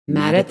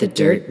Mad at the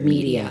Dirt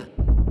Media.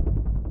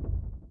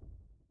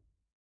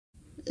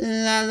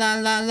 La la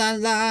la la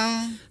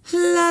la.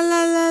 La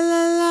la la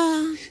la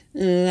la.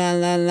 La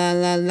la la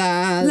la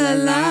la. La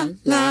la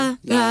la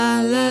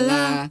la la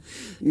la.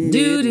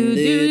 Do do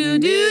do do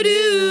do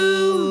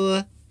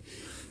do.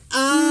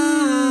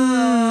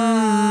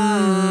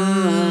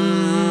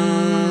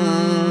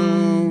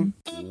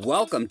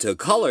 Welcome to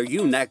Color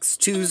You Next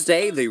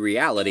Tuesday, the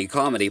reality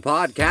comedy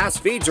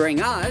podcast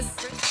featuring us.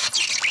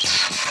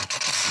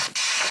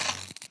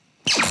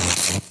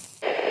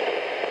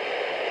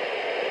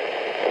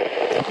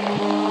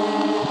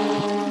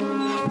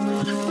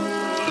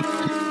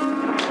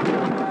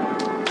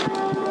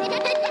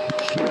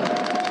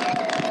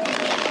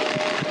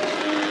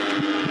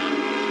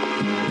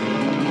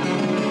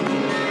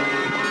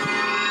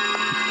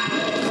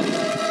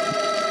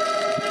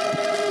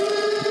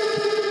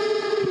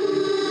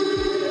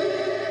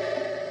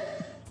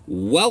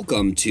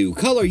 Welcome to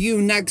Color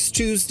You Next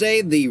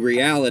Tuesday, the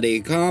reality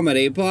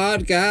comedy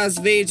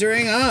podcast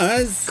featuring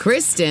us,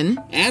 Kristen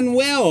and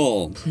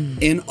Will.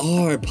 In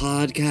our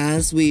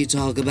podcast, we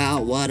talk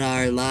about what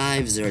our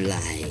lives are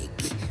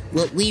like,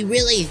 what we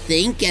really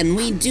think, and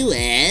we do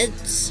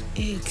it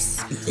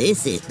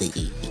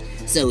explicitly.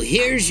 So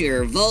here's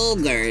your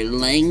vulgar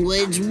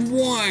language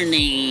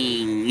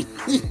warning.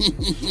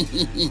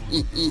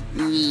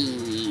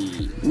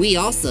 We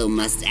also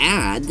must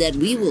add that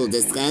we will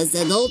discuss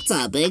adult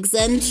topics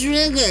and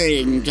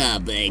triggering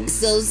topics,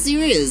 so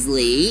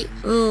seriously,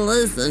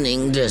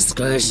 listening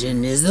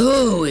discretion is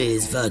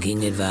always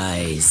fucking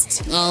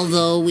advised.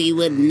 Although we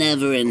would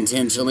never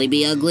intentionally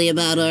be ugly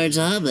about our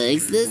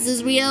topics, this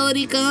is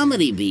reality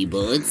comedy,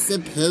 people. It's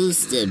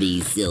supposed to be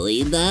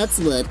silly. That's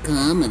what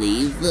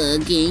comedy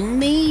fucking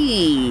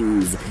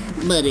means.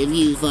 But if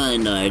you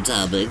find our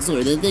topics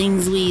or the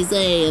things we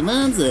say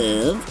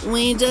offensive,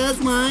 we just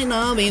might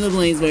not be the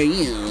place for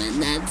you,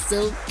 and that's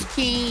okay.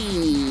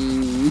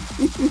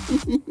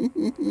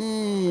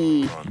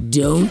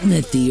 Don't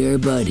let the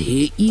earbud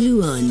hit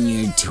you on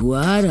your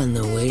twat on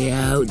the way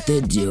out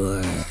the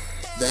door.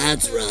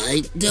 That's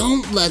right.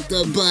 Don't let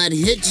the butt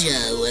hit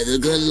ya where the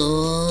good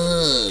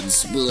Lord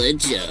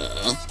split ya.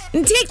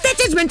 Take that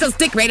judgmental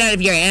stick right out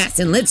of your ass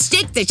and let's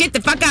shake the shit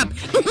the fuck up.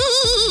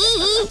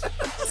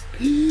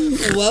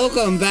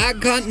 Welcome back,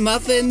 cunt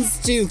muffins,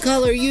 to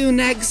Color You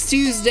Next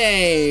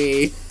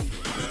Tuesday.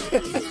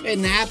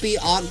 And happy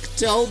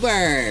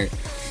October.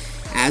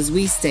 As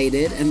we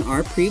stated in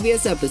our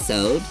previous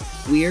episode,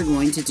 we are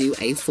going to do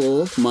a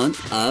full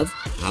month of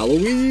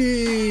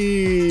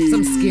Halloween.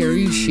 Some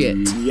scary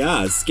shit.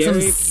 Yeah,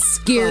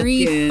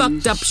 scary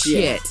fucked up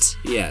shit.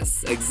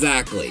 Yes,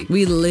 exactly.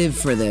 We live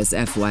for this,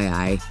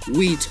 FYI.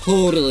 We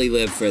totally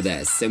live for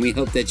this, and we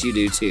hope that you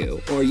do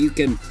too. Or you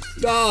can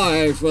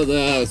die for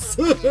this.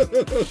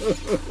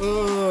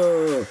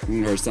 Or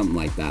something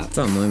like that.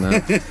 Something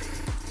like that.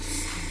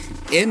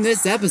 In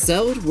this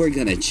episode, we're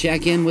gonna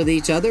check in with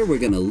each other, we're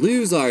gonna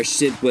lose our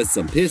shit with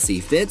some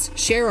pissy fits,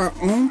 share our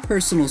own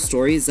personal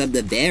stories of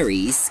the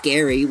very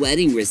scary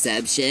wedding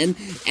reception,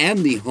 and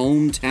the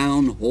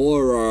hometown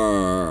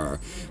horror.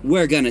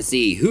 We're gonna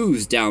see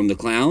who's down to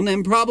clown,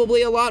 and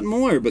probably a lot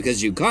more,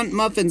 because you cunt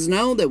muffins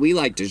know that we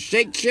like to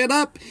shake shit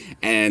up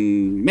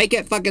and make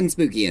it fucking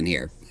spooky in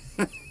here.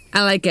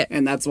 I like it.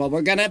 And that's what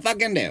we're gonna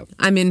fucking do.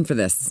 I'm in for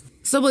this.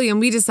 So, William,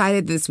 we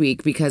decided this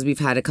week, because we've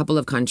had a couple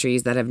of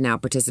countries that have now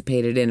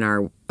participated in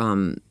our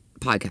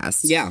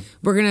podcast. Yeah.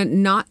 We're going to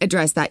not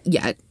address that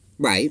yet.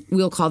 Right.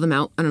 We'll call them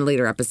out on a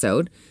later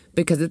episode.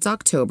 Because it's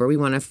October, we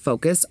want to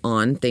focus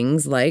on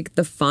things like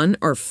the fun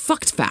or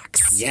fucked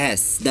facts.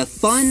 Yes, the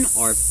fun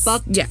or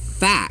fucked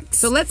facts.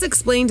 So let's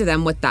explain to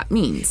them what that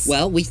means.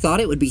 Well, we thought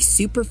it would be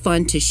super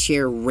fun to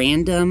share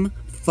random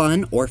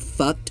fun or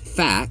fucked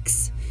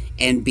facts.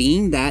 And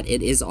being that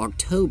it is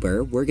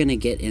October, we're going to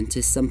get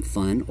into some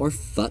fun or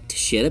fucked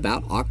shit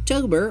about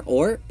October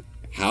or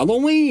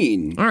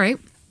Halloween. All right.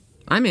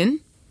 I'm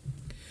in.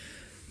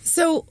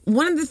 So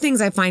one of the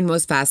things I find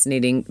most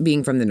fascinating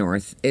being from the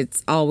North,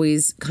 it's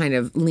always kind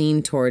of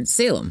leaned towards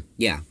Salem.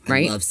 Yeah.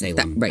 Right? I love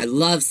Salem. Right. I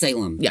love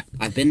Salem. Yeah.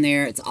 I've been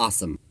there. It's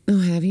awesome. Oh,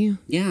 have you?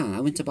 Yeah.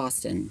 I went to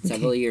Boston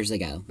several years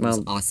ago. It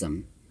was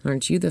awesome.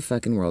 Aren't you the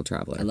fucking world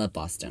traveler? I love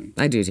Boston.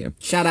 I do too.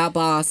 Shout out,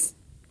 boss.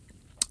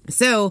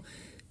 So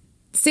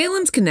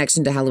Salem's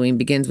connection to Halloween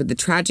begins with the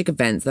tragic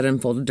events that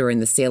unfolded during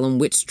the Salem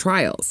witch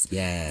trials.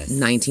 Yes.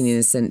 19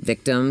 innocent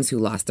victims who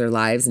lost their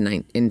lives in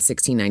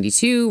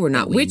 1692 were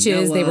not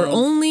witches. They were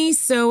only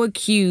so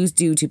accused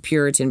due to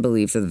Puritan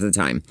beliefs of the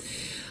time.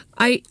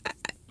 I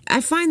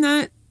find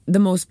that the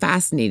most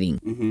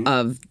fascinating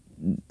of,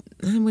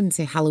 I wouldn't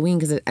say Halloween,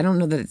 because I don't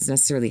know that it's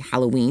necessarily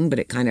Halloween, but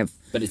it kind of...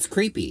 But it's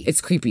creepy. It's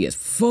creepy as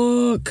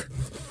fuck.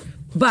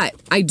 But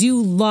I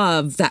do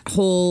love that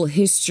whole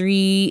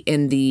history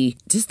and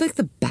just like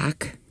the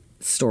back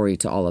story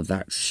to all of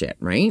that shit,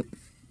 right?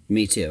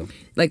 Me too.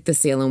 Like the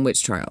Salem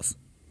witch trials.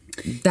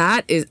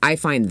 I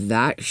find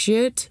that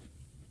shit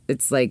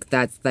it's like,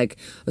 that's like,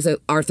 so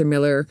Arthur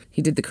Miller,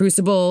 he did The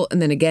Crucible.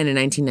 And then again in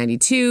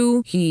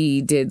 1992,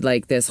 he did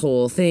like this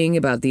whole thing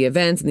about the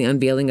events and the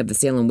unveiling of the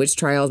Salem Witch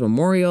Trials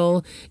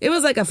Memorial. It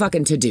was like a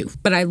fucking to-do.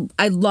 But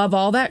I love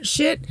all that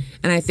shit.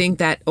 And I think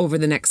that over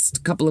the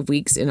next couple of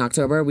weeks in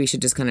October, we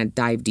should just kind of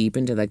dive deep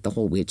into like the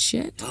whole witch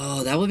shit.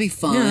 Oh, that would be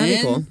fun. Yeah, that'd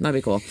be cool. That'd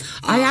be cool.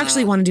 I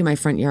actually want to do my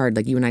front yard.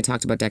 Like you and I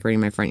talked about decorating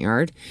my front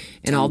yard.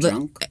 And all the...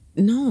 Drunk?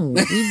 No,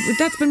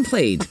 that's been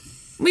played.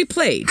 We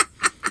played.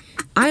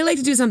 I like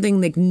to do something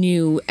like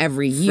new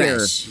every year.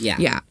 Fresh, yeah.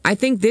 Yeah. I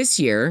think this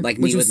year... Like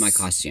me with my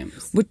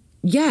costumes.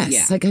 Yes.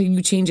 Yeah. Like how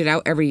you change it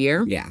out every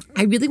year. Yeah.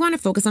 I really want to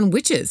focus on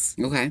witches.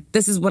 Okay.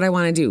 This is what I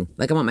want to do.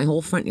 Like I want my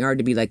whole front yard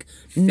to be like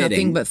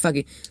nothing but fuck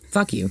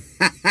you.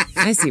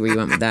 I see where you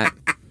went with that.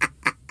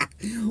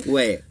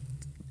 Wait.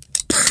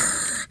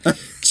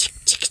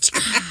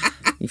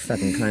 You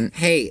fucking cunt.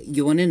 Hey,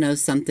 you want to know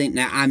something?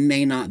 Now, I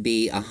may not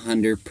be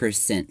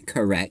 100%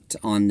 correct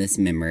on this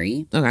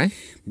memory. Okay.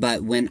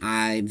 But when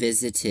I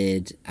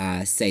visited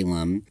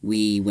Salem,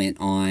 we went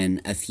on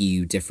a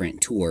few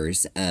different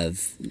tours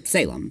of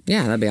Salem.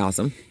 Yeah, that'd be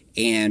awesome.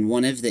 And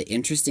one of the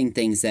interesting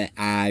things that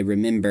I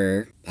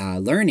remember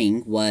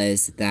learning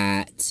was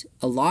that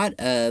a lot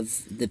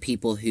of the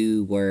people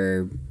who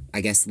were,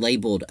 I guess,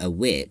 labeled a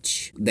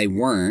witch, they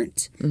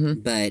weren't,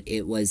 but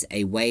it was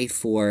a way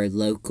for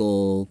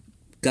local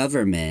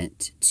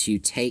government to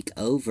take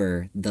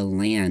over the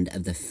land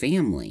of the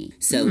family.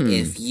 So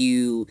if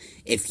you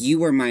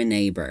were my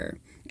neighbor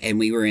and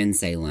we were in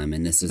Salem,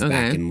 and this was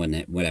back in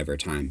whatever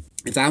time,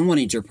 if I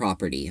wanted your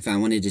property, if I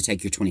wanted to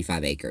take your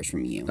 25 acres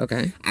from you,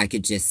 I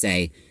could just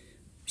say,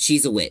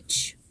 she's a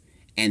witch.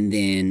 And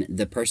then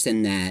the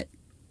person that,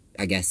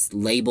 I guess,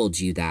 labeled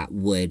you that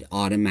would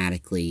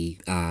automatically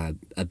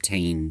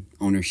obtain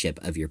ownership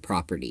of your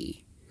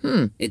property.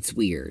 It's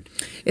weird.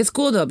 It's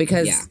cool though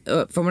because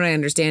from what I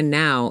understand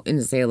now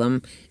in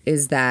Salem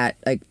is that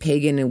like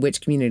pagan and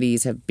witch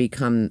communities have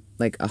become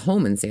like a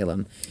home in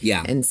Salem.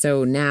 Yeah. And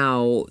so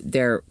now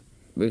they're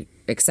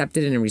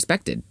accepted and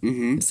respected.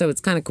 So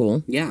it's kind of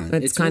cool. Yeah.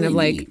 It's kind of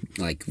really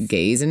like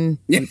gays and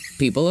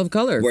people of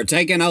color. We're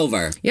taking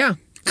over. Yeah.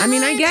 I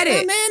mean, I get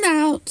it.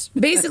 Coming out.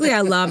 Basically,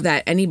 I love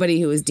that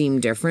anybody who is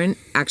deemed different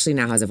actually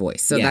now has a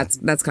voice. So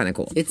that's kind of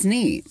cool. It's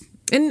neat.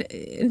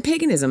 And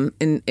paganism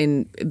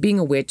and being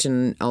a witch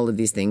and all of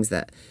these things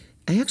that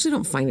I actually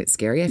don't find it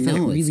scary. I find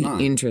it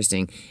really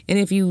interesting. And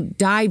if you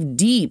dive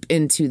deep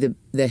into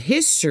the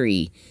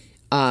history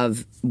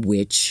of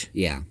witch,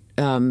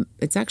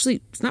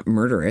 it's not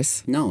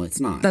murderous. No, it's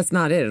not. That's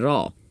not it at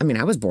all. I mean,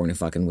 I was born a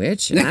fucking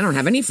witch and I don't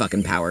have any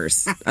fucking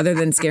powers other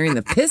than scaring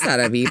the piss out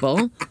of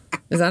people.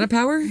 Is that a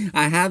power?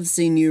 I have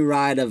seen you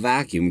ride a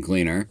vacuum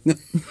cleaner.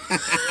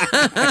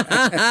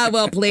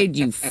 Well played,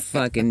 you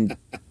fucking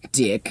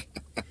dick.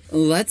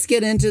 Let's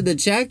get into the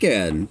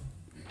check-in.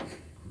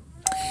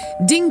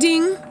 Ding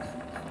ding.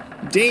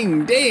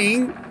 Ding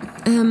ding.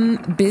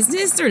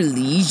 Business or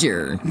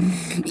leisure?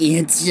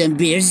 It's a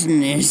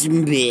business,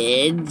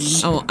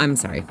 bitch. Oh, I'm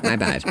sorry. My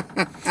bad.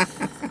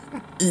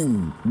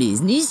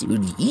 Business or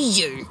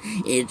leisure?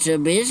 It's a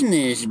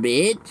business,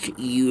 bitch.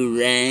 You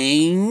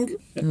rang.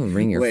 Oh,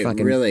 ring your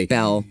fucking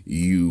bell.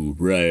 You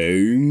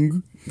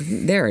rang.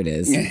 There it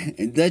is.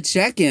 The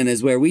check-in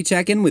is where we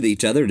check in with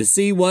each other to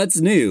see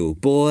what's new.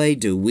 Boy,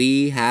 do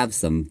we have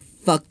some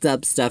fucked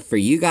up stuff for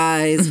you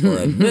guys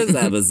for this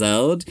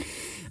episode.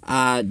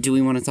 Do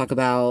we want to talk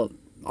about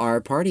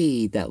our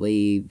party that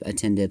we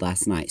attended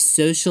last night?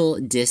 Social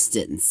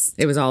distance.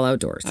 It was all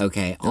outdoors.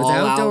 Okay, it was all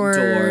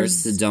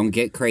outdoors. So don't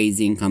get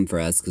crazy and come for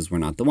us because we're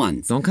not the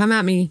ones. Don't come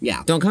at me.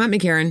 Yeah. Don't come at me,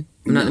 Karen.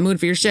 I'm not in the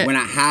mood for your shit. We're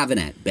not having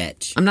it,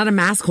 bitch. I'm not a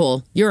mask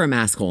hole. You're a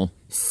mask hole.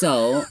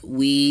 So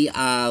we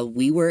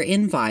were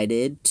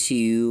invited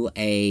to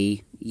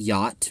a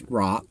yacht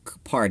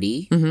rock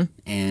party,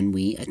 and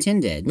we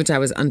attended. Which I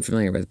was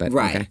unfamiliar with, but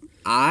right. Okay.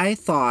 I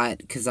thought,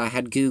 because I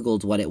had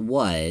Googled what it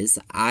was,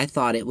 I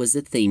thought it was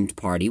a themed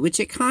party, which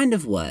it kind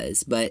of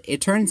was. But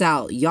it turns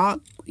out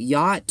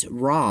Yacht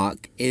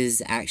Rock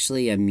is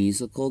actually a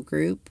musical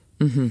group.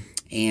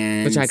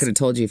 And which I could have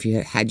told you if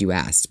you had you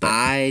asked. But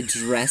I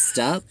dressed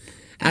up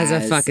as a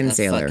fucking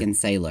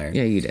sailor.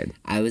 Yeah, you did.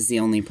 I was the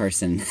only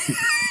person.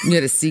 You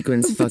had a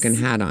sequins fucking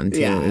hat on, too.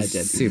 Yeah, it was I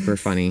did. Super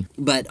funny.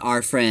 But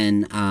our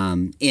friend,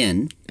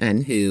 N,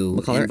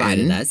 who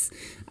invited us,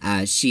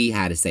 she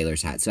had a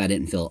sailor's hat, so I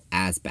didn't feel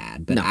as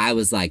bad. But I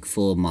was like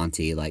full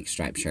Monty, like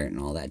striped shirt and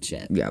all that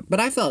shit. Yeah. But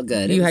I felt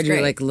good. You had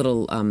your like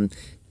little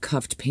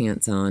cuffed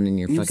pants on and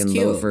your fucking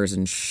loafers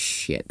and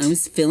shit. I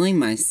was feeling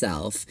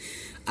myself.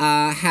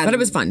 But it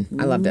was fun.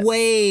 I loved it.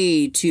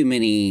 Way too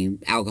many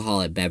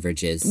alcoholic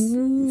beverages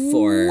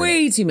for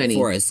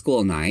a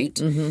school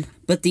night.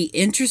 But the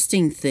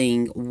interesting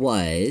thing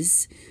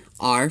was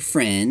our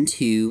friend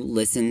who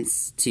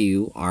listens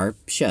to our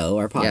show,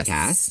 our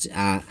podcast,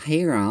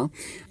 hey girl,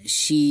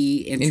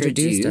 she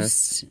introduced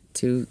us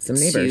to some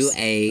neighbors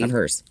of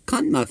hers.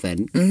 Cunt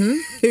muffin,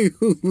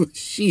 who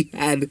she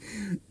had,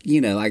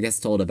 I guess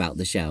told about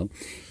the show.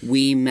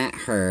 We met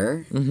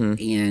her,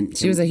 and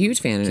she was a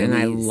huge fan, and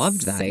I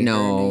loved that.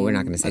 No, we're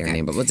not going to say her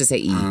name, but we'll just say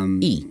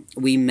E.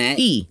 We met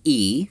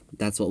E.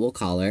 That's what we'll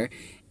call her,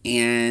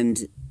 and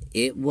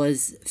it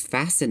was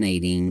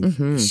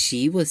fascinating.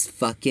 She was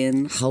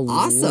fucking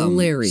awesome.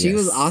 Hilarious. She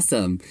was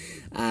awesome.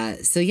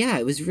 So yeah,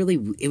 it was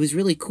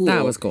really cool.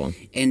 That was cool.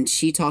 And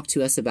she talked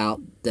to us about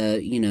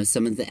the,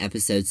 some of the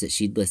episodes that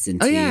she'd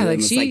listened to. Oh yeah, and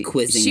was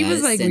quizzing us. She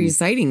was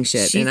reciting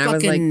shit, and I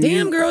was like,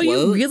 "Damn, girl,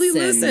 you really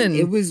listen."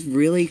 It was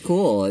really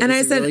cool. And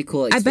I said, really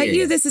cool "I bet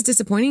you this is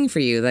disappointing for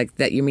you, like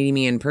that you're meeting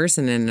me in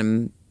person,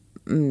 and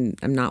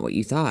I'm not what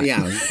you thought."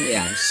 Yeah.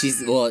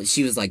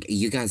 She was like,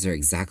 "You guys are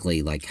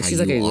exactly like how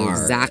you are."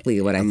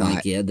 Exactly what I thought.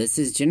 Like, yeah, this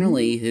is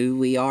generally who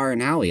we are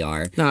and how we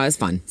are. No, it was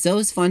fun. So it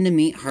was fun to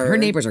meet her. Her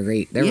neighbors are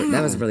great.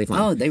 That was really fun.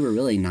 Oh, they were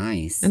really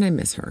nice. And I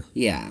miss her.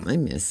 Yeah. I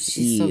miss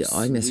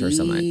I miss her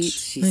so much.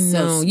 She's I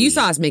know. so sweet. You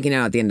saw us making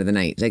out at the end of the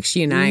night. Like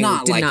she and I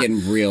not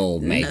in real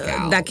make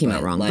out. That came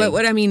out wrong. But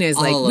what I mean is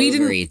like we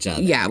didn't each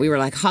other. Yeah, we were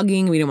like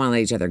hugging. We didn't want to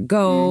let each other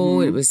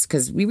go. It was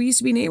because we used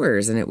to be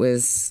neighbors, and it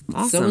was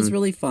awesome. So it was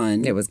really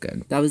fun. It was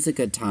good. That was a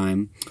good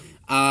time.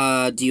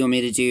 Do you want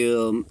me to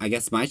do, I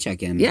guess, my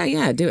check-in?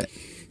 Yeah, do it.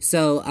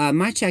 So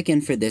my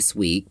check-in for this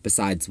week,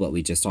 besides what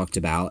we just talked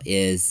about,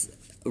 is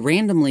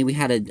randomly we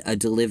had a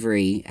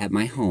delivery at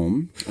my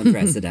home of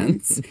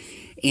residence.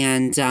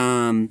 And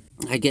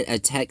I get a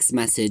text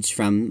message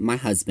from my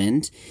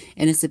husband,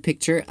 and it's a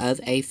picture of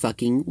a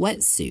fucking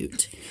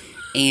wetsuit.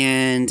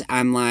 And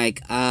I'm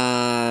like,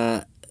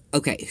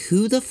 okay,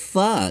 who the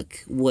fuck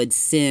would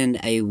send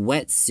a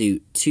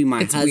wetsuit to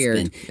my husband?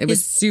 Weird. It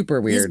was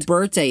super weird. His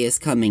birthday is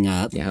coming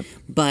up. Yep.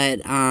 But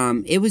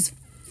it was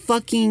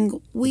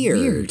fucking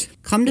weird.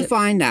 Come to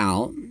find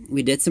out,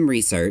 we did some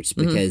research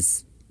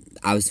because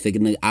I was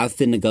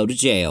finna go to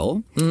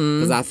jail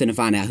because I finna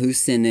find out who's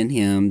sending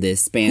him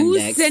this spandex.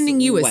 Who's sending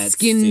you a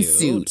skin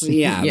suit?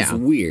 Yeah, it was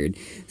weird.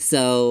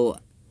 So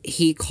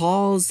he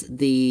calls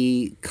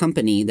the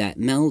company that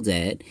mailed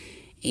it.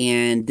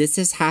 And this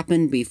has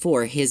happened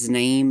before. His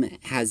name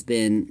has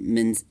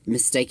been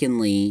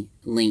mistakenly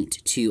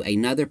linked to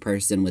another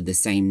person with the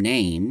same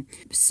name.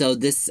 So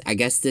I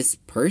guess this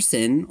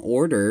person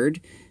ordered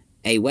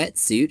a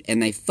wetsuit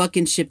and they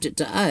fucking shipped it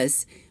to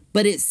us.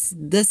 But it's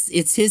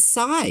his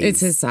size. It's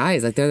his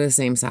size. Like, they're the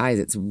same size.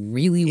 It's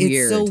really weird.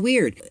 It's so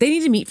weird. They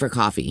need to meet for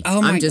coffee.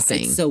 Oh my God. Just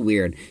saying. It's so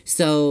weird.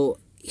 So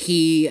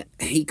he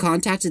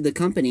contacted the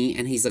company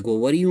and he's like, well,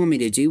 what do you want me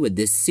to do with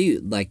this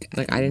suit? Like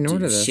I didn't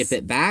order this. Ship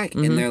it back?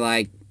 And they're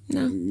like,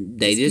 no,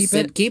 they just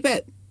said keep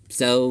it.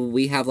 So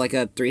we have like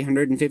a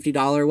 $350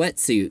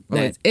 wetsuit.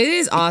 It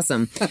is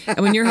awesome.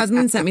 And when your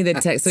husband sent me the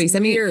text, so he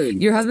sent me,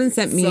 your husband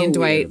sent me and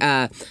Dwight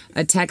a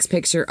text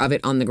picture of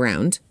it on the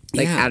ground.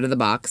 Like, out of the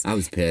box. I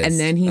was pissed. And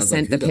then he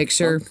sent the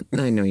picture.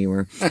 I know you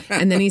were.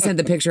 And then he sent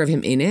the picture of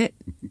him in it.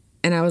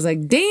 And I was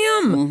like,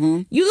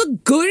 damn, you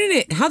look good in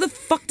it. How the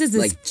fuck does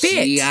this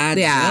fit?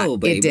 Joe,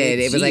 baby. It did.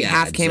 It was like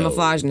half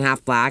camouflage and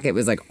half black. It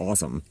was like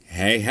awesome.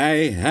 Hey.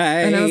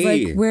 And I was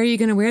like, where are you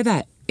going to wear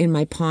that? In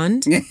my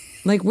pond?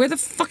 Like, where the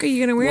fuck are you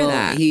going to wear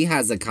that? He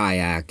has a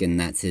kayak, and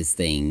that's his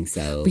thing,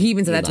 so... But he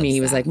even said that to me. He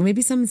was like, well,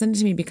 maybe someone sent it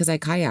to me because I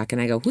kayak. And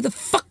I go, who the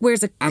fuck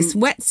wears a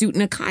sweatsuit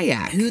in a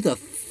kayak? Who the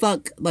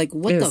fuck? Like,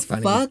 what the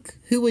fuck?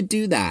 Who would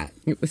do that?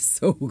 It was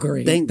so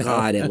great. Thank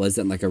God it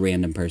wasn't like a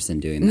random person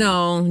doing that.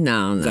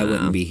 No. I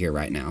wouldn't be here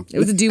right now. It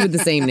was a dude with the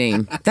same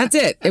name. That's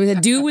it. It was a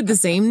dude with the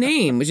same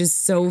name, which is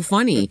so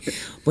funny.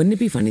 Wouldn't it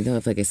be funny, though,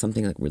 if like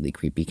something like really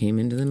creepy came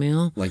into the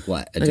mail? Like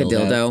what? A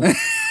dildo?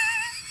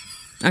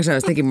 Actually, I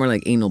was thinking more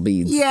like anal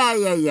beads.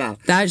 Yeah.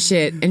 That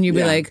shit. And you'd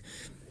be like...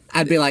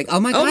 I'd be like, oh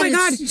my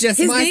God, it's just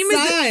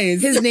my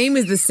size. His name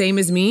is the same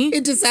as me.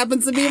 It just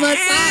happens to be my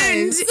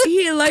size. And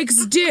he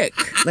likes dick.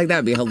 Like, that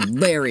would be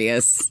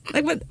hilarious.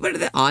 Like, what are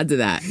the odds of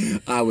that?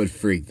 I would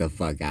freak the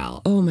fuck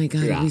out. Oh my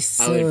God, it'd be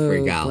so I would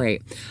freak out.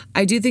 Great.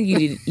 I do think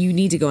you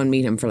need to go and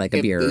meet him for like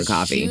a beer or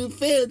coffee. If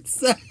the shoe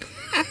fits.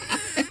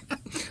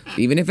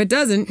 Even if it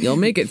doesn't, you'll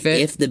make it fit.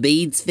 If the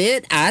beads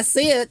fit, I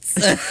sit.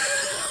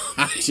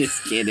 I'm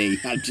just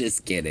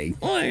kidding.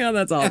 Oh my God,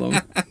 that's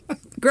awesome.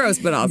 Gross,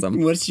 but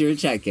awesome. What's your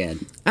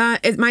check-in?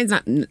 Mine's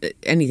not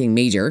anything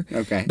major.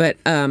 Okay. But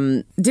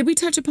did we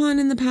touch upon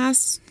in the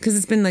past? Because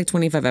it's been like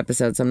 25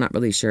 episodes, so I'm not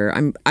really sure.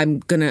 I'm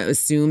going to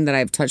assume that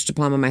I've touched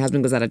upon when my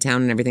husband goes out of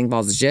town and everything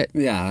falls to shit.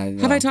 Yeah.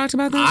 Have I talked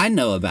about that? I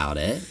know about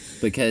it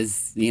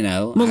because,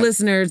 Well,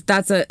 listeners,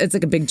 it's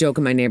like a big joke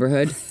in my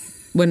neighborhood.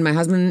 When my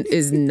husband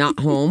is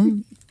not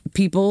home...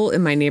 People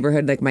in my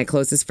neighborhood, like my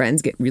closest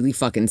friends, get really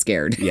fucking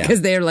scared. Yeah.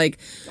 Because they're like,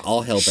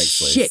 all hell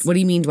breaks loose. Shit, what do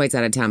you mean Dwight's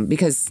out of town?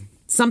 Because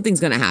something's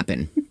going to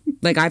happen.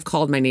 Like, I've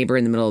called my neighbor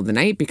in the middle of the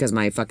night because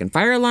my fucking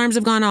fire alarms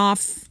have gone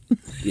off.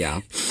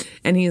 Yeah.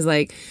 And he's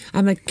like,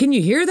 I'm like, can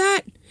you hear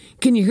that?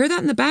 can you hear that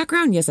in the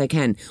background? Yes, I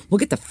can. Well,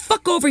 get the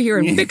fuck over here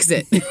and fix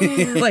it.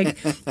 Like,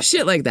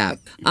 shit like that.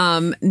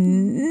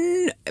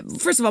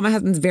 First of all, my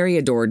husband's very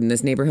adored in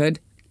this neighborhood.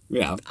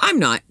 Yeah. I'm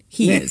not.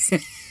 He is.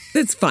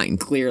 It's fine.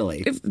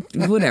 Clearly.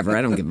 Whatever.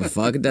 I don't give a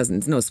fuck.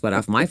 It's no sweat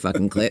off my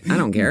fucking clit. I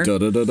don't care.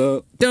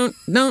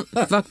 Don't.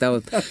 Fuck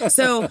those.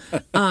 So,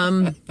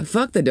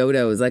 fuck the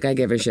dodos. Like, I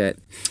give a shit.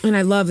 And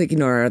I love, like,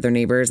 our other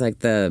neighbors, like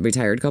the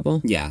retired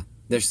couple. Yeah.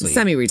 They're sweet.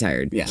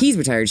 Semi-retired. Yeah. He's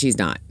retired. She's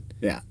not.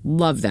 Yeah.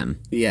 Love them.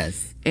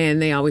 Yes. And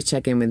they always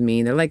check in with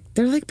me. They're like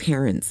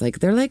parents. Like,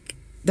 they're like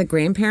the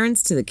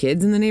grandparents to the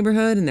kids in the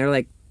neighborhood. And they're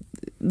like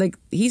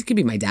he could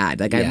be my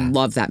dad. Like, I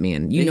love that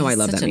man. You know I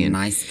love that man. He's such a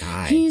nice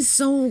guy. He's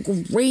so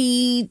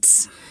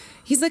great.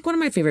 He's like one of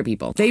my favorite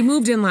people. They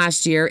moved in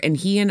last year, and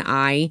he and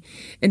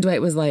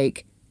Dwight was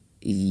like,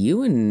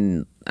 you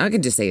and... I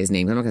can just say his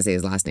name. I'm not going to say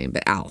his last name,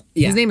 but Al.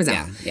 Yeah, his name is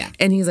Al. Yeah.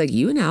 And he's like,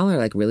 you and Al are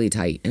like really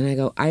tight. And I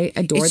go, I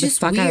adore the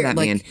fuck out of that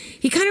man.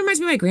 He kind of reminds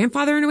me of my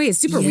grandfather in a way. It's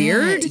super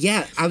weird.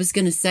 Yeah, I was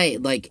going to say,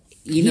 like...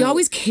 He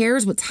always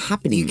cares what's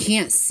happening. You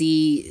can't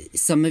see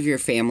some of your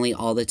family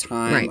all the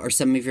time, or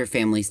some of your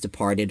family's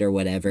departed or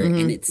whatever.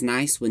 And it's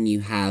nice when you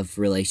have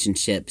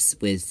relationships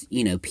with,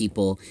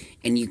 people,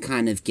 and you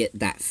kind of get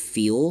that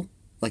feel,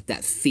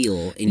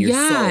 in your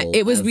soul.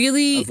 It was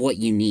really of what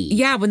you need.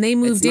 Yeah, when they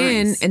moved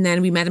in, nice. and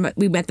then we met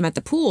them at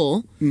the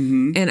pool,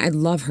 and I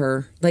love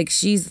her. Like,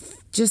 she's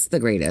just the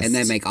greatest. And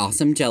they make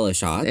awesome Jello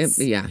shots.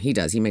 He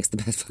does. He makes the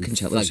best fucking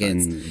Jello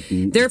shots.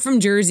 They're from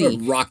Jersey.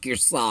 Rock your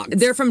socks.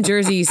 They're from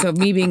Jersey, so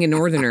me being a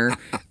northerner,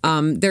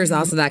 there's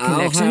also that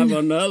connection. I'll have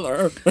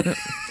another.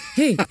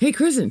 Hey,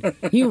 Kristen,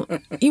 you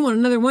want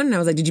another one? And I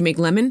was like, did you make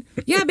lemon?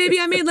 Yeah, baby,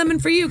 I made lemon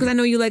for you because I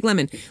know you like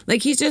lemon.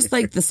 Like, he's just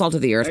like the salt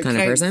of the earth kind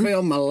of person. I can't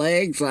feel my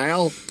legs,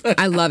 Al.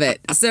 I love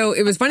it. So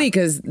it was funny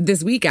because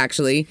this week,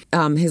 actually,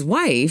 his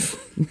wife...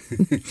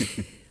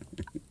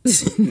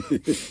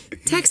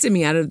 texted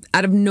me out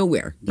of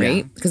nowhere,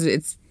 right? Because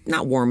it's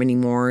not warm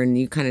anymore and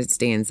you kind of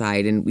stay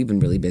inside, and we've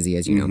been really busy,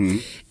 as you know.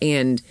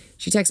 And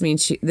she texted me, and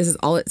this is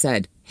all it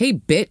said: "Hey,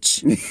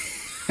 bitch."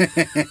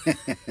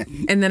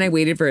 And then I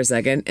waited for a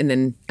second, and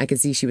then I could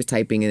see she was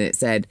typing, and it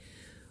said,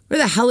 "Where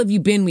the hell have you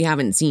been? We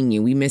haven't seen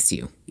you. We miss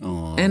you."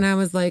 Aww. And I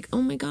was like,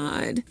 oh my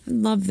God, I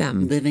love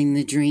them. Living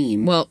the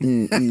dream. Well,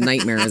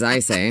 nightmare, as I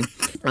say.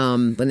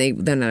 When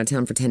they're out of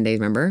town for 10 days,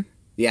 remember?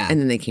 Yeah.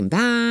 And then they came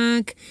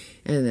back.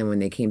 And then when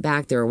they came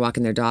back, they were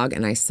walking their dog,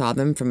 and I saw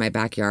them from my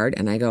backyard,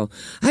 and I go,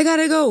 I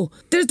gotta go.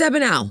 There's Deb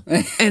and Al.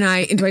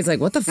 And Dwight's like,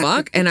 what the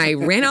fuck? And I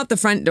ran out the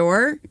front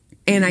door,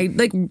 and I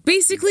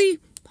basically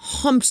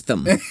humped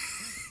them.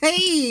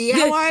 Hey,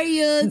 how are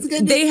you? It's good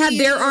to They had see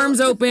their you.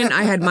 arms open.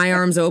 I had my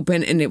arms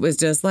open, and it was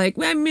just like,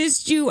 I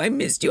missed you. I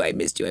missed you. I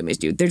missed you. I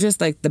missed you. They're just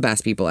like the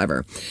best people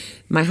ever.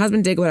 My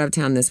husband did go out of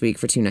town this week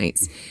for 2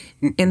 nights,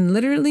 and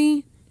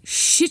literally,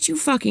 shit you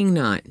fucking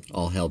not,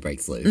 all hell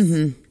breaks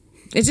loose.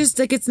 It's just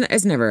like it's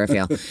never a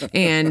fail.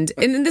 And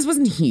this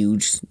wasn't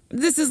huge.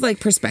 This is like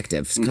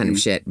perspective kind of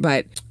shit.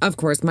 But of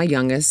course, my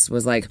youngest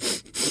was like,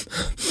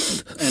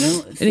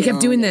 and he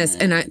kept doing this.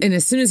 And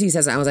as soon as he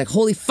says it, I was like,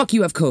 holy fuck,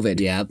 you have COVID.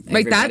 Yep.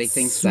 Like, Everybody that's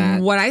thinks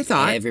that. what I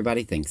thought.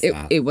 Everybody thinks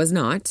that. It was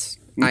not.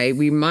 I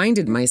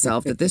reminded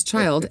myself that this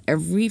child,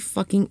 every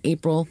fucking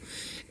April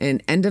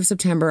and end of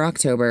September,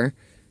 October,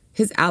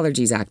 his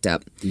allergies act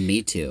up.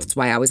 Me too. That's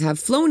why I always have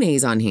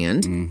Flonase on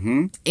hand.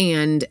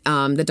 And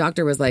the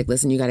doctor was like,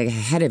 listen, you got to get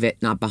ahead of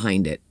it, not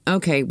behind it.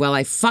 Okay, well,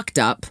 I fucked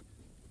up.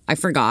 I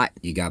forgot.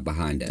 You got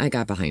behind it. I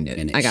got behind it.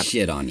 And it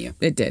shit on you.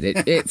 It did.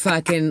 It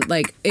fucking,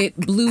 it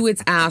blew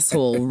its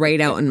asshole right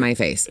out in my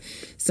face.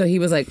 So he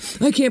was like,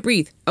 I can't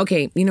breathe.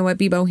 Okay, you know what,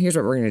 Bebo? Here's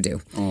what we're going to do.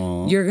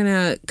 Aww. You're going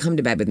to come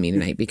to bed with me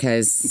tonight,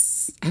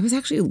 because I was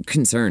actually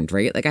concerned,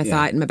 right? Like, I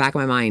thought in the back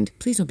of my mind,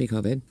 please don't be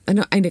COVID. I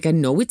know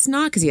it's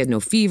not, because he has no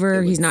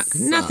fever. He's not,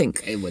 nothing.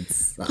 It would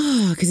suck.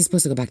 Because he's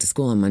supposed to go back to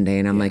school on Monday,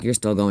 and I'm like, you're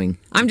still going.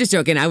 I'm just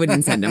joking. I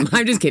wouldn't send him.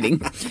 I'm just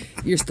kidding.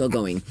 You're still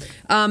going.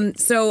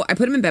 So I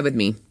put him in bed with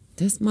me.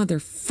 This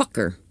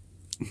motherfucker.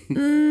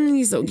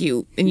 He's so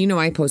cute. And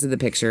I posted the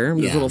picture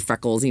with his little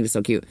freckles. He was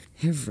so cute.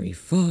 Every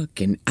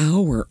fucking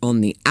hour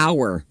on the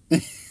hour,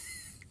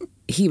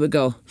 he would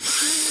go.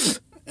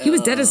 He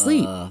was dead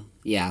asleep.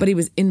 Yeah. But he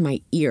was in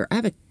my ear. I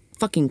have a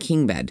fucking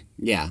king bed.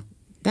 Yeah.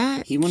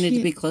 That he wanted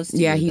to be close to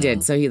you. Yeah, he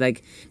did. So he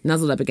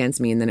nuzzled up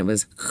against me, and then it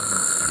was.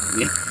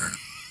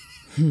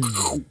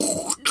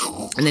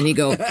 And then he'd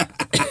go.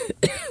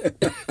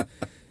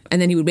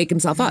 And then he would wake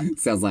himself up.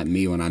 Sounds like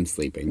me when I'm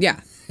sleeping.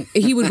 Yeah.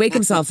 He would wake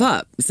himself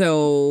up.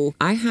 So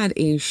I had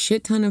a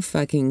shit ton of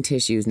fucking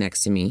tissues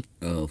next to me.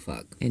 Oh,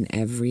 fuck. And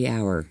every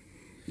hour.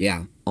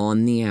 Yeah.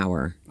 On the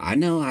hour. I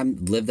know. I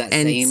live that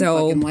same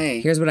fucking way.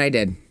 Here's what I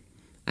did.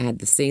 I had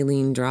the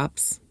saline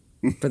drops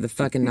for the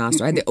fucking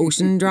nostril. I had the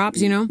ocean drops,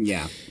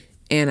 Yeah.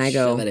 And I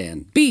go, shove it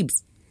in.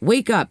 Beebs,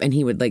 wake up. And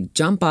he would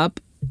jump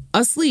up,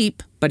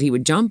 asleep, but he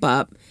would jump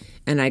up.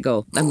 And I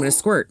go, I'm going to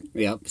squirt.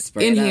 Yep.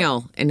 Spray Inhale.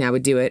 it up. And I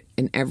would do it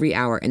in every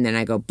hour. And then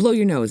I go, blow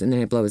your nose. And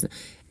then I blow his nose.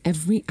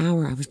 every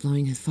hour I was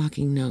blowing his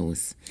fucking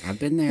nose. I've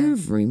been there.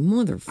 Every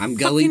motherfucking... I'm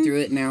going through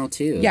it now,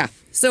 too. Yeah.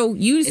 So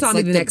you saw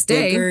me the next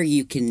day.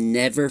 You can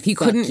never he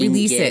couldn't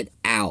release it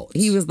out.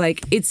 He was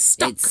like, it's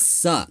stuck. It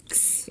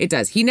sucks. It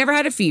does. He never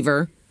had a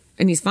fever,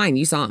 and he's fine.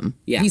 You saw him.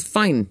 Yeah. He's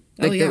fine.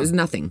 Like, there was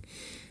nothing.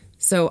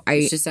 So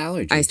it's just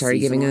allergies. I started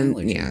giving him...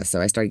 Yeah, so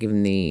I started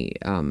giving the...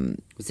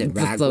 was it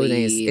ragweed?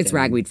 Flonase. It's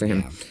ragweed for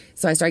him. Yeah.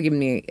 So I started giving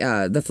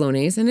the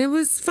Flonase, and it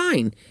was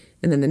fine.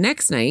 And then the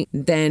next night,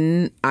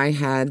 then I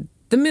had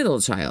the middle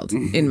child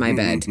in my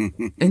bed.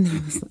 And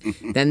I was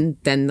like, then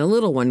the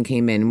little one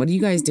came in. What are you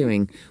guys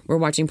doing? We're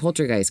watching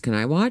Poltergeist. Can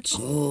I watch?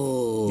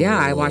 Oh. Yeah,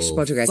 I watched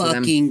Poltergeist with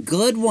them. Fucking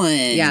good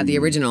one. Yeah, the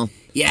original.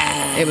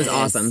 Yeah. It was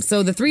awesome.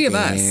 So the three of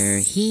us. They're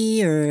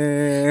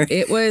here.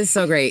 It was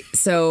so great.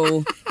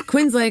 So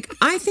Quinn's like,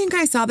 I think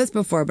I saw this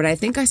before, but I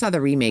think I saw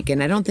the remake,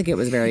 and I don't think it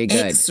was very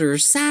good.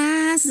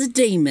 Exorcise the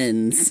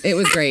demons. It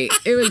was great.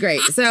 It was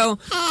great. So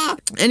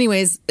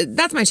anyways,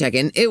 that's my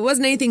check-in. It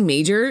wasn't anything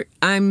major.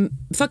 I'm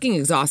fucking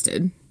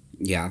exhausted.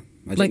 Yeah.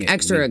 Like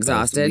extra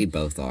exhausted. We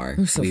both are.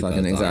 We're so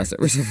fucking exhausted.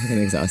 We're so fucking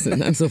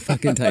exhausted. I'm so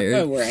fucking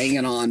tired. We're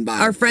hanging on by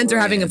our friends are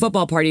having a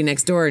football party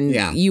next door, and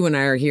you and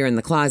I are here in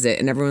the closet,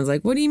 and everyone's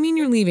like, what do you mean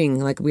you're leaving?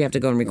 Like, we have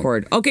to go and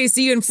record. Okay,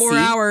 see you in 4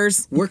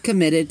 hours. We're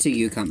committed to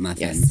You Cunt Muffins.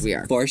 Yes, we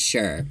are. For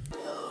sure.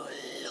 Oh,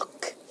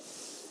 look.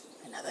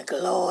 Another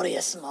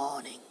glorious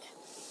morning.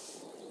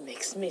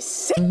 Makes me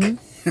sick.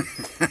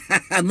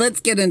 Let's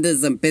get into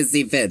some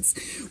pissy fits.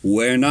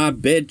 We're not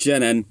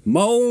bitching and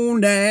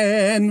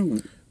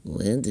moaning.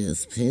 We're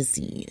just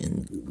pissy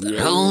and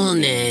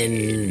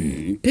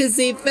groaning.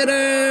 Pissy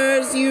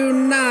Fitters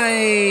Unite!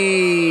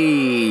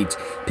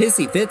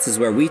 Pissy Fits is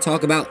where we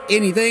talk about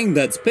anything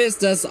that's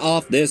pissed us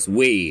off this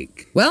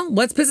week. Well,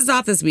 what's pissed us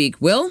off this week?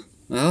 Will?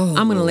 Oh.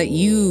 I'm going to let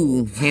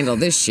you handle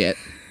this shit.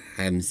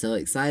 I'm so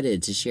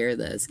excited to share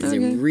this because it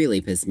really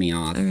pissed me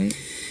off. All right.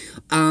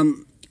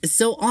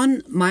 So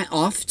on my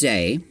off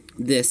day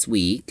this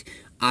week,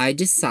 I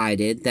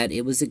decided that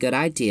it was a good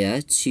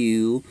idea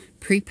to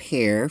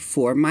prepare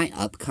for my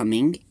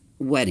upcoming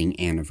wedding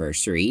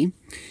anniversary.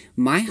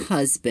 My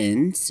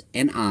husband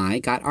and I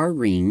got our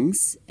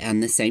rings on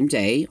the same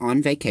day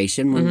on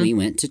vacation when we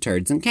went to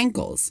Turds and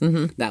Cankles.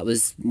 That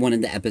was one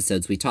of the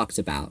episodes we talked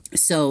about.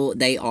 So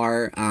they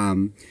are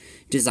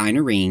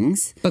designer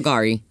rings.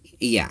 Bagari.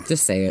 Yeah.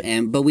 Just say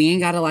it. But we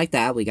ain't got it like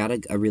that. We got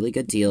a really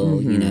good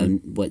deal, you know,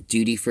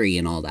 duty free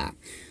and all that.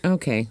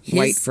 Okay.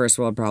 White first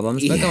world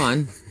problems, but go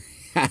on.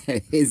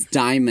 His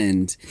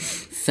diamond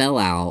fell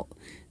out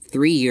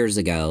 3 years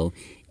ago,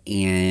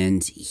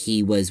 and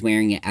he was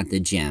wearing it at the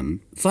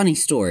gym. Funny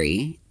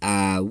story,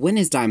 when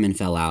his diamond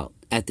fell out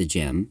at the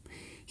gym,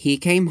 he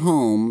came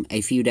home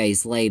a few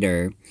days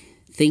later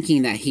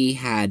thinking that he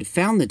had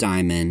found the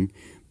diamond,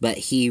 but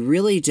he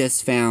really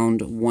just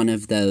found one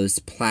of those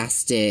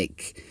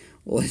plastic...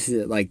 Was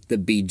it like the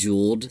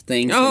bejeweled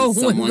thing? Oh,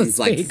 someone's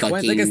like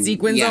fucking like a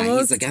sequence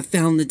almost. He's like, I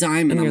found the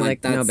diamond. And I'm you're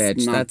like, no,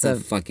 that's bitch, not that's the a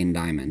fucking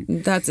diamond.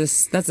 That's a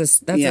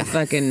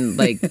fucking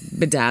like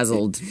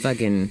bedazzled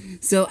fucking.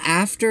 So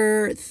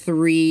after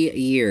 3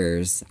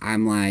 years,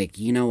 I'm like,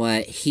 you know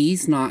what?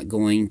 He's not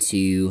going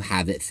to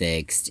have it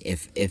fixed.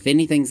 If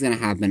anything's gonna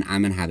happen,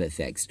 I'm gonna have it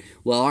fixed.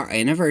 Well, our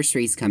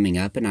anniversary's coming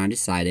up, and I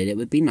decided it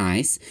would be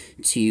nice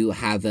to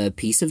have a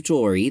piece of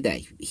jewelry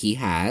that he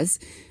has.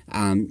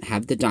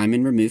 Have the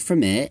diamond removed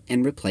from it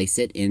and replace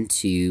it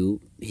into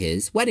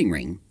his wedding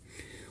ring.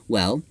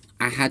 Well,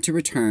 I had to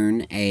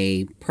return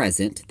a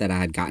present that I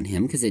had gotten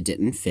him because it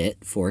didn't fit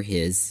for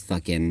his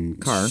fucking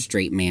car.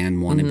 Straight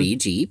man wannabe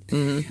Jeep.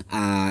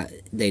 I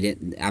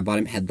bought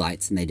him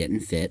headlights and they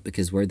didn't fit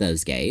because we're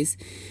those gays.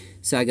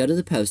 So I go to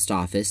the post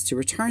office to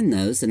return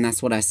those, and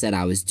that's what I said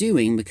I was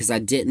doing because I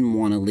didn't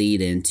want to lead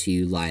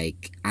into,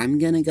 like, I'm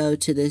going to go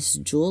to this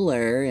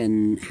jeweler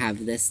and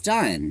have this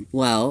done.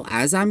 Well,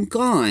 as I'm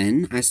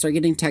gone, I start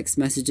getting text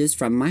messages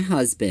from my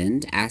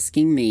husband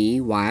asking me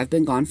why I've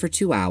been gone for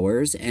 2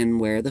 hours and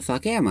where the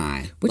fuck am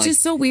I? Which is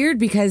so weird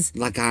because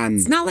like I'm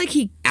it's not like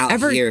he out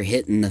ever here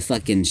hitting the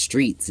fucking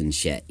streets and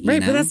shit. You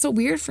right, know? but that's so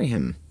weird for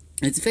him.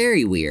 It's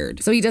very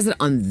weird. So he does it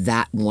on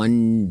that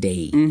one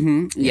day.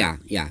 Yeah.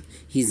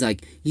 He's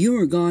like,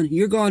 you're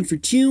gone for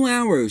 2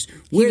 hours.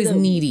 He was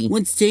needy.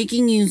 What's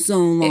taking you so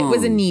long? It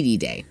was a needy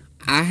day.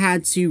 I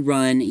had to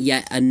run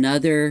yet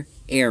another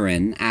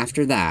errand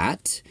after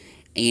that,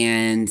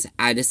 and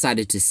I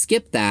decided to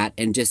skip that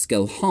and just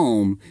go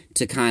home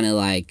to kind of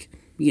like,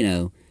 you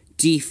know,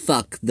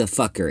 defuck the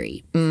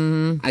fuckery.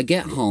 I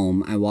get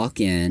home, I walk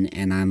in,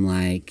 and I'm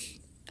like...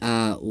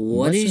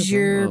 what is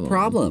your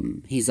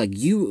problem? He's like,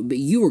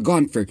 you were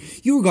gone for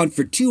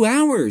 2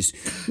 hours.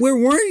 Where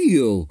were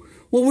you?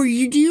 What were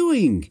you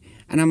doing?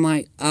 And I'm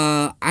like,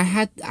 I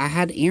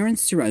had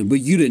errands to run, but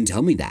you didn't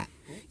tell me that.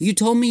 You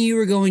told me you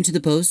were going to the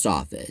post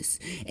office,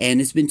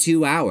 and it's been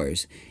 2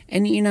 hours.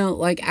 And, you know,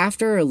 like,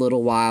 after a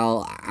little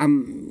while,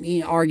 I'm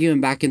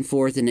arguing back and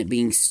forth and it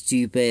being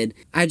stupid.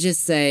 I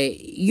just say,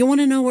 you want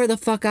to know where the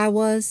fuck I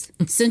was?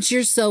 Since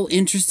you're so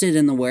interested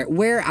in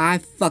where I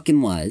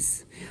fucking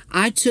was,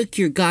 I took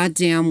your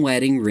goddamn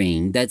wedding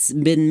ring that's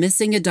been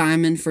missing a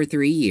diamond for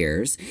 3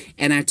 years,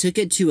 and I took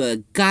it to a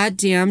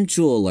goddamn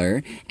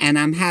jeweler, and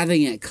I'm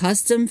having it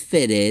custom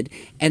fitted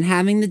and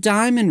having the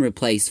diamond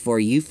replaced for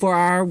you for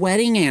our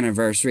wedding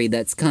anniversary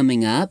that's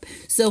coming up.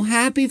 So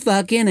happy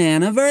fucking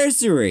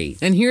anniversary.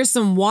 And here's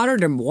some water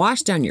to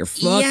wash down your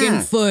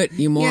fucking foot,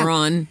 you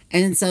moron.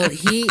 And so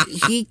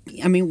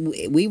I mean,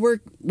 we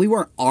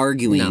weren't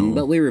arguing,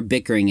 but we were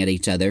bickering at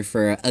each other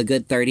for a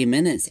good 30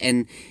 minutes.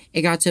 And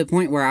it got to a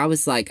point where I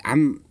was like,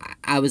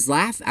 I was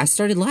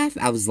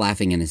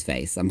laughing in his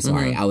face. I'm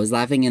sorry. I was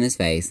laughing in his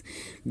face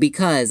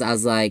because I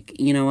was like,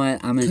 you know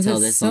what? I'm going to tell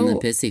this on the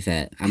Pissy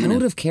Fit.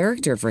 Out of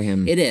character for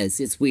him. It is.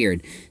 It's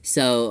weird.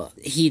 So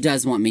he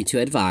does want me to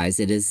advise.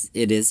 It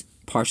is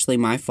partially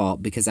my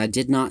fault because I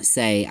did not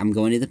say I'm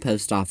going to the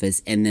post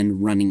office and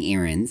then running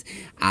errands.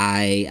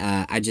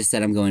 I just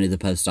said I'm going to the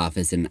post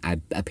office and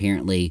I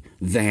apparently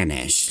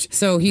vanished.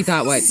 So he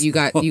thought what? You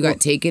got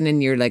taken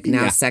and you're like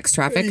now sex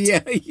trafficked?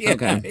 Yeah.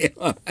 Okay.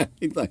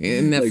 Like,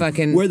 in the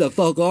fucking where the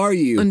fuck are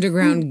you?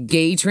 Underground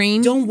gay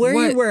train? Don't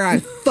worry where I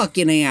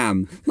fucking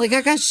am. Like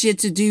I got shit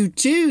to do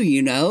too,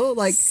 you know?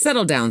 Like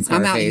settle down,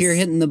 Scarface. I'm out here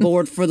hitting the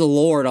board for the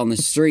Lord on the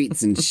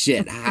streets and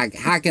shit,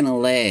 hacking a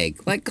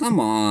leg. Like come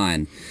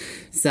on.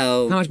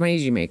 So how much money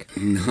did you make?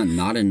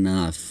 Not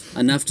enough.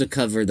 Enough to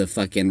cover the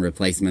fucking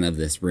replacement of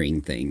this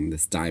ring thing,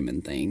 this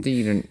diamond thing.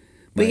 You didn't.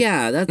 But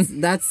yeah,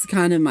 that's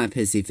kind of my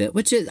pissy fit,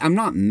 which is I'm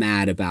not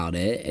mad about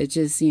it. It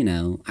just, you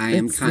know,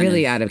 It's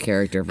really out of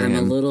character for him.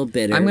 I'm a little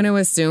bitter. I'm going to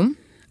assume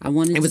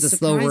it was a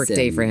slow work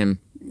day for him.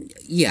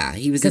 Yeah,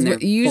 he was in there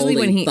usually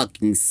when he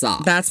fucking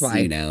socks. That's why.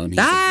 You know, and he's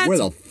like, where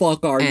the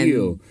fuck are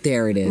you?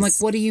 There it is. I'm like,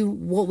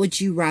 what would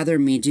you rather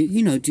me do?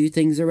 You know, do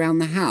things around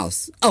the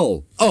house.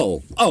 Oh,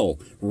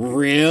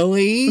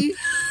 really?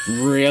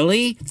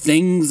 Really?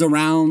 Things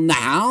around the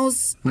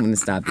house? I'm going to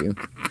stop you.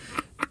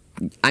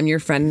 I'm your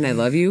friend and I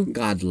love you.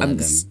 God love him.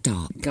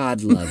 Stop.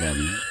 God love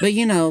him. But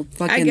you know,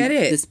 fucking I get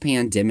it. This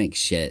pandemic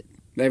shit.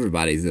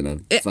 Everybody's in a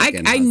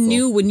fucking I hustle.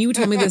 knew when you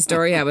told me this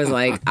story, I was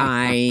like,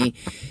 I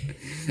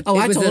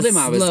told him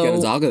I was going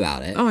to talk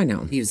about it. Oh, I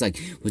know. He was like,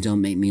 well,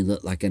 don't make me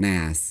look like an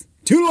ass.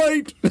 Too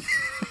late.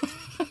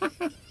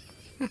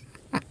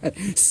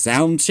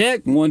 Sound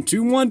check. 1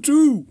 2 1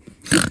 2.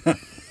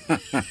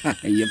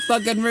 You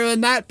fucking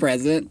ruined that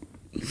present.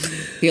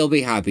 He'll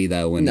be happy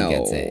though when he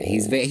gets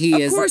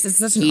it. Of course, it's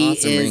such an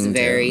awesome ring. He is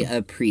very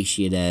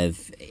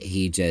appreciative.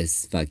 He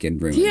just fucking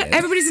ruined it.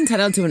 Everybody's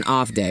entitled to an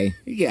off day.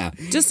 Yeah.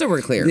 Just so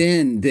we're clear.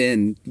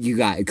 Then you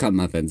got cut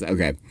muffins.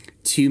 Okay.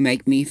 To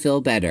make me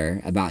feel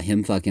better about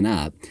him fucking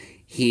up,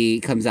 he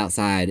comes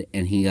outside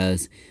and he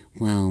goes,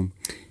 well,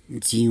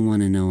 do you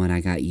want to know what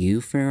I got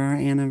you for our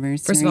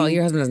anniversary? First of all,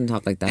 your husband doesn't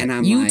talk like that.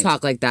 And you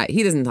talk like that.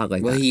 He doesn't talk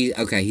like that.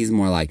 He's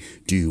more like,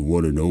 do you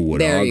want to know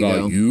what I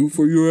got you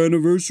for your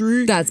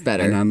anniversary? That's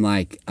better. And I'm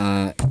like,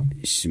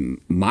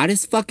 might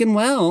as fucking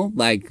well.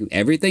 Like,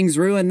 everything's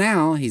ruined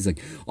now. He's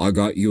like, I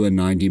got you a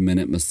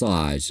 90-minute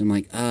massage. I'm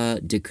like,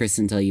 did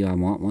Kristen tell you I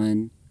want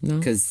one? No,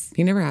 because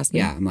he never asked me.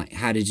 Yeah, I'm like,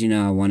 how did you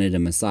know I wanted a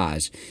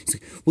massage? He's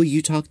like, well,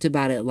 you talked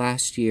about it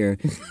last year.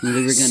 And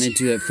we were going to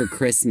do it for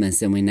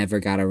Christmas, and we never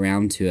got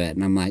around to it.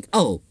 And I'm like,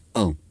 oh,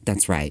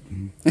 that's right.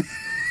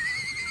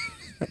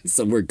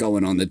 So we're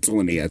going on the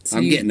 20th. So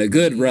I'm getting a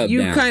good rub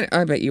down.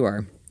 I bet you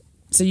are.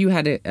 So you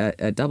had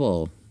a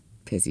double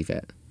pissy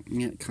fit.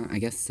 Yeah, I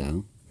guess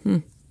so.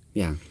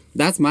 Yeah,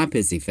 that's my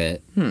pissy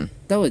fit.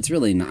 Though it's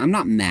really not. I'm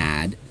not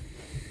mad.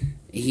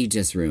 He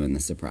just ruined the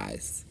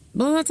surprise.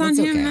 Well, that's on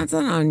him. Okay. That's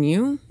not on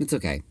you. It's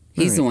okay.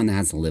 He's the one that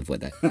has to live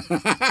with it.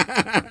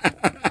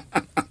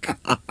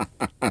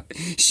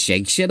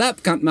 Shake shit up,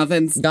 cunt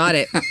muffins. Got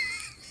it.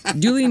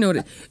 Duly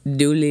noted.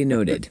 Duly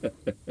noted.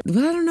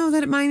 Well, I don't know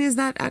that mine is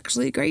that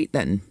actually great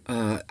then.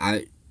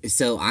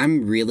 So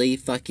I'm really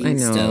fucking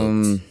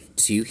stoked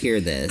to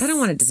hear this. I don't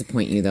want to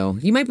disappoint you though.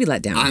 You might be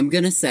let down. I'm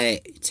gonna say,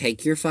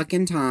 take your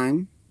fucking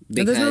time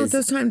because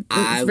there's time.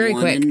 I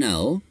want to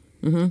know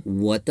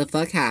what the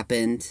fuck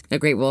happened.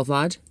 At Great Wolf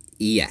Lodge?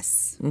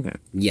 Yes. Okay.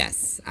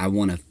 Yes. I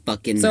want to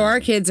fucking know. So our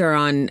kids are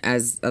on,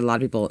 as a lot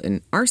of people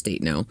in our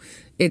state know,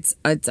 it's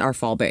our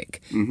fall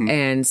break.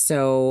 And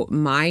so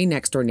my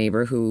next door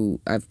neighbor, who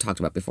I've talked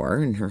about before,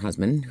 and her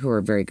husband, who we're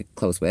very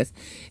close with,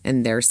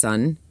 and their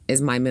son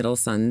is my middle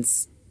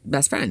son's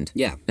best friend.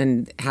 Yeah.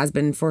 And has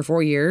been for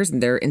 4 years,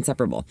 and they're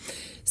inseparable.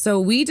 So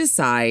we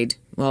decide,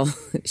 well,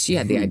 she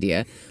had the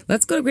idea,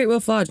 let's go to Great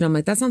Wolf Lodge. And I'm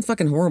like, that sounds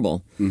fucking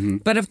horrible.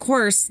 But of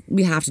course,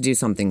 we have to do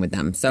something with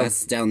them. So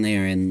that's down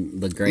there in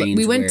LaGrange.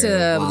 We went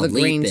to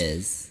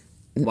LaGrange.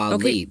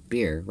 Wild Leap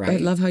beer, right? I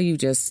love how you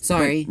just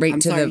sorry.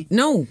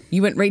 No,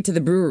 you went right to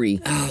the brewery.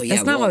 Oh yeah,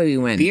 that's not why we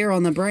went. Beer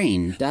on the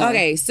brain. Duh.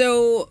 Okay,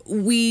 so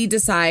we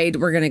decide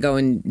we're gonna go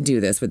and do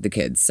this with the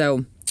kids.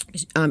 So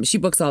she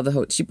books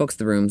she books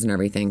the rooms and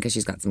everything because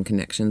she's got some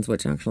connections.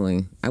 Which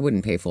actually, I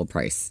wouldn't pay full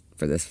price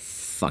for this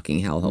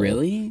fucking hellhole.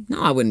 Really? No,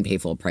 I wouldn't pay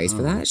full price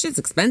for that. Shit's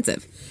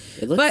expensive.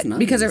 It looks nice.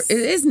 Because it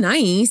is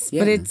nice,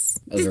 yeah. but it's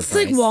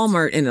like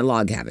Walmart in a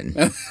log cabin.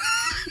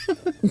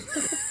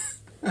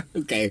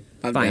 Okay,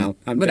 I'm fine, down.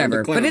 I'm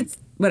whatever. Down to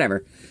but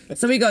Whatever.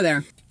 So we go there.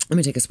 I'm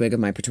going to take a swig of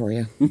my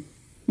Pretoria.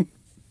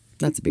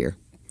 That's a beer.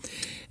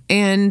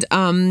 And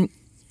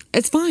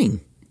it's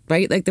fine,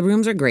 right? Like, the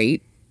rooms are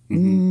great.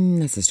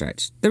 That's a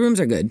stretch. The rooms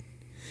are good.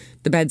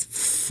 The beds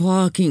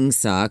fucking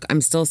suck.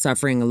 I'm still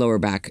suffering a lower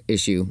back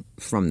issue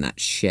from that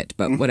shit,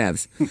 but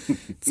whatevs.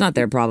 It's not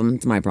their problem.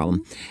 It's my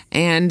problem.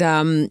 And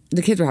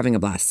the kids were having a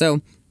blast.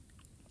 So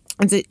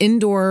it's an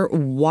indoor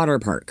water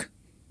park.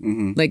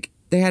 Like,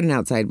 they had an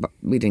outside, but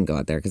we didn't go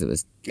out there because it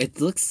was...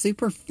 It looks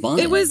super fun.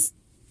 It was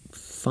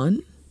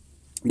fun.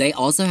 They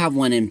also have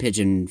one in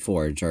Pigeon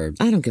Forge, or...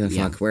 I don't give a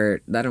fuck where...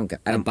 I don't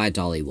by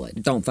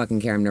Dollywood. Don't fucking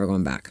care. I'm never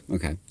going back.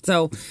 Okay.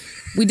 So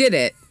we did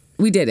it.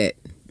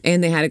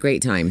 And they had a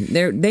great time.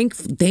 There,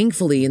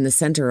 thankfully, in the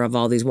center of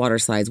all these water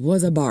slides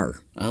was a bar.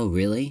 Oh,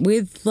 really?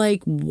 With,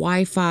 like,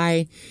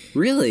 Wi-Fi.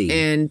 Really?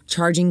 And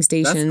charging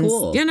stations. That's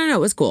cool. Yeah, no, it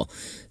was cool.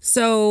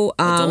 So...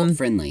 adult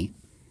friendly.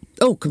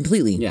 Oh,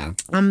 completely. Yeah.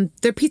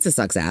 Their pizza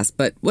sucks ass,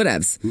 but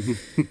whatevs.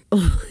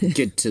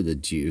 Get to the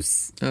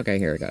juice. Okay,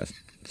 here it goes.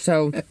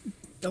 So,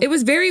 it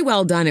was very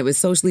well done. It was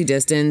socially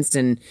distanced,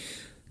 and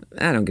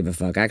I don't give a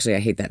fuck. Actually, I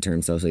hate that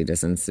term, socially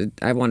distanced.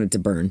 I want it to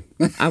burn.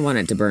 I want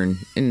it to burn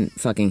in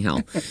fucking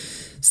hell.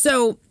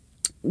 So,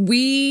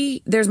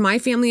 there's my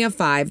family of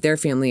 5, their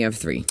family of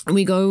 3. And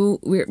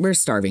we're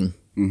starving.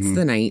 It's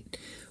the night.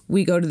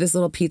 We go to this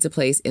little pizza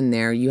place in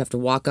there. You have to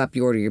walk up,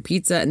 you order your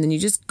pizza, and then you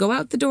just go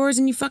out the doors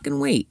and you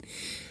fucking wait.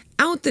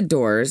 Out the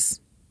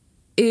doors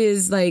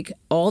is like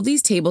all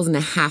these tables in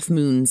a half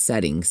moon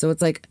setting. So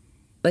it's like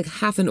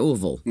half an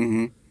oval.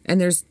 And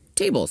there's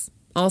tables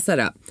all set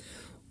up.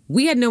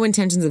 We had no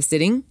intentions of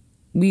sitting.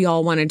 We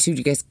all wanted to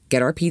just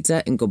get our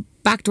pizza and go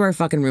back to our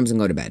fucking rooms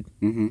and go to bed.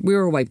 We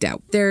were wiped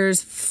out.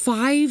 There's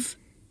 5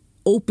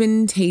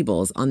 open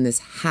tables on this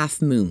half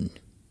moon.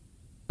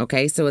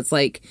 Okay, so it's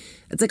like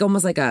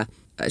almost like a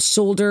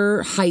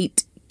shoulder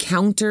height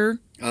counter.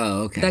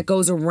 Oh, okay. That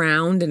goes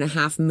around in a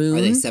half moon.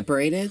 Are they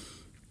separated?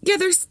 Yeah,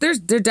 they're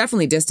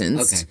definitely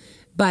distanced. Okay.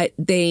 But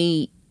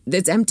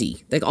it's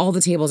empty. Like, all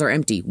the tables are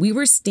empty. We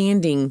were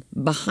standing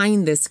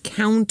behind this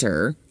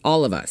counter,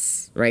 all of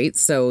us, right?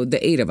 So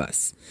the 8 of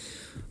us.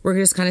 We're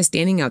just kind of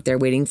standing out there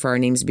waiting for our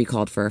names to be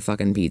called for our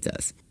fucking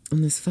pizzas.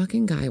 And this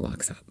fucking guy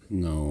walks up.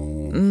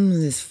 No.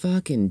 This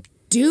fucking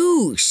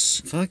douche.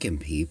 Fucking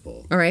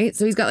people. All right,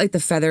 so he's got like the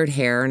feathered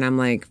hair, and I'm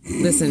like,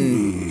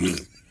 listen,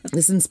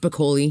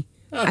 Spicoli,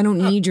 I don't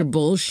need your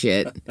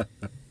bullshit.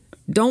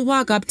 Don't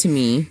walk up to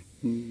me.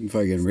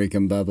 Fucking Rick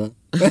and Bubba.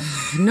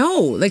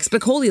 No, like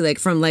Spicoli, like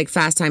from like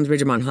Fast Times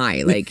Ridgemont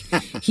High. Like,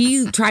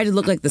 he tried to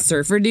look like the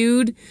surfer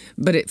dude,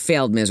 but it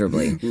failed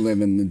miserably.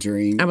 Living the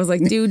dream. I was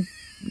like, dude,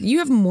 you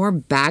have more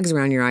bags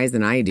around your eyes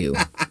than I do.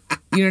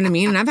 You know what I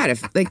mean? And I've had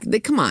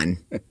like come on.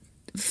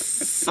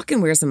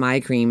 Fucking wear some eye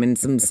cream and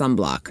some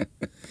sunblock.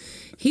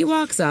 He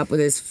walks up with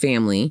his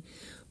family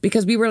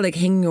because we were like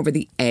hanging over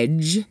the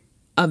edge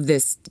of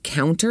this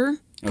counter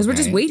because we're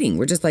just waiting.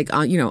 We're just like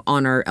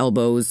on our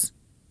elbows,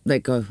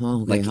 like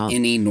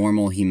any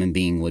normal human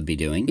being would be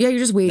doing. Yeah, you're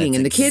just waiting.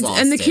 That's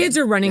and the kids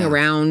are running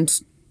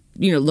around,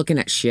 looking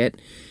at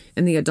shit.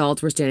 And the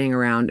adults were standing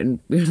around, and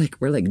we're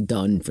like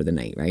done for the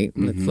night, right?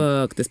 I'm like,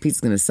 fuck, this pizza's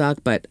gonna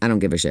suck, but I don't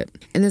give a shit.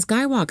 And this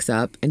guy walks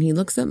up and he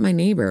looks at my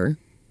neighbor.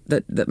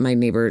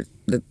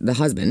 The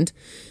husband,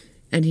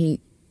 and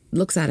he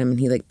looks at him and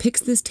he like picks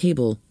this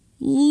table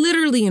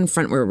literally in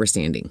front where we're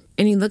standing.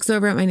 And he looks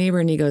over at my neighbor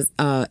and he goes,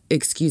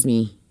 excuse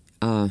me,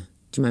 do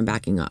you mind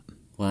backing up?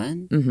 What?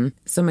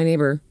 So my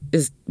neighbor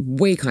is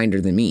way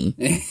kinder than me.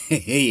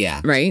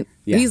 Yeah. Right?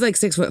 Yeah. He's like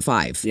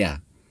 6'5". Yeah.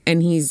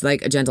 And he's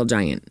like a gentle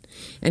giant.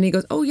 And he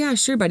goes, oh yeah,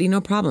 sure, buddy, no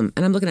problem.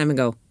 And I'm looking at him and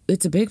go,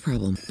 it's a big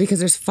problem because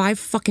there's 5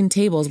 fucking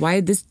tables. Why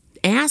did this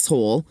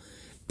asshole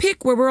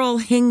pick where we're all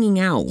hanging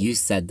out? You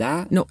said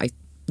that? No,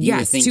 You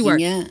were thinking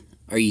it?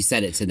 Or you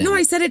said it to them? No,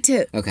 I said it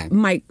to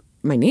my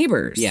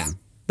neighbors. Yeah.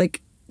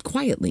 Like,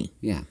 quietly.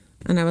 Yeah.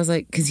 And I was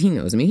like, because he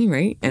knows me,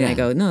 right? And I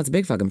go, no, it's a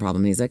big fucking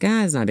problem. And he's like,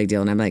 it's not a big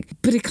deal. And I'm like,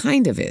 but it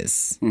kind of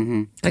is.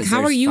 Like,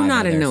 how are you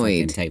not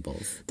annoyed?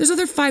 Tables. There's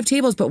other 5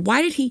 tables, but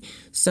why did he...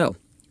 So,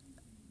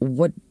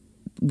 what...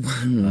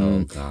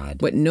 Oh,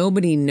 God. What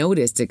nobody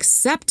noticed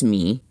except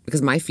me,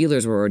 because my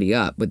feelers were already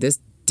up with this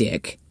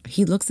dick,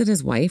 he looks at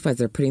his wife as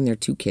they're putting their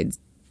 2 kids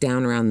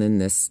down around in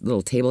this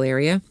little table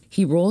area.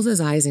 He rolls his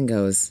eyes and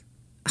goes,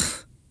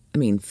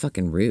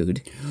 fucking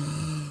rude.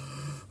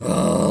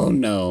 Oh,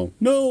 no.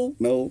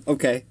 No.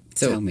 Okay.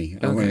 So, tell me.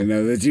 I want to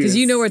know the juice. Because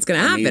you know where it's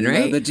going to happen,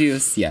 right? Know the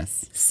juice,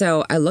 yes.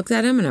 So I looked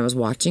at him and I was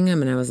watching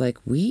him and I was like,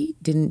 we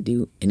didn't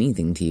do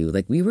anything to you.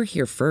 Like, we were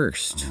here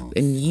first.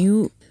 And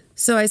you...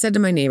 So I said to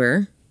my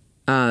neighbor,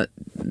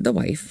 the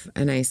wife,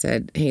 and I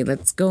said, hey,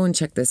 let's go and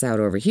check this out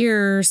over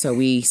here. So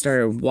we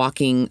started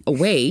walking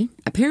away.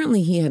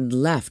 Apparently he had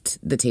left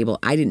the table.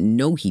 I didn't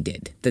know he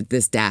did,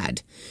 this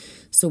dad.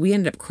 So we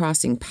ended up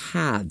crossing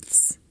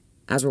paths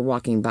as we're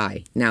walking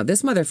by. Now,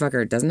 this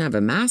motherfucker doesn't have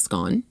a mask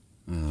on.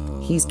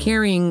 Oh. He's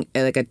carrying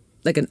like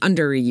an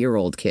under a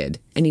year-old kid.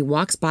 And he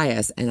walks by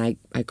us, and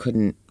I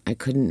couldn't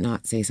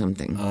not say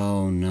something.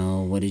 Oh,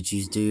 no. What did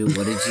you do?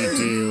 What did you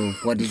do?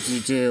 What did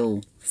you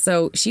do?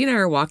 So she and I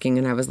were walking,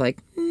 and I was like,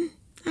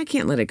 I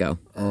can't let it go.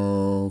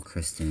 Oh,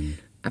 Kristen.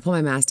 I pull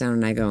my mask down,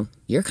 and I go,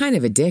 you're kind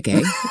of a dick,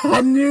 eh?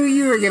 I knew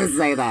you were going to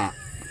say that.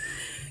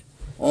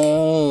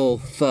 Oh,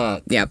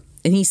 fuck. Yep.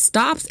 And he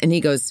stops, and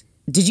he goes,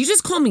 did you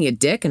just call me a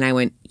dick? And I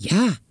went,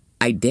 yeah,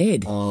 I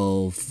did.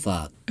 Oh,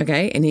 fuck.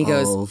 Okay. And he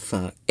goes, oh,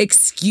 fuck.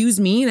 Excuse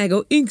me? And I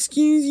go,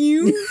 excuse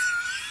you?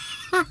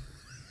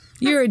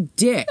 You're a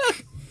dick.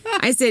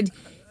 I said,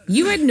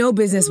 you had no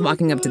business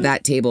walking up to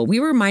that table. We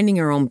were minding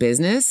our own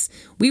business.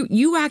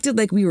 You acted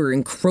like we were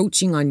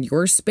encroaching on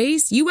your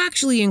space. You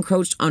actually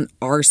encroached on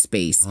our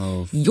space.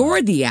 Oh,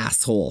 you're the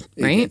asshole,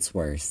 right? It gets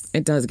worse.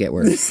 It does get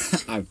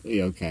worse.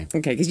 Okay. Okay,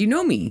 because you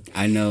know me.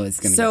 I know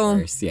it's going to get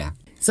worse, yeah.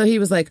 So he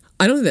was like,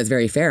 I don't think that's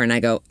very fair. And I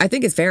go, I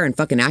think it's fair and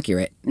fucking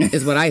accurate,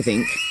 is what I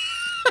think.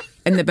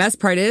 And the best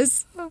part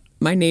is,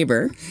 my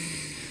neighbor,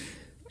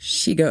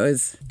 she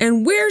goes,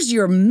 and where's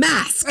your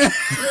mask?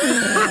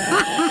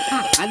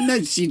 I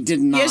know she did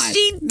not. Yes,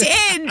 she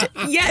did.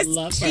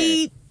 Yes,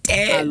 she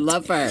did. I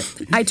love her.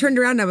 I turned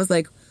around and I was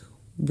like,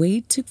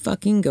 way to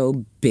fucking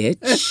go,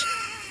 bitch.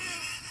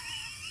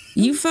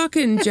 You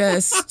fucking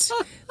just,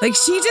 like,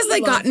 she just,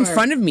 like, got in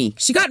front of me.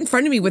 She got in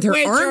front of me with her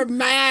arm. Where's your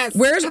mask?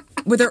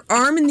 With her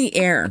arm in the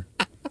air.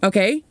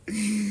 Okay?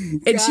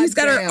 And she's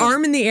got her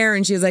arm in the air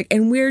and she's like,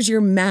 and where's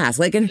your mask?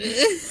 Like, and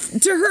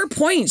to her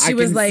point, she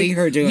was like, you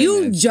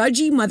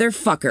judgy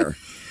motherfucker.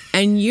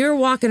 And you're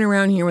walking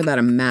around here without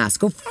a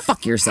mask. Go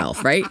fuck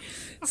yourself, right?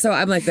 So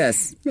I'm like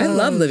this. I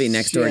love living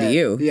next door to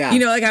you. Yeah. You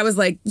know, like I was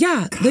like,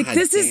 yeah, like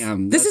this is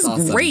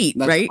awesome. great,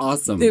 That's right?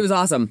 awesome. It was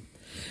awesome.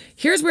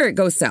 Here's where it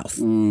goes south.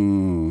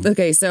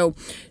 Okay, so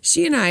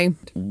she and I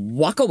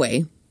walk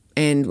away.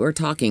 And we're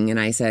talking, and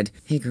I said,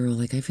 hey, girl,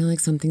 like, I feel like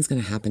something's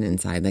going to happen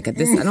inside. Like, I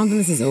don't think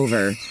this is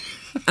over.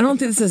 I don't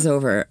think this is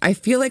over. I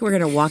feel like we're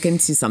going to walk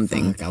into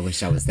something. Fuck, I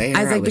wish I was there.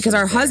 I was like, because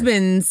our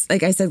husbands,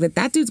 like I said,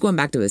 that dude's going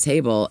back to his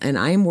table, and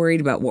I'm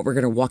worried about what we're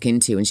going to walk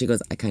into. And she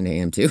goes, I kind of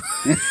am, too.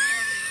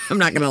 I'm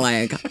not going to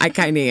lie. I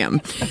kind of am.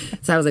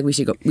 So I was like, we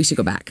should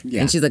go back.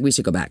 Yeah. And she's like, we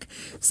should go back.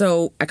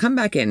 So I come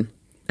back in.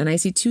 And I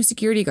see 2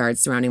 security guards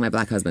surrounding my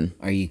black husband.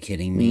 Are you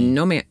kidding me?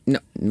 No, man. No,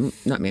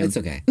 not man. It's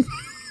okay.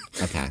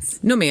 I'll pass.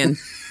 No, man.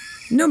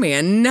 No,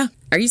 man.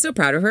 Are you so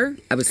proud of her?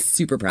 I was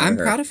super proud of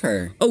her. I'm proud of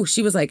her. Oh,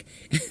 she was like,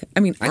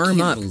 arm up. I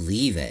can't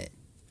believe it.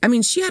 I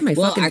mean, she had my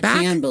fucking back.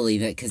 I can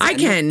believe it. Cause I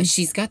can.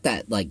 She's got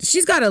that, like...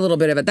 She's got a little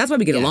bit of it. That's why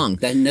we get along.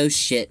 That no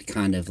shit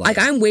kind of, like...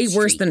 Like, I'm way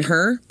worse than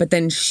her, but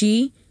then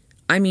she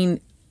didn't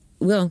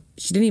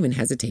even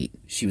hesitate.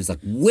 She was like,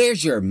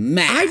 where's your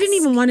mask? I didn't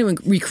even want to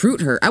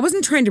recruit her. I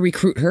wasn't trying to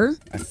recruit her.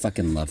 I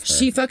fucking love her.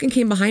 She fucking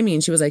came behind me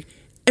and she was like,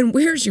 and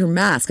where's your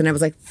mask? And I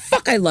was like,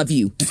 fuck, I love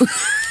you.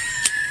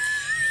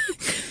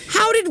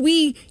 How did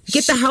we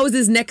get the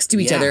houses next to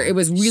each other? It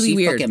was really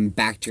weird. She fucking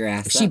backed your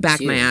ass up. She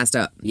backed my ass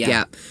up.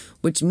 Yeah.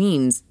 Which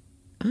means,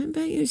 I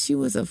bet you she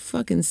was a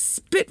fucking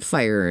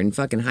spitfire in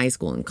fucking high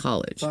school and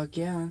college. Fuck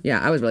yeah. Yeah,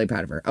 I was really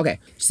proud of her. Okay.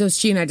 So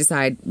she and I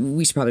decide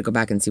we should probably go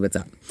back and see what's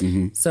up.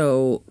 Mm-hmm.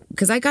 So,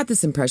 because I got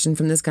this impression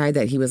from this guy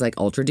that he was like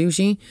ultra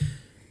douchey.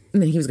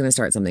 And then he was going to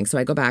start something. So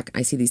I go back.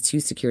 I see these 2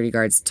 security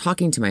guards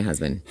talking to my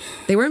husband.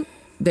 They weren't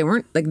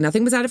like,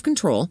 nothing was out of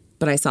control,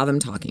 but I saw them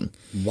talking.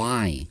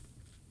 Why?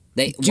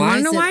 Do you want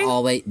to know why?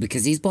 Always,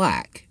 because he's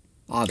black,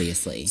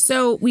 obviously.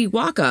 So we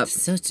walk up.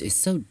 This is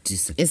so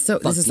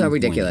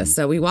ridiculous.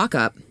 So we walk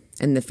up,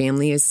 and the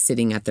family is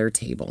sitting at their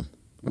table.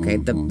 Okay,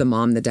 the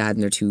mom, the dad,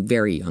 and their 2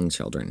 very young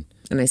children.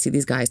 And I see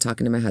these guys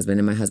talking to my husband,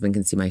 and my husband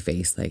can see my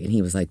face, like, and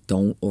he was like,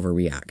 "Don't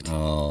overreact."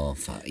 Oh,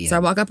 fuck. Yeah. So I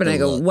walk up and I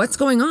go, "What's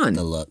going on?"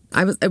 The look.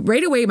 I was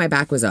right away. My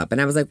back was up, and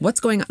I was like, "What's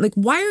going on? Like,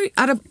 why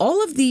are out of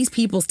all of these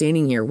people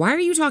standing here? Why are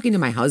you talking to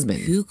my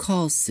husband?" Who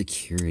calls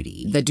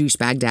security? The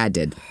douchebag dad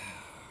did.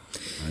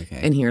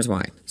 Okay. And here's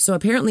why. So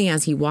apparently,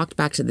 as he walked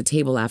back to the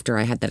table after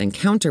I had that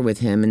encounter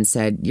with him and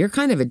said, "You're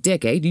kind of a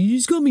dick, eh? Did you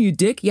just call me a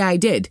dick?" Yeah, I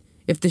did.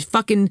 If the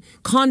fucking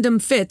condom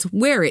fits,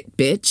 wear it,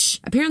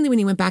 bitch. Apparently, when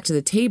he went back to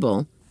the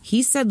table,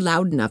 he said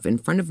loud enough in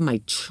front of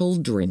my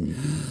children,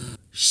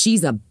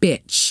 "She's a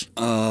bitch."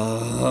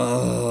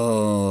 Oh.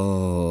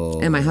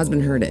 And my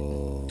husband heard it.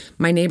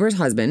 My neighbor's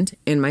husband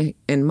and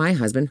my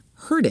husband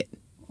heard it.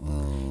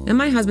 Oh. And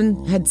my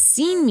husband had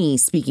seen me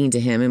speaking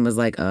to him and was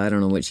like, I don't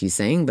know what she's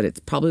saying, but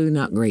it's probably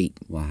not great.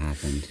 What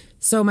happened?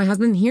 So my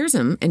husband hears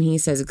him and he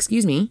says,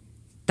 "Excuse me,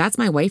 that's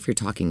my wife you're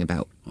talking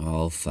about."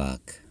 Oh,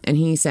 fuck. And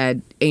he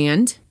said,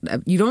 "And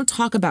you don't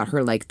talk about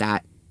her like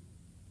that.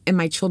 And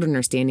my children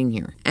are standing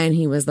here." And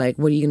he was like,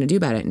 "What are you going to do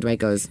about it?" And Dwight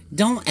goes,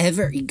 Don't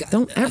ever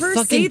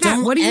say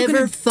that. What are you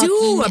going to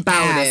do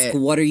about it?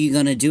 What are you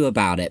going to do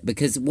about it?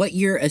 Because what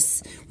you're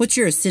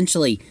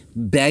essentially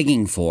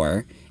begging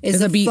for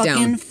is a beat fucking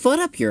down. foot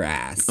up your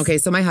ass. Okay,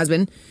 so my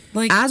husband,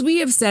 as we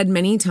have said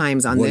many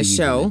times on this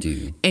show,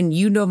 and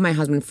you know my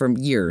husband for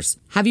years,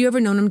 have you ever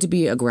known him to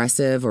be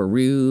aggressive or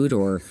rude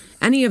or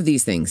any of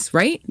these things,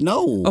 right?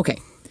 No. Okay.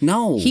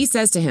 No. He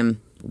says to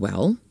him,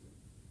 "Well,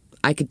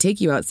 I could take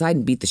you outside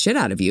and beat the shit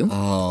out of you."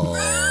 Oh,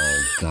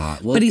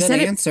 God. Well, but he good said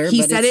answer, it,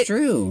 he but said it's it,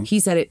 true. He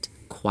said it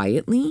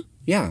quietly.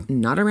 Yeah.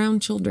 Not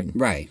around children.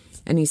 Right.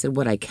 And he said,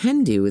 what I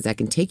can do is I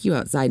can take you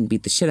outside and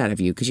beat the shit out of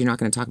you because you're not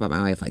going to talk about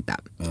my wife like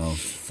that. Oh,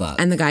 fuck.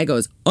 And the guy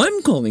goes,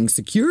 I'm calling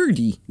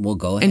security. Well,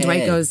 go ahead. And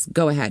Dwight goes,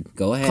 go ahead.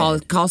 Go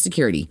ahead. Call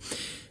security.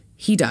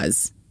 He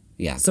does.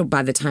 Yeah. So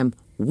by the time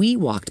we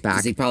walked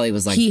back, he probably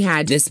was like, he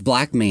had this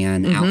black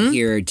man out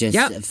here just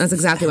that's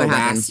exactly what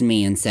happened. Harassed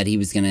me and said he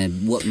was going to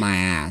whoop my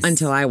ass.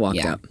 Until I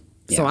walked up.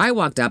 So I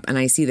walked up and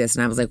I see this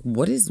and I was like,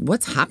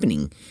 what's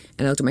happening?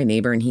 And I looked at my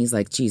neighbor and he's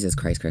like, Jesus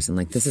Christ, Kristen,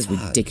 like, this is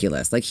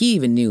ridiculous. Like, he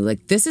even knew,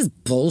 like, this is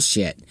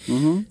bullshit.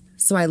 Mm-hmm.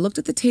 So I looked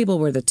at the table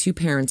where the two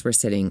parents were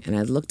sitting and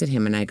I looked at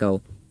him and I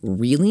go,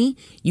 really?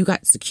 You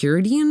got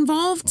security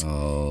involved?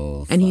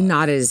 Oh, and he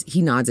nods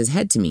his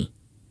head to me.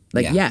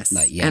 Like, yes.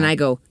 And I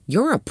go,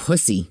 you're a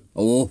pussy.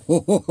 Oh,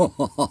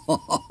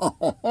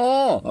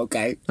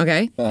 okay.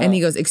 Okay. And he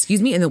goes,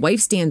 excuse me. And the wife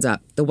stands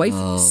up. The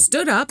wife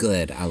stood up.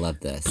 Good. I love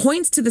this.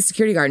 Points to the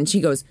security guard and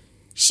she goes,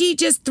 she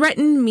just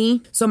threatened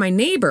me. So my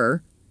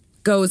neighbor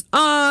goes,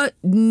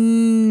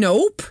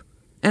 nope.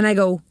 And I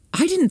go,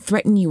 I didn't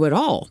threaten you at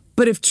all.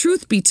 But if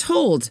truth be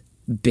told,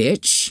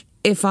 bitch,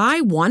 if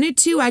I wanted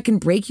to, I can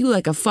break you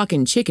like a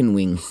fucking chicken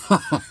wing.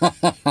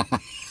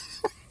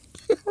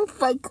 Oh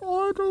my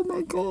God, oh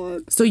my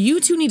God. So you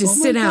two need to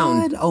sit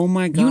down. Oh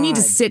my God. You need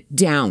to sit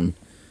down.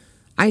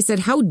 I said,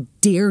 how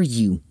dare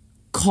you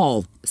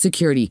call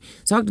security?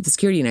 So I talked to the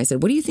security and I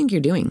said, what do you think you're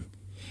doing?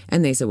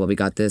 And they said, well, we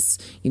got this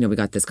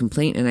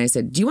complaint. And I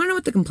said, do you want to know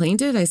what the complaint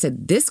is? I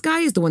said, this guy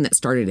is the one that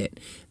started it.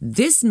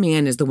 This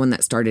man is the one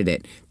that started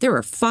it. There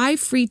are 5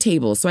 free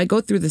tables. So I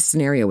go through the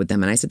scenario with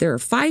them and I said, there are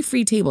 5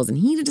 free tables. And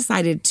he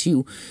decided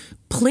to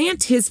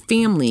plant his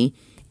family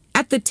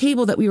at the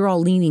table that we were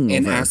all leaning over.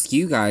 And ask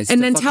you guys and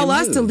to then tell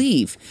us move. to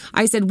leave.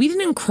 I said, we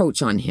didn't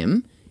encroach on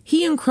him.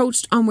 He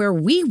encroached on where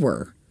we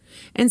were.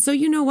 And so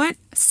you know what?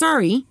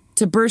 Sorry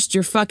to burst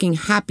your fucking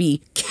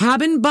happy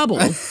cabin bubble.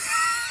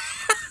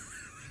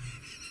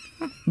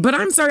 But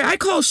I'm sorry, I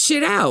call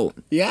shit out.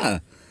 Yeah.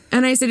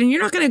 And I said, and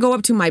you're not going to go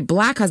up to my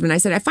black husband. I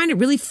said, I find it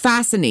really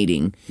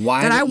fascinating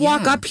that I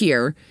walk up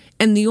here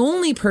and the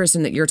only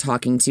person that you're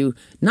talking to,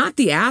 not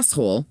the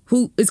asshole,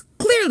 who is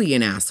clearly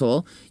an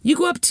asshole, you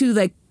go up to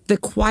like the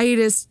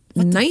quietest,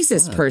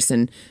 nicest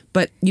person,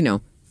 but, you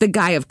know, the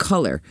guy of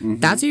color. Mm-hmm.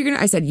 That's what you're going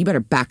to... I said, you better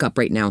back up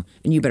right now,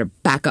 and you better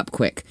back up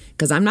quick,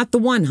 because I'm not the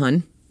one,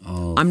 hun.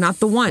 Oh, I'm not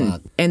the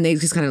one. And they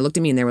just kind of looked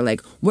at me, and they were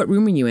like, what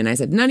room are you in? I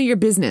said, none of your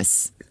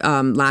business.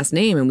 Last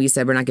name, and we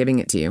said, we're not giving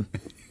it to you.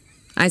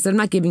 I said, I'm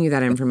not giving you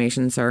that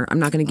information, sir. I'm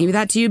not going to give you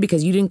that to you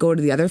because you didn't go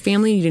to the other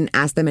family. You didn't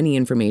ask them any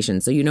information.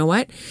 So you know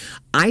what?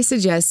 I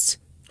suggest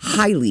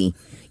highly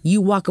you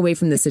walk away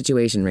from this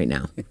situation right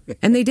now.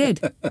 And they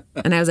did.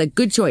 And I was like,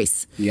 good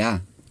choice. Yeah.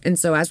 And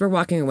so as we're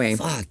walking away,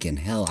 fucking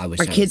hell, I wish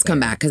our kids come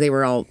back because they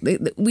were all.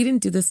 We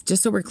didn't do this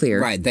just so we're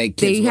clear. Right,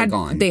 kids were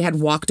gone. They had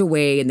walked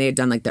away and they had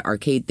done like the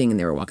arcade thing and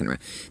they were walking around.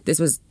 This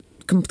was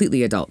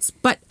completely adults.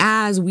 But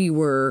as we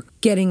were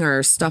getting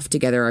our stuff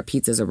together, our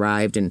pizzas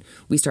arrived and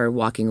we started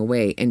walking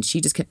away. And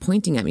she just kept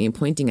pointing at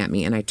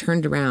me. And I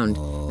turned around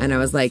and I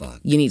was like,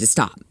 you need to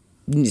stop.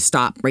 You need to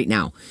stop right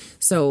now.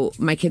 So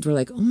my kids were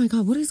like, oh my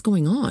God, what is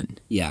going on?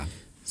 Yeah.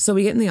 So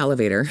we get in the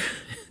elevator.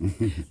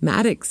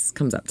 Maddox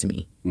comes up to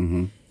me.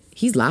 Mm-hmm.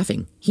 He's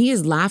laughing. He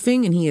is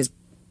laughing and he is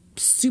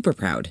super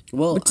proud,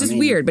 which is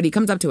weird. But he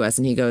comes up to us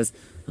and he goes,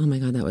 oh my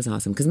God, that was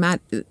awesome. Because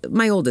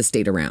my oldest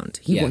stayed around.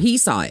 He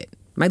saw it.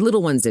 My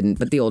little ones didn't,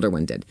 but the older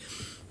one did.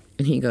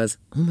 And he goes,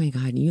 oh my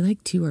God, you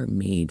like two are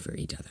made for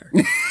each other.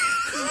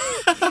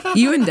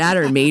 You and Dad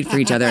are made for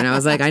each other. And I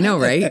was like, I know,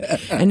 right?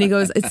 And he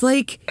goes, it's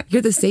like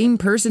you're the same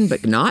person,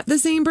 but not the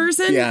same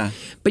person. Yeah.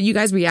 But you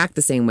guys react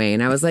the same way.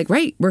 And I was like,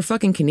 right, we're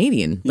fucking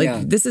Canadian.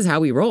 Like, this is how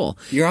we roll.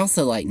 You're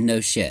also like, no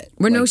shit.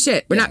 We're no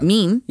shit. We're not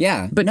mean.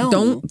 Yeah. But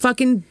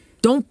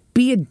don't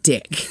be a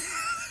dick.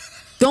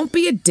 Don't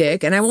be a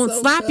dick, and I won't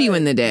slap you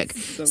in the dick.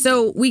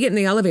 So we get in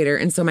the elevator,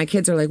 and so my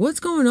kids are like, what's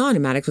going on?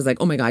 And Maddox was like,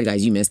 oh my God,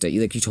 guys, you missed it.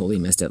 You totally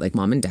missed it. Like,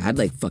 Mom and Dad,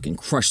 like, fucking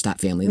crushed that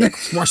family. Like,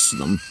 crushed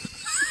them.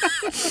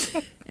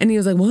 And he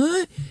was like,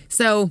 what?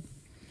 So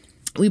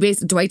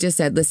Dwight just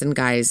said, listen,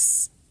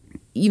 guys,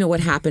 you know, what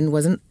happened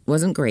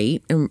wasn't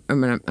great. And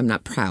I'm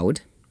not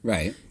proud.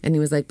 Right. And he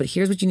was like, but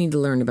here's what you need to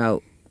learn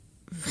about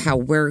how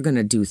we're going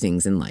to do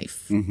things in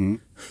life. Mm-hmm.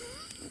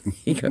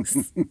 He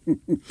goes,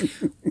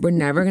 we're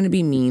never going to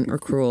be mean or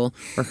cruel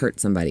or hurt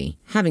somebody.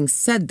 Having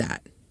said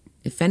that,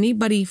 if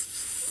anybody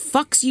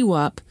fucks you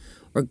up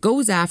or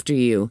goes after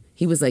you,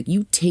 he was like,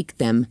 you take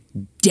them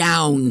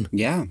down.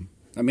 Yeah.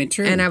 I mean,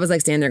 true. And I was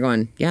like standing there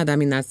going, yeah, I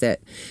mean, that's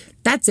it.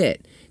 That's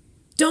it.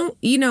 Don't,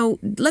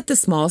 let the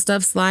small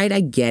stuff slide. I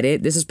get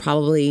it. This is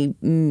probably,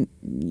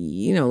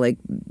 like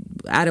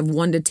out of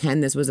 1 to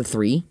 10, this was a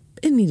 3.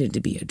 It needed to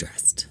be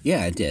addressed.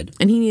 Yeah, it did.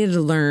 And he needed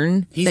to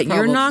learn that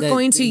you're not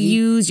going to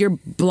use your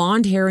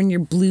blonde hair and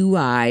your blue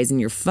eyes and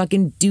your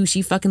fucking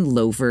douchey fucking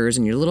loafers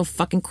and your little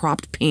fucking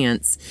cropped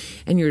pants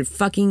and your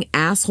fucking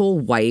asshole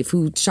wife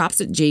who shops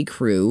at J.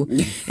 Crew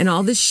and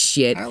all this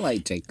shit. I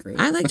like J. Crew.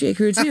 I like J.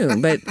 Crew too,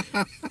 but,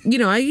 you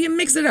know, I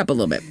mix it up a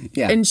little bit.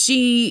 Yeah. And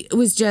she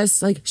was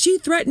just like, she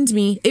threatened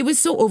me. It was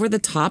so over the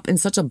top and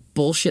such a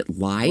bullshit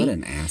lie. What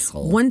an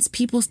asshole. Once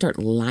people start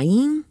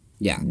lying...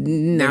 Yeah.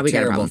 Now we got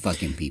a terrible problem.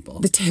 fucking people.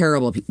 The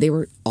terrible people. They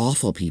were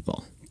awful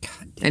people.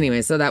 God damn.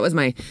 Anyway, so that's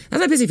my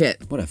pissy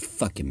fit. What a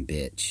fucking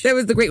bitch. That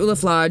was the Great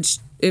Wolf Lodge.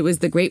 It was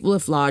the Great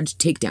Wolf Lodge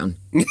takedown.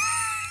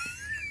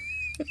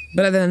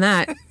 But other than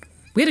that,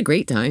 we had a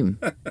great time.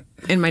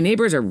 And my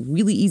neighbors are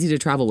really easy to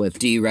travel with.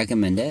 Do you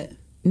recommend it?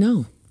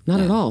 No,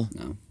 not at all.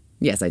 No.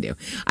 Yes, I do.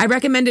 I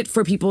recommend it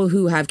for people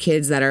who have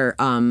kids that are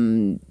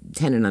 10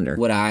 and under.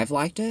 Would I have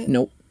liked it?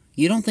 Nope.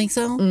 You don't think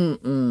so?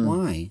 Mm-mm.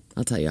 Why?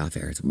 I'll tell you off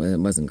air. It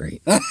wasn't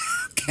great.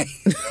 Okay.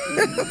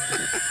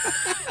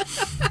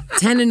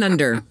 10 and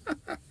under.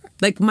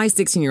 Like, my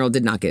 16-year-old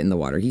did not get in the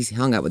water. He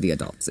hung out with the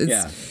adults.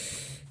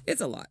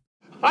 It's a lot.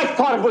 I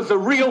thought it was the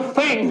real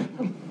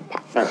thing.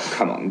 Oh,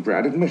 come on,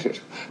 Brad, admit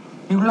it.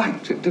 You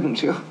liked it,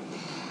 didn't you?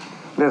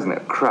 There's no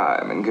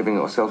crime in giving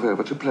yourself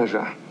over to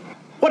pleasure.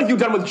 What have you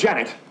done with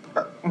Janet?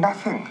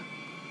 Nothing.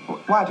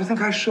 Why do you think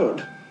I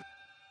should?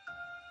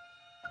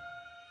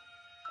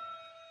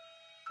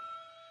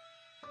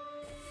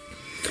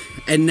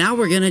 And now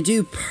we're going to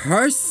do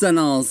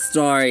personal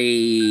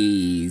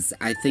stories.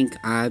 I think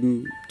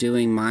I'm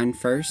doing mine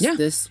first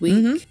this week.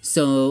 Mm-hmm.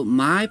 So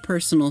my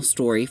personal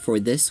story for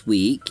this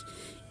week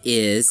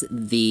is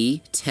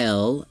the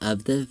tale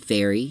of the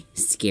very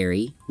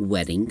scary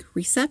wedding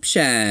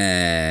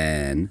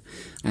reception.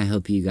 I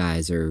hope you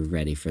guys are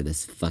ready for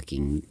this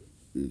fucking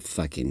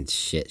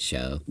shit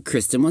show.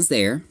 Kristen was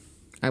there.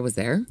 I was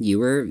there. You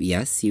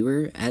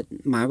were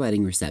at my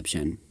wedding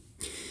reception.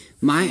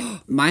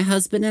 My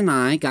husband and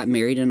I got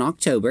married in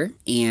October,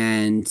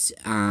 and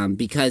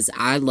because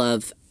I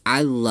love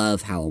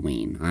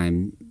Halloween.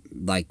 I'm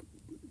like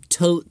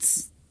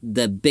totes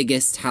the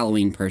biggest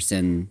Halloween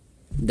person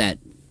that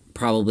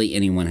probably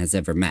anyone has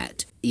ever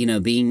met. You know,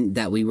 being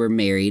that we were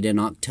married in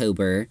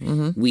October,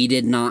 we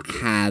did not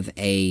have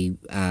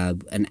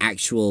an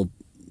actual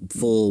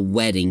full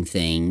wedding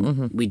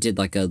thing. We did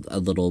like a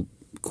little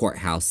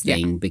courthouse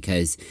thing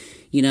because,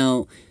 you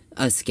know,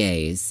 us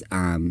gays,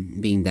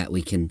 being that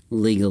we can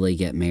legally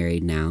get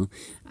married now,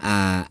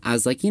 I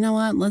was like, you know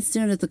what? Let's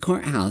do it at the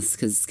courthouse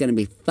because it's going to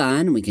be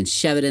fun and we can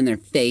shove it in their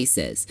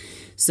faces.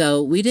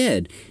 So we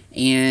did.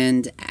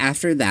 And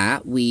after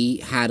that, we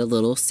had a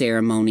little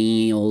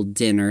ceremonial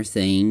dinner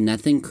thing,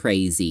 nothing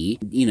crazy,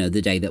 you know,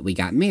 the day that we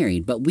got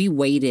married. But we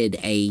waited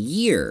a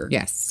year.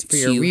 Yes, for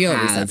your real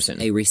reception.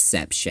 A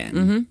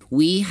reception.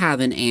 We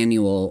have an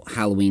annual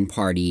Halloween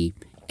party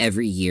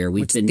every year.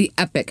 The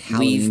epic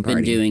Halloween party. We've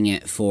been doing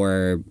it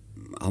for,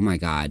 oh my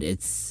God,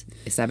 it's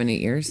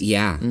 7-8 years.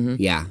 Yeah,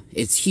 yeah,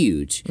 it's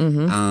huge.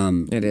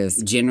 It is.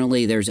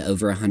 Generally, there's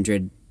over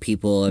 100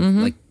 people,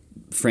 like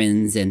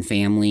friends and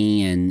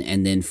family,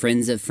 and then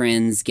friends of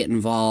friends get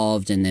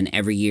involved, and then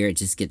every year it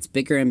just gets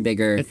bigger and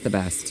bigger. It's the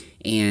best.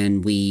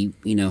 And we,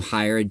 you know,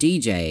 hire a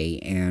DJ,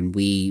 and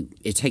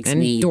it takes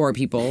me door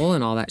people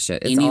and all that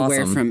shit. It's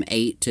anywhere awesome. from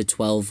 8 to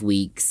 12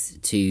 weeks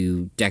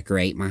to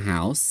decorate my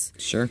house.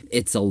 Sure,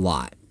 it's a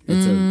lot.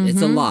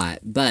 It's a lot,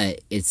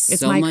 but it's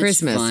so my much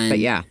Christmas, fun. but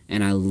yeah,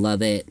 and I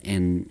love it,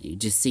 and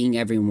just seeing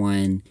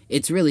everyone.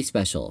 It's really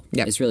special.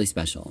 Yep. It's really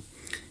special.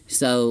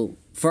 So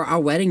for our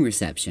wedding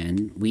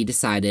reception, we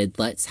decided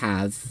let's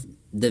have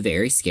the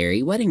very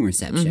scary wedding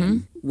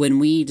reception. When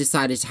we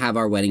decided to have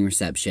our wedding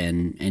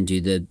reception and do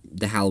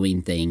the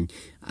Halloween thing,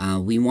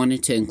 we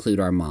wanted to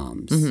include our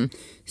moms.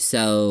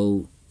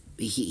 So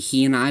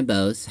he and I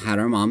both had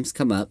our moms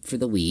come up for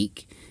the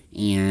week.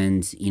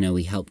 And, you know,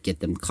 we helped get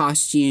them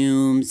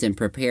costumes and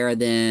prepare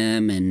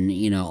them and,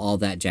 you know, all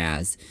that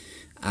jazz.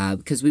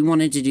 Because we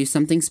wanted to do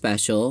something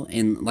special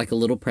and like a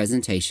little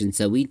presentation.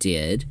 So we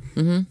did.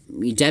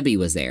 Debbie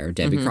was there.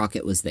 Debbie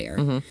Crockett was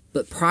there.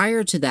 But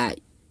prior to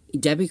that,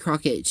 Debbie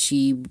Crockett,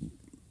 she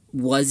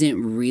wasn't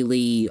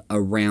really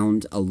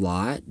around a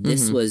lot.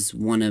 This was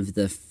one of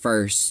the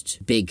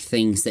first big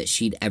things that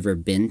she'd ever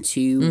been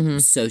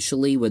to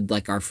socially with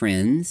like our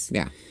friends.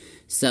 Yeah.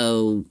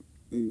 So,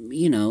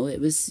 you know, it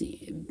was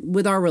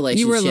with our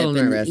relationship. You were a little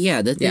nervous.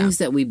 Yeah, the things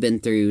that we've been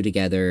through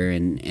together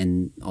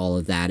and all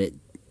of that,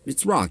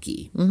 it's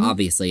rocky.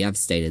 Obviously, I've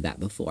stated that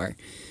before.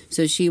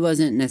 So she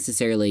wasn't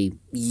necessarily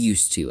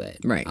used to it,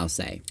 right? I'll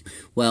say.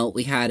 Well,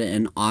 we had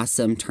an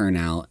awesome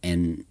turnout,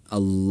 and a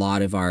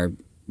lot of our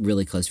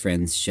really close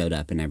friends showed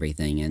up and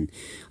everything. And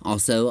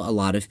also a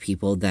lot of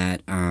people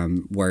that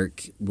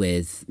work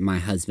with my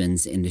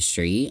husband's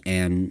industry,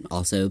 and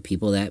also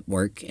people that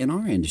work in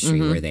our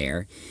industry were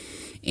there.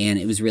 And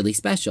it was really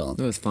special.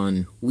 It was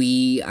fun.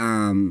 We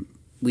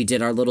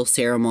did our little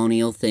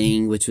ceremonial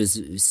thing, which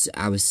was,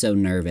 I was so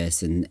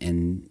nervous,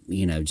 and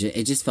you know,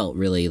 it just felt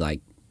really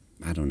like,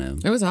 I don't know.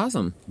 It was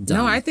awesome. Dumb.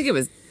 No, I think it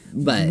was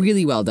But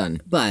really well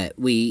done. But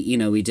we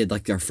did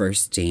like our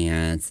first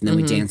dance, and then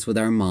we danced with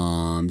our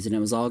moms, and it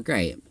was all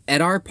great. At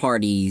our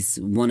parties,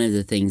 one of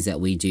the things that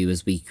we do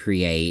is we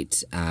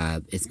create,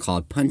 it's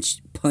called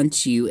Punch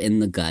You in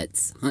the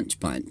Guts, Hunch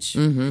Punch.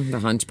 The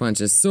Hunch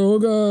Punch is so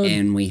good.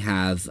 And we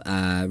have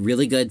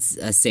really good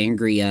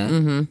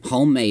sangria,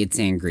 homemade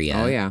sangria.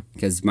 Oh, yeah.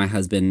 Because my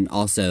husband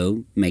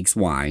also makes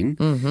wine.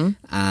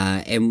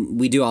 And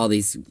we do all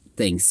these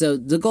things. So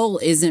the goal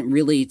isn't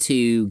really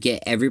to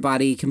get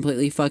everybody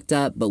completely fucked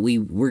up, but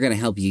we're going to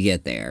help you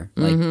get there.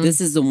 Like, this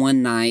is the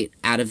one night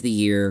out of the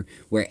year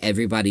where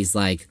everybody's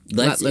like,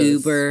 let's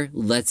Uber,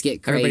 let's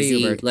get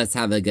crazy, let's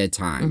have a good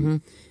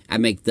time. I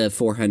make the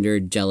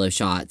 400 Jell-O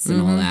shots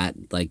and all that.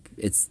 Like,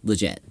 it's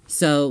legit.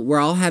 So we're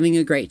all having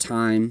a great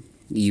time.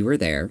 You were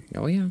there.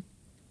 Oh, yeah.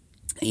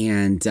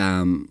 And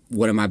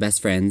one of my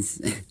best friends,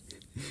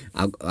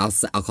 I'll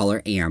call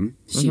her Am.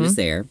 She was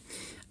there.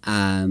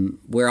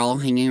 We're all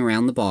hanging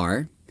around the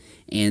bar,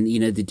 and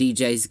the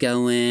DJ's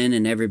going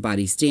and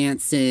everybody's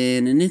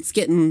dancing, and it's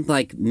getting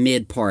like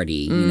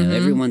mid-party.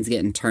 Everyone's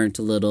getting turned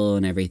a little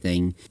and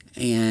everything.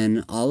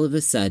 And all of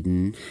a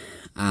sudden,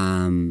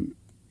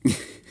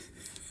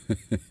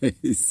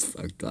 it's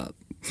fucked up.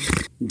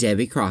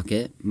 Debbie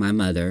Crockett, my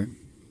mother,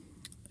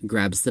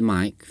 grabs the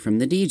mic from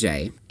the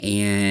DJ,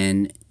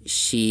 and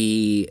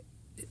the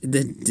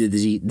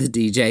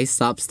DJ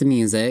stops the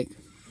music.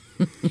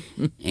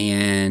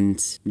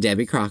 And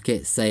Debbie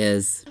Crockett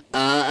says,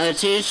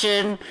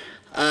 attention.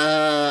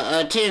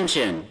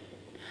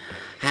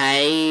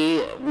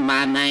 Hey,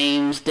 my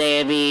name's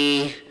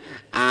Debbie.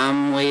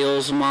 I'm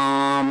Will's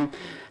mom.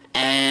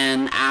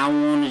 And I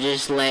want to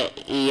just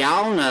let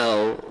y'all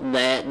know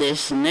that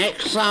this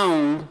next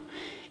song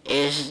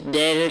is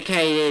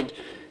dedicated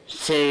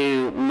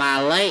to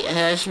my late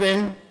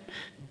husband,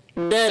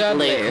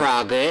 Dudley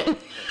Crockett,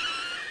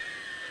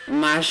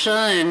 my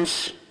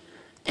sons,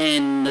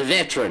 and the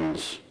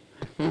veterans.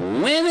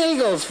 When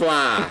eagles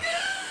fly.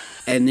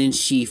 And then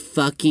she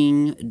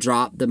fucking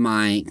dropped the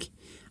mic.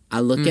 I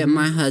look at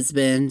my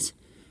husband,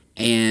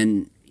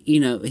 and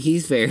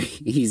he's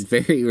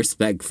very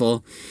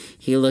respectful.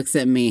 He looks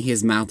at me,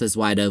 his mouth is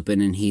wide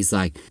open, and he's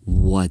like,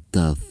 what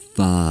the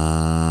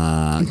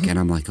fuck? And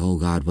I'm like, oh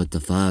God, what the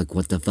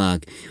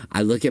fuck?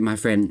 I look at my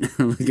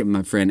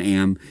friend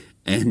Am,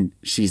 and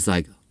she's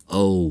like,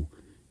 oh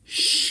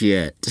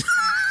shit.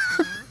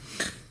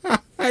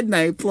 And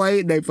they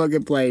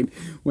fucking played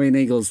When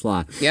Eagles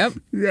Fly. Yep.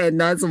 And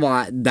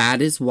that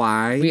is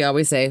why. We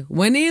always say,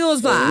 When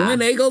Eagles Fly.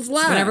 When Eagles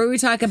Fly. Whenever we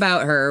talk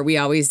about her, we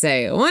always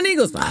say, When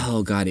Eagles Fly.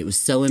 Oh, God, it was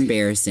so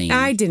embarrassing.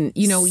 I didn't,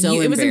 it was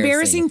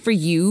embarrassing for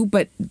you,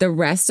 but the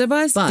rest of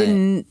us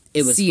didn't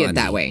see it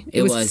that way.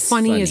 It was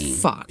funny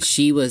as fuck.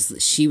 She was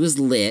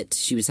lit.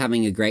 She was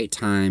having a great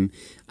time.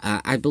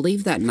 I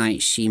believe that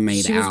night she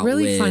made out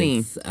really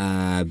with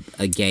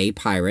a gay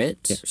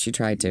pirate. Yeah, she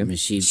tried to.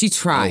 She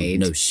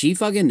tried. Oh, no, she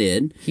fucking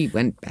did. He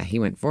went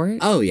for it?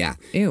 Oh, yeah.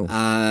 Ew.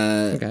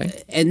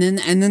 Okay. And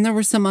then there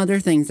were some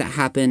other things that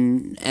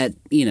happened at,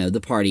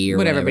 the party or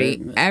whatever.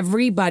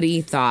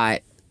 Everybody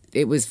thought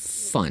it was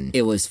fun.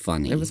 It was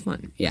funny. It was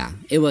fun. Yeah,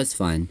 it was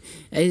fun.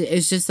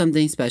 It's just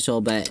something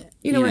special, but,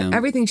 you know what?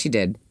 Everything she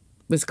did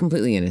was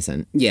completely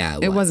innocent. Yeah,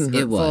 it wasn't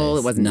hurtful.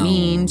 It wasn't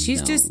mean.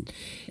 She's just,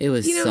 it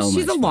was so much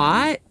she's a fun.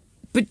 lot,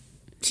 but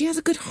she has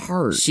a good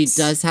heart. She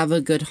does have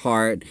a good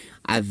heart.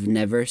 I've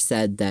never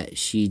said that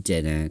she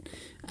didn't.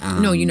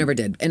 No, you never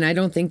did. And I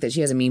don't think that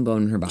she has a mean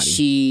bone in her body.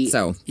 She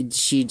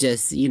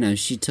just,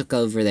 she took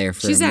over there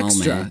for a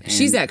moment.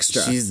 She's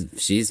extra.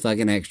 She's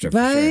fucking extra.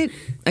 But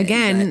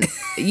again,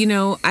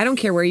 I don't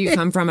care where you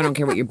come from. I don't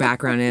care what your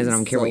background is. I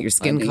don't care what your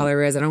skin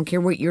color is. I don't care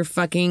what your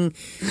fucking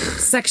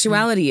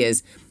sexuality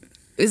is.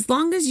 As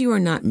long as you are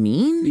not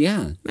mean,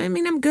 yeah. I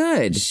mean, I'm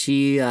good.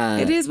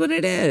 It is what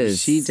it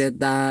is. She did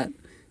that.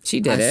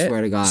 She did it. I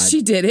swear to God.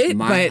 She did it,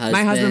 but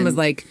my husband was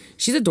like,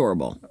 she's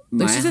adorable.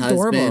 She's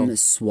adorable. My husband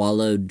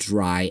swallowed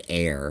dry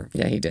air.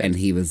 Yeah, he did. And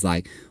he was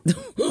like,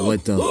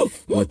 what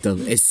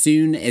the, as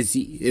soon as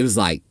it was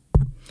like,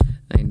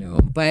 I know,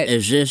 but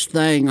is this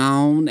thing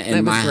on?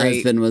 And my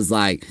husband was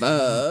like,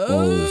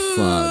 oh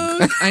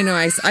fuck. I know.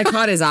 I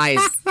caught his eyes.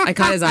 I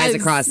caught his eyes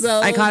across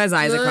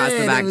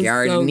the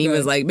backyard, and he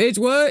was like, "Bitch,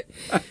 what?"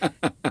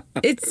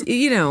 It's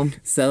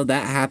So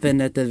that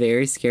happened at the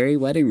very scary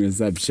wedding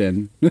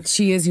reception.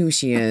 She is who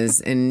she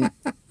is, and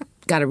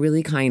got a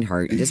really kind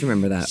heart. Just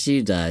remember that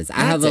she does.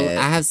 I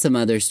have some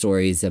other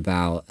stories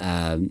about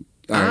our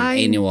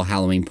annual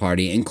Halloween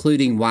party,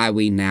 including why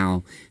we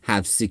now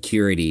have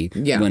security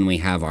when we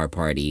have our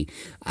party.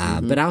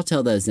 But I'll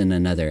tell those in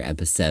another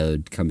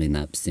episode coming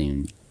up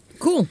soon.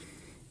 Cool.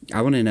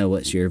 I want to know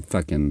what's your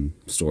fucking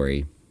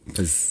story,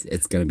 because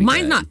it's going to be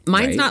Mine's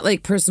right? not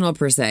like personal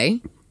per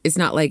se. It's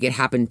not like it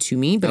happened to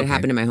me, but it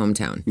happened in my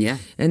hometown. Yeah.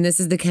 And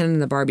this is the Ken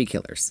and the Barbie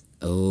Killers.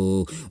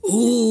 Oh.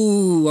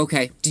 Ooh,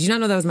 okay. Did you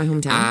not know that was my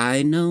hometown?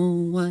 I know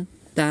what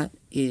that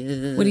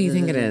is. What do you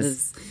think it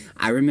is?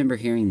 I remember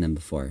hearing them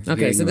before.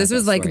 Okay, so this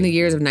was like in the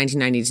years of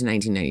 1990 to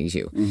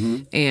 1992.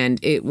 Mm-hmm. And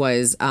it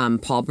was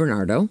Paul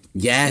Bernardo.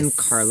 Yes. And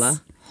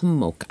Carla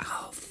Homolka.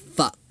 Oh,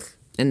 Fuck.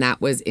 And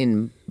that was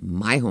in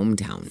my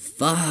hometown.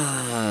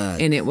 Fuck.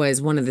 And it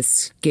was one of the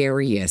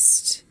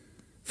scariest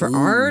for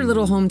our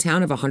little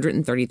hometown of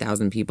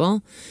 130,000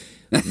 people.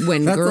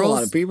 When That's girls, a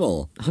lot of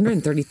people.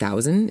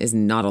 130,000 is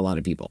not a lot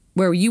of people.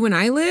 Where you and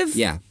I live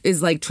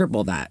is like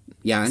triple that.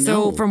 Yeah, I know.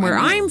 So from where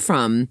I'm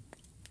from,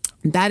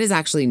 that is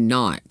actually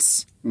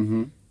not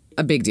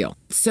a big deal.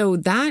 So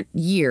that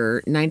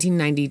year,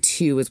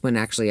 1992, is when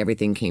actually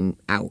everything came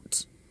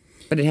out.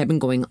 But it had been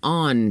going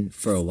on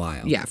for a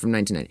while. Yeah, from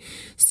 1990.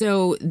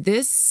 So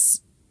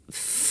this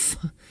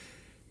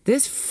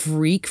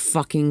freak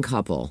fucking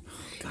couple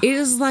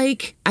is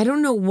like, I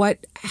don't know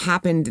what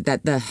happened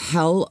that the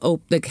hell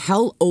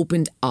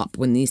opened up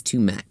when these two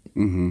met.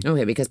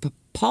 Okay, because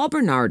Paul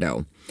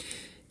Bernardo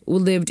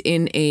lived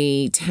in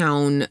a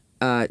town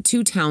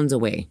 2 towns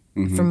away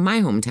from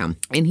my hometown,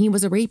 and he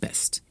was a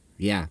rapist.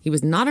 Yeah. He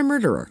was not a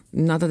murderer.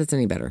 Not that that's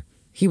any better.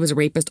 He was a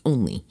rapist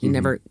only. He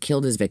never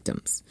killed his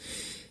victims.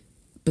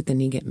 But then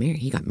he got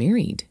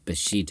married. But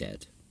she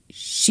did.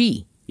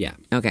 She. Yeah.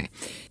 Okay.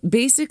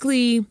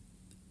 Basically,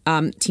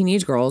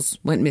 teenage girls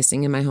went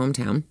missing in my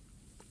hometown.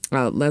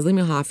 Leslie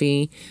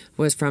Mahaffey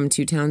was from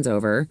 2 towns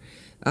over.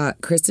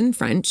 Kristen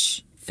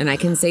French, and I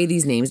can say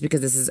these names because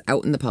this is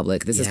out in the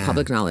public. This is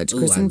public knowledge.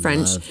 Kristen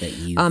French. I love that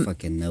you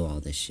fucking know all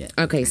this shit.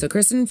 Okay, so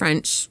Kristen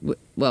French,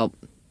 well,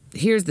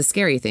 here's the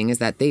scary thing is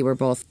that they were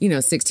both,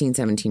 16,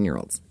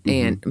 17-year-olds.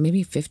 And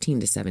maybe 15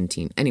 to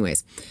 17.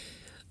 Anyways,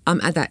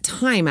 at that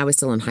time, I was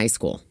still in high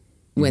school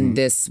when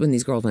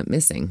these girls went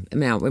missing.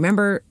 Now,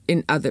 remember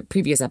in other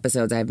previous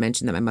episodes, I have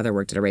mentioned that my mother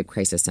worked at a rape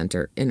crisis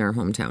center in our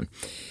hometown.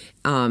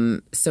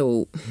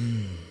 So,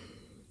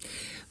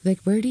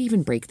 like, where do you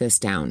even break this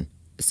down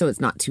so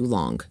it's not too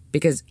long?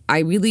 Because I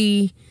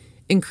really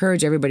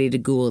encourage everybody to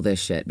Google this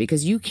shit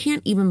because you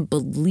can't even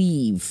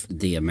believe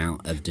the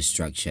amount of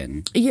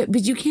destruction. Yeah,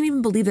 but you can't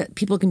even believe that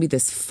people can be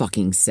this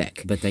fucking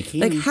sick. But they can.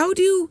 Like,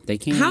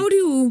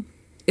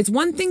 it's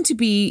one thing to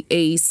be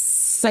a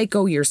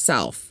psycho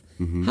yourself.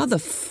 How the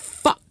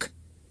fuck,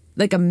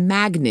 like a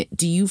magnet,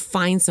 do you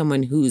find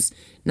someone who's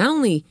not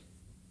only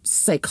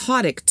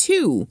psychotic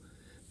too,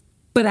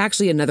 but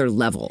actually another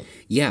level?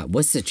 Yeah,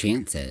 what's the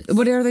chances?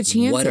 What are the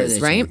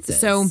chances, right? Chances?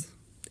 So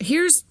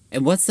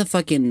And what's the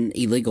fucking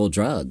illegal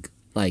drug?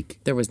 Like,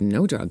 there was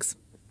no drugs.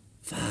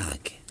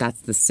 Fuck.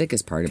 That's the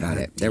sickest part about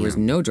it. There was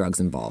no drugs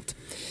involved.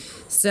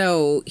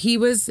 So he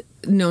was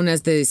known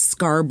as the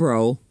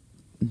Scarborough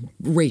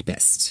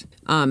rapist,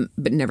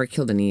 but never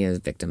killed any of his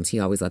victims. He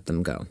always let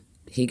them go.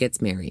 He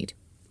gets married.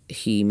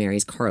 He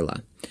marries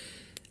Carla.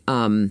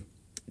 2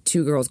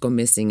 girls go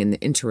missing in the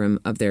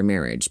interim of their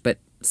marriage, but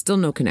still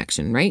no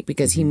connection, right?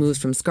 Because he moves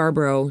from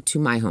Scarborough to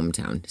my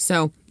hometown.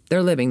 So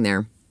they're living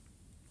there.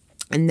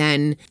 And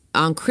then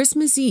on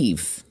Christmas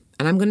Eve,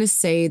 and I'm going to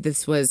say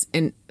this was,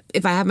 and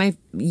if I have my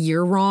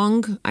year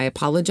wrong, I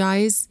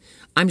apologize.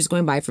 I'm just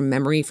going by from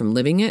memory from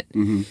living it.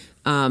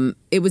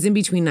 It was in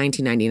between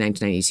 1990 and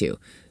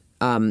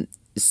 1992.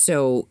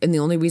 So, and the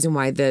only reason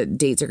why the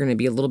dates are going to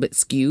be a little bit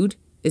skewed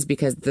is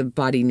because the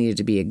body needed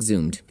to be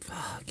exhumed.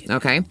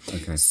 Okay?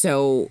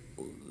 So,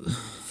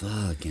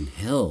 fucking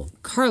hell.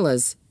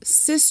 Carla's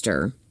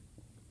sister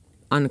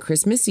on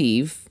Christmas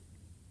Eve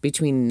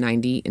between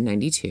 90 and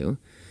 92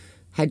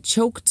 had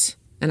choked,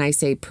 and I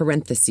say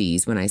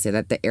parentheses when I say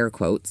that, the air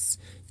quotes,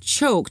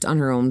 choked on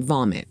her own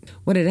vomit.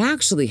 What had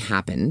actually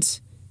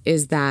happened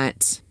is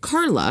that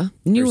Carla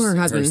knew her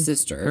husband,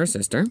 her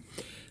sister,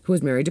 who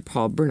was married to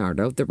Paul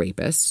Bernardo, the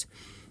rapist,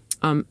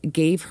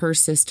 gave her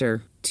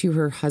sister to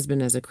her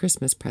husband as a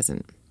Christmas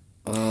present.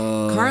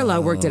 Carla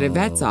worked at a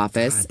vet's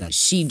office. God,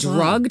 she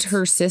drugged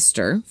her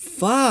sister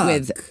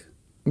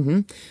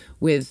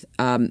with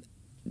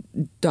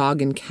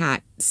dog and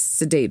cat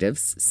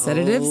sedatives.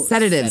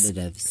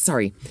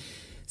 Sorry.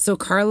 So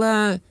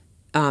Carla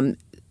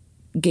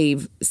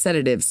gave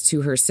sedatives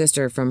to her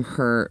sister from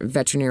her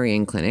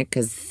veterinarian clinic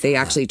because they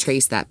actually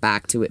traced that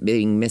back to it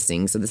being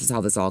missing. So this is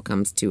how this all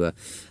comes to a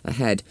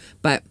head.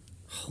 But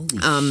holy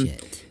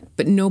shit.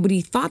 But nobody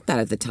thought that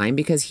at the time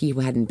because he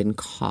hadn't been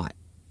caught.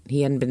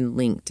 He hadn't been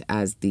linked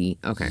as the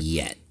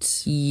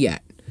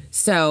yet.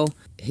 So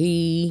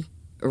he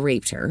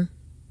raped her,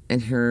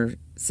 and her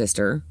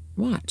sister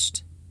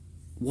watched.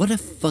 What a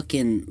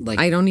fucking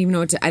I don't even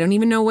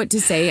know what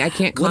to say. I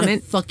can't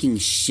comment. What a fucking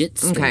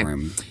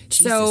shitstorm. Okay.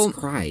 Jesus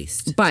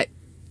Christ. But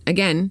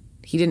again,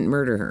 he didn't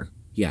murder her.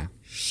 Yeah,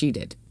 she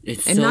did.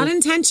 Not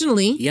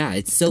intentionally. Yeah,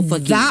 it's so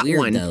fucking that weird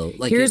one. Though.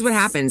 Like, here's what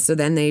happens. So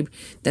then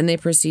they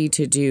proceed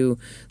to do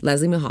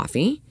Leslie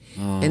Mahaffey.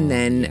 And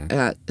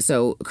then,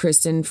 so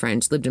Kristen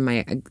French lived in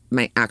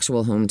my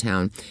actual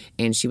hometown,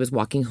 and she was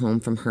walking home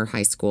from her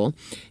high school,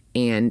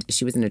 and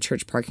she was in a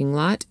church parking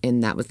lot,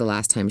 and that was the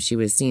last time she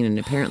was seen, and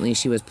apparently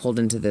she was pulled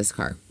into this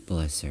car.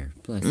 Bless her.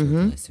 Bless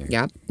her.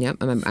 Yep.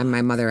 And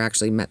my mother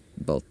actually met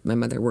both. My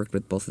mother worked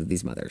with both of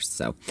these mothers,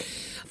 so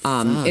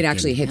it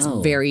actually hits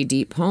very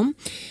deep home.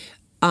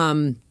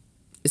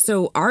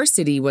 So our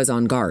city was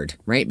on guard,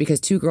 right? Because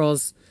 2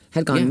 girls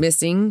had gone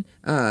missing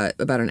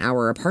about an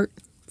hour apart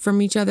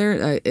from each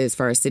other as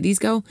far as cities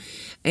go,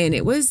 and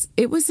it was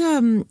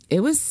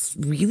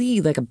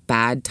really like a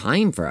bad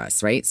time for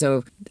us, right?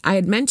 So I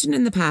had mentioned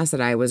in the past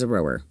that I was a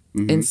rower,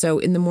 and so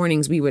in the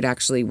mornings we would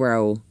actually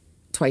row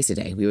twice a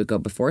day. We would go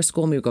before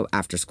school and we would go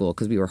after school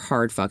because we were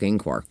hard fucking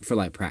core for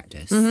like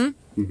practice.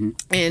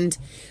 And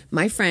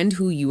my friend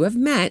who you have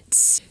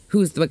met,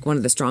 who's like one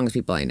of the strongest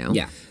people I know,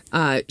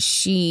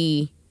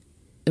 she,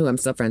 who I'm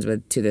still friends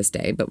with to this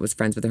day, but was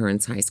friends with her in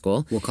high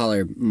school. We'll call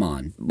her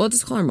Mon. We'll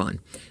just call her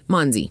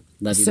Monzi.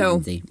 Love you,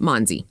 Monzi.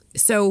 Monzi.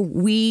 So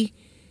we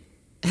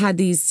had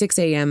these 6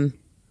 a.m.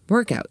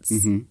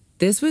 workouts.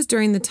 This was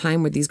during the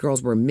time where these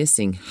girls were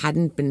missing,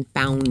 hadn't been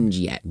found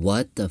yet.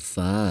 What the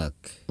fuck?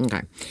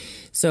 Okay.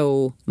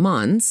 So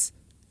Mons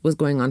was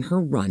going on her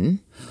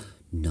run.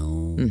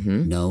 No.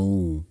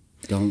 No.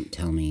 Don't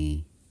tell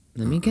me.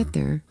 Let me get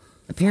there.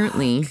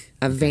 Apparently,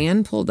 a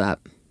van pulled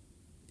up.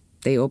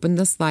 They opened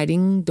the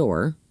sliding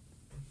door.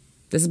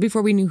 This is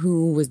before we knew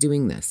who was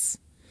doing this.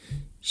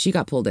 She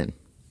got pulled in.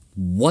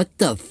 What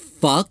the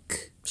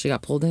fuck? She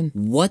got pulled in.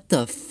 What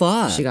the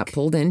fuck? She got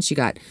pulled in. She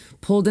got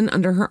pulled in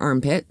under her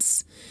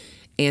armpits,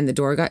 and the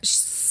door got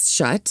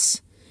shut.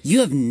 You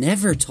have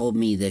never told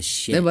me this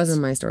shit. It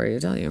wasn't my story to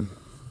tell you.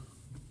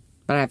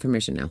 But I have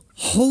permission now.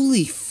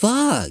 Holy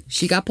fuck.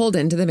 She got pulled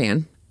into the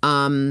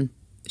van.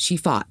 She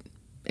fought.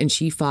 And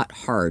she fought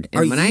hard.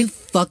 And Are when you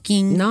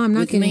fucking No, I'm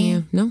not with kidding me?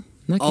 you. No, I'm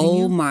not kidding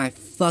you. Oh my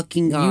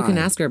fucking God. You can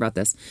ask her about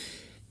this.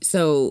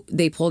 So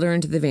they pulled her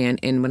into the van.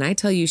 And when I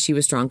tell you she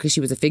was strong, because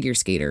she was a figure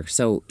skater.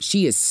 So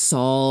she is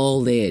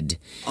solid.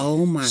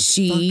 Oh my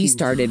She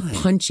started God.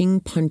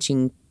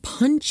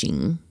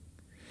 punching.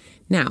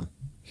 Now,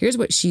 here's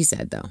what she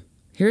said, though.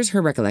 Here's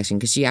her recollection,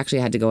 because she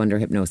actually had to go under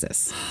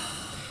hypnosis.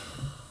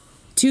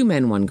 2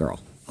 men, 1 girl.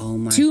 Oh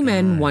my 2 God.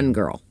 men, 1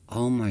 girl.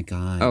 Oh my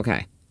God.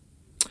 Okay.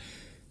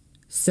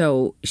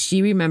 So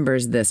she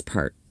remembers this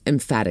part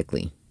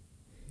emphatically.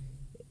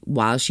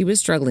 While she was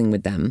struggling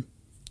with them,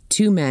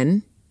 2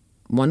 men,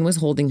 one was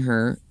holding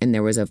her, and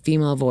there was a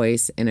female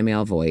voice and a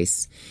male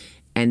voice.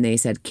 And they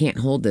said, can't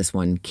hold this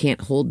one,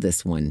 can't hold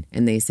this one.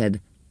 And they said,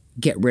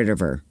 get rid of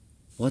her.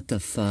 What the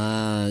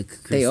fuck,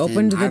 Kristen? They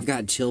opened I've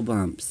got chill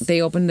bumps.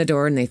 They opened the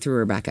door and they threw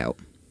her back out.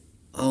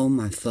 Oh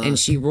my fuck. And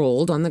she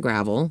rolled on the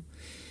gravel.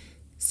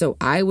 So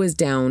I was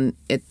down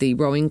at the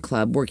rowing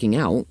club working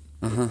out.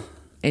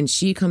 And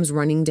she comes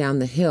running down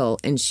the hill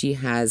and she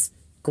has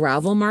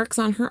gravel marks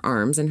on her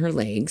arms and her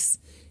legs.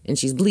 And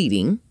she's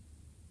bleeding.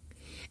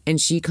 And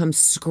she comes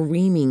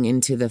screaming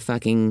into the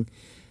fucking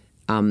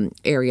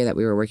area that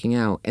we were working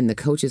out. And the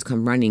coaches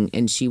come running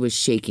and she was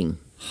shaking.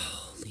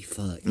 Holy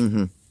fuck.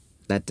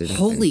 That did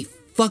happen. Holy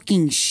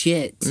fucking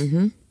shit.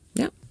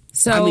 Yep.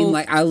 So I mean,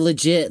 like, I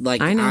legit, like,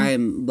 I know.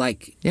 I'm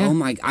like, Yeah. oh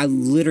my, I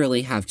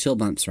literally have chill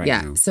bumps right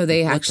now. yeah. So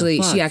they What the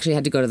fuck? she actually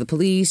had to go to the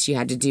police. She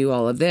had to do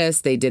all of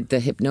this. They did the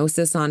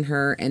hypnosis on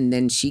her. And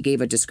then she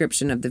gave a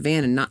description of the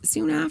van. And not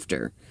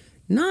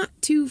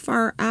too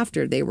far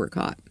after, they were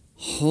caught.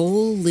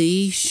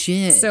 Holy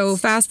shit. So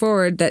fast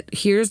forward that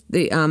here's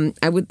the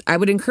I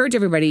would encourage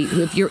everybody,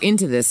 if you're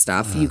into this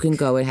stuff, you can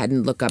go ahead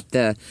and look up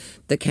the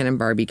Ken and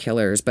Barbie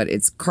killers, but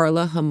it's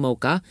Carla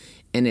Homolka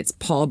and it's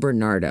Paul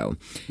Bernardo.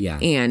 Yeah.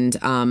 And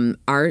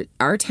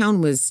our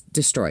town was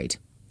destroyed.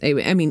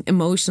 I mean,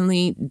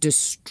 emotionally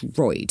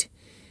destroyed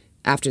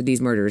after these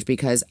murders,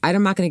 because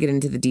I'm not going to get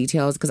into the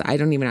details because I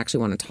don't even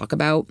actually want to talk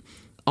about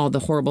all the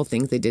horrible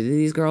things they did to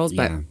these girls,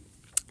 but Yeah.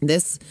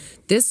 This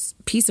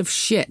piece of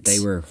shit. They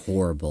were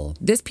horrible.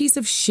 This piece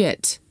of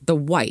shit, the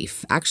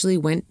wife, actually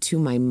went to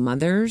my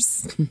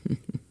mother's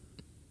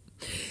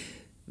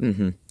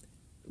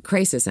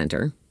crisis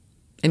center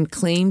and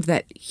claimed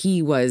that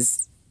he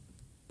was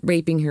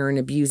raping her and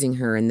abusing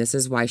her, and this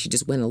is why she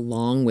just went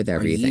along with Are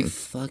everything. you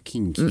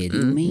fucking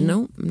kidding me?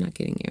 No, I'm not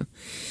kidding you.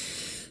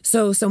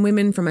 So some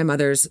women from my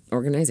mother's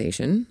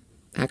organization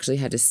actually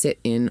had to sit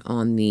in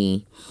on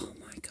the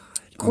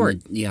court.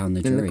 On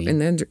the jury.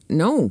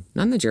 No,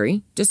 not in the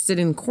jury. Just sit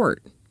in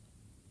court.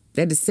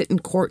 They had to sit in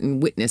court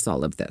and witness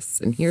all of this.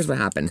 And here's what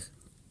happened.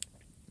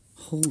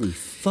 Holy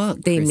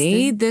fuck, They Kristen.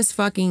 made this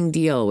fucking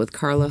deal with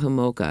Carla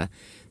Homolka.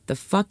 The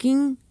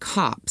fucking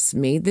cops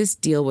made this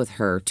deal with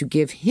her to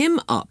give him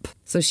up.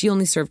 So she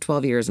only served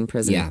 12 years in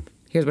prison. Yeah.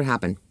 Here's what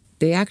happened.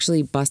 They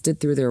actually busted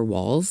through their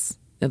walls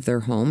of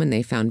their home and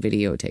they found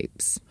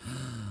videotapes.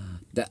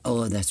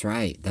 That's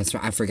right. That's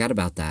right. I forgot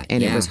about that.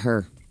 And Yeah. it was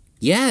her.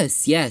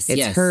 Yes.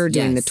 It's her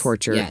doing the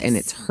torture and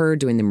it's her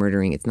doing the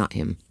murdering. It's not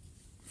him.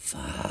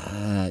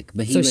 Fuck.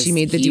 But she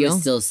made the he deal?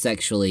 was still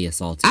sexually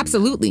assaulting.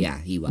 Absolutely. Them.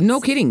 Yeah, he was. No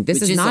kidding.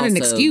 This Which is not an also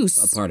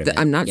excuse. A part of it.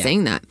 I'm not Yeah.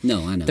 saying that.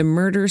 No, I know. The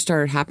murder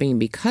started happening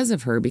because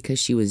of her, because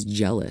she was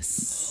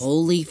jealous.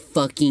 Holy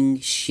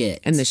fucking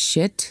shit. And the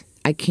shit,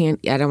 I can't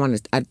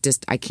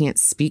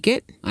speak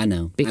it. I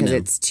know. Because I know.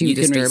 it's too you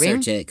disturbing. You can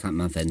research it, cut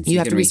muffins. You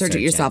have can to research it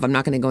yourself. it. I'm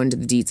not going to go into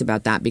the deets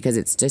about that because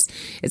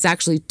it's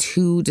actually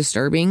too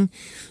disturbing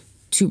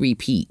to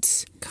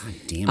repeat. God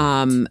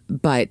damn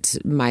it. But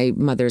my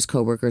mother's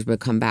coworkers would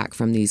come back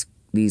from these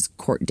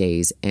court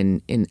days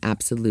and in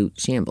absolute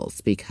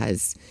shambles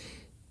because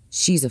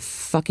she's a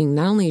fucking,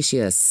 not only is she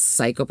a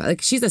psychopath,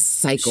 like she's a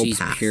psychopath.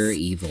 She's pure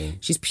evil.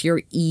 She's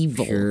pure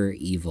evil. Pure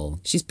evil.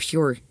 She's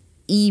pure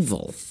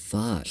evil.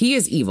 Fuck. He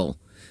is evil.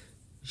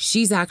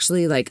 She's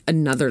actually like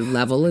another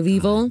level of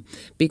evil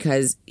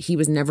because he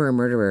was never a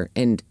murderer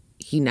and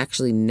he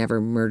actually never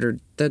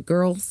murdered the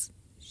girls.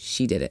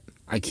 She did it.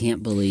 I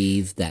can't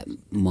believe that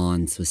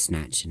Mons was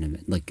snatched in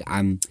it. Like,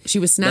 She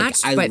was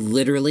snatched, I but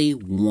literally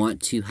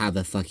want to have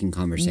a fucking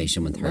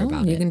conversation with her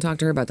about you it. can talk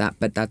to her about that,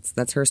 but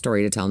that's her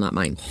story to tell, not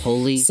mine.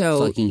 Holy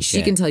fucking shit.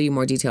 She can tell you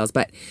more details,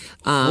 but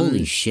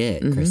holy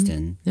shit,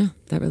 Kristen. yeah,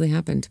 that really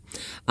happened.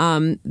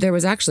 There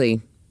was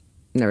actually,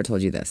 never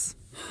told you this.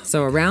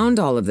 So around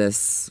all of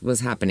this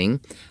was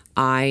happening,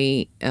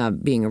 I,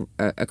 being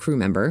a crew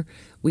member,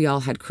 we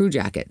all had crew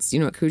jackets. You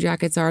know what crew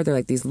jackets are? They're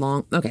like these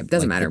long... Okay, it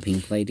doesn't matter. The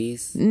pink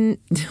ladies? No.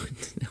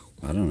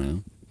 I don't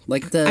know.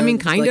 Like the... I mean,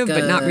 kind of,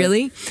 but not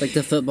really. Like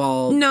the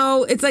football...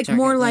 No, it's like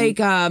more like...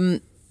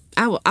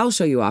 I'll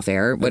show you off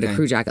air what Okay. a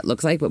crew jacket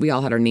looks like, but we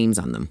all had our names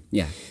on them.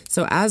 Yeah.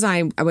 So as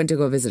I went to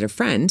go visit a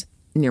friend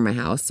near my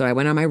house, so I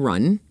went on my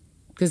run,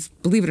 because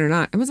believe it or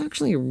not, I was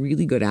actually a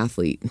really good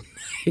athlete.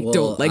 I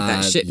don't like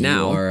that shit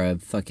now. You are a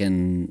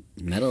fucking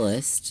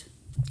medalist.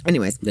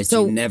 Anyways, That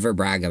so you never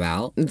brag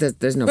about.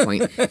 there's no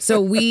point.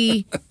 So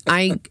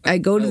I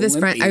go to this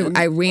friend.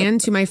 I ran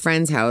to my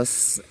friend's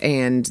house,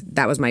 and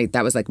that was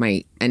like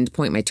my end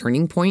point, my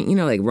turning point. You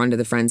know, like run to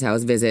the friend's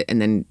house, visit,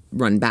 and then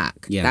run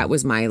back. Yeah. That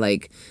was my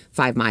like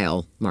 5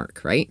 mile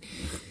mark, right?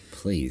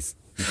 Please.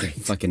 You could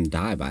fucking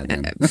die by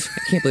then. I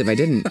can't believe I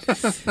didn't.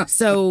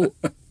 So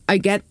I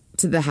get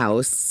to the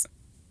house,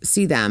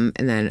 see them,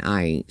 and then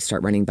I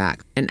start running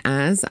back. And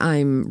as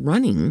I'm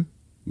running,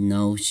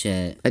 No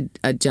shit.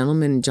 a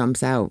gentleman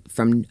jumps out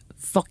from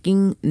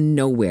fucking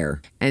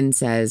nowhere and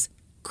says,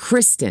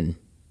 "Kristen,"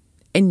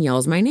 and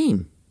yells my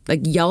name.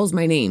 Like yells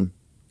my name.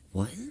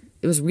 What?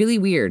 It was really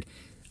weird.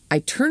 I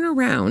turn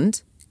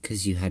around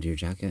Because you had your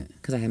jacket.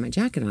 because I had my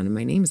jacket on and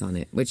my name's on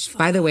it. Which,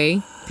 by the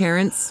way,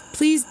 parents,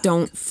 please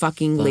don't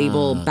fucking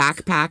label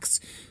backpacks,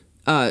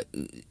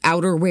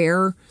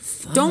 outerwear.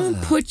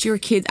 Don't put your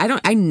kids.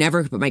 I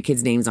never put my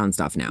kids' names on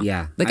stuff now.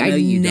 Yeah. Like I know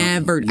you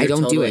don't. I You're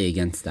don't do totally it.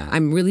 against that.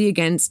 I'm really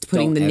against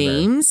putting Don't the ever.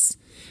 names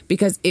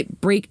because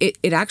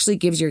it actually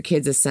gives your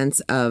kids a sense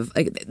of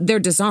like they're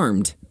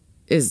disarmed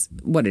is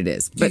what it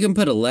is. You But can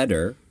put a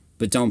letter,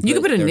 but don't put you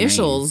can put their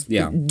initials. names.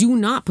 Yeah. But do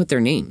not put their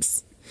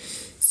names.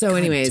 So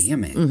anyways,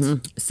 Damn it.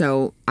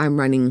 so I'm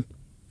running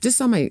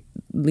just on my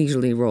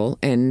leisurely roll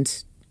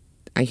and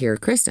I hear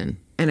Kristen.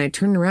 And I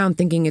turn around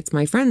thinking it's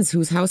my friends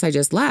whose house I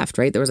just left,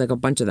 right? There was like a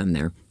bunch of them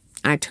there.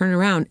 And I turn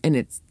around and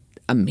it's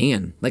a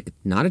man, like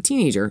not a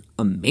teenager,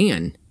 a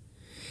man.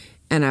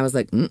 And I was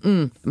like,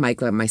 my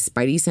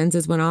spidey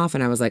senses went off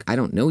and I was like, I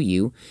don't know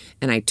you.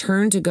 And I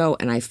turned to go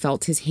and I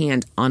felt his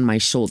hand on my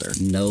shoulder.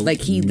 No,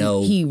 like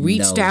he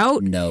reached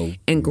out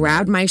and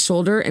grabbed my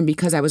shoulder. And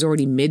because I was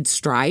already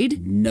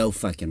mid-stride. No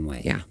fucking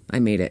way. Yeah, I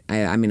made it.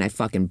 I mean, I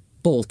fucking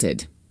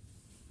bolted.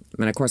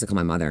 And of course I called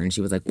my mother and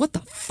she was like, what the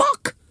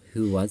fuck?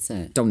 Who was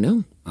it? Don't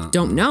know.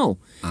 Don't know.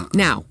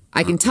 Now,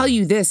 I can tell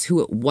you this, who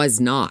it was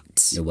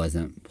not. It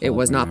wasn't. It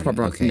was not Paul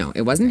Bernardo. Okay. No,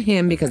 it wasn't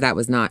him because that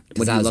was not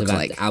what he looked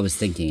like. I was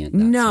thinking it.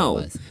 That's No, what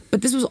it was.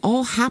 but this was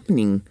all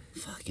happening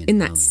Fucking in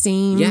that hell.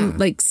 same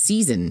like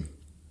season.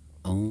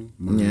 Oh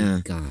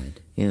my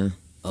God. Yeah,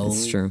 Oh.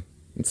 it's true.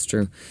 It's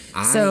true.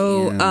 I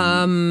So,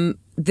 am-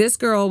 this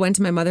girl went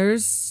to my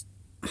mother's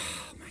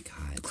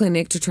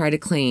clinic to try to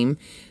claim,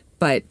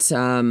 but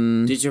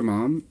Did your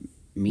mom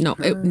meet no,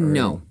 her?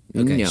 no.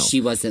 Okay, No.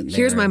 she wasn't there.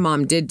 Here's my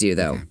mom did do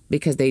though,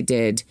 because they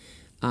did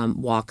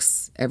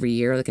walks every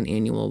year, like an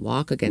annual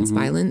walk against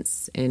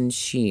violence, and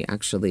she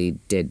actually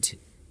did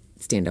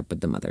stand up with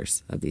the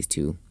mothers of these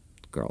two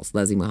girls,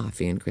 Leslie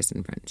Mahaffey and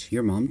Kristen French.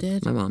 Your mom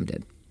did? My mom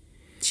did.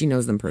 She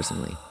knows them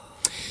personally.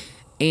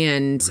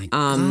 And this is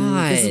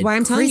God, why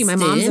I'm telling you, my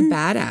mom's a Kristen?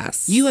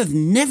 badass. You have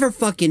never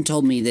fucking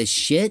told me this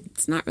shit.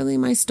 It's not really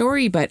my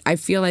story, but I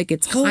feel like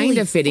it's kind Holy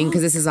of fitting fuck.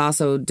 because this is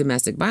also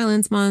Domestic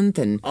Violence Month,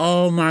 and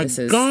Oh my This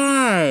is-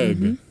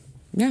 God.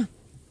 yeah.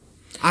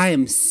 I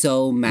am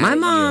so mad My at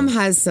mom you.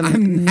 has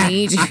some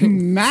major.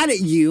 I'm mad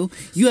at you.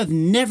 You have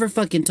never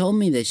fucking told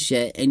me this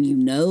shit, and you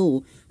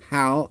know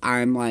how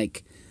I'm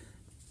like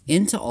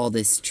into all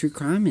this true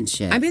crime and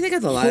shit. I mean, I think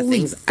it's a lot of Holy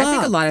things. I think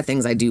a fuck. lot of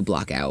things I do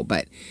block out,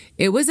 but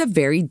it was a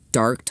very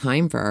dark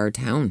time for our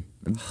town.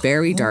 A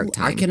very dark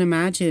time. I can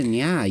imagine.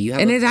 Yeah, you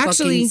have And a it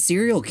actually- fucking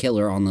serial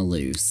killer on the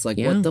loose. Like,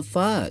 Yeah. what the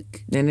fuck?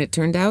 And it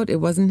turned out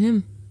it wasn't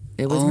him.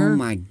 It was Oh her.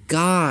 my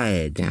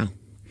God. Yeah.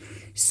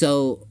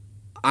 So,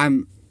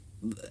 I'm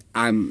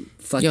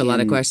fucking. You have a lot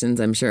of questions,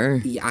 I'm sure.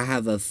 Yeah, I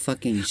have a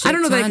fucking shit I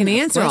don't know that I ton can of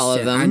answer all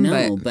of questions. them,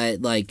 I know,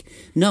 but like,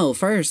 no,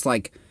 first,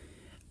 like,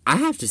 I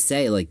have to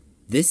say, like,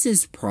 this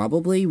is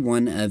probably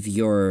one of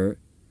your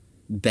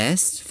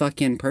best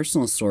fucking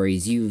personal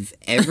stories you've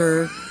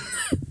ever,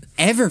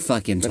 ever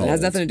fucking But told. it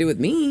has nothing to do with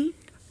me.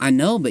 I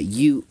know, but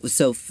you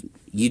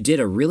did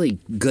a really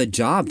good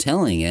job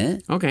telling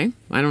it. Okay.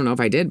 I don't know if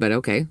I did, but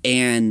okay.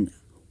 And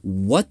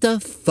what the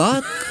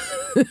fuck?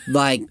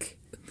 Like,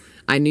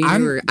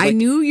 I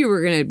knew you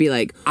were gonna be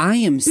like, I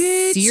am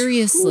bitch,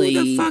 seriously.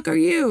 Who the fuck are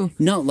you?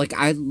 No, like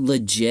I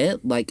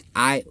legit, like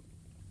I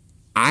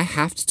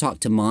have to talk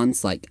to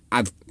Mons. Like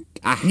I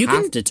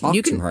have to talk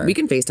to her. We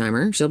can FaceTime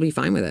her. She'll be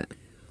fine with it.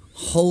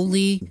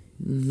 Holy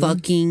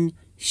fucking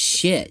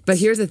shit! But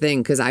here's the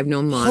thing, because I've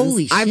known Mons.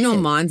 Holy shit. I've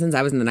known Mons since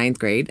I was in the 9th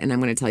grade, and I'm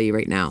going to tell you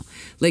right now,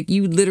 like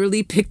you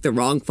literally picked the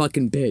wrong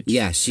fucking bitch.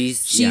 Yeah,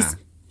 she's.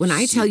 When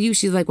I tell you,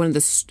 she's like one of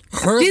the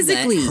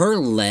physically her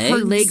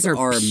legs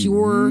are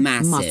pure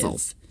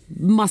massive.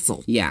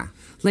 muscle. Yeah,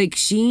 like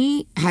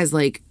she has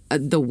like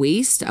the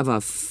waist of a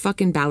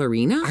fucking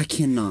ballerina. I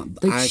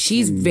cannot. Like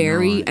she's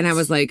very, and I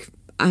was like,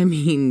 I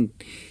mean,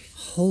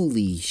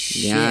 holy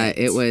shit. Yeah,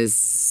 it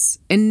was,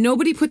 and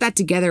nobody put that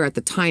together at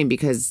the time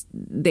because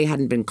they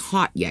hadn't been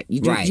caught yet. Do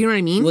you know what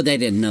I mean? Well, they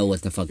didn't know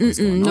what the fuck was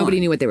going on. Nobody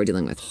knew what they were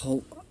dealing with.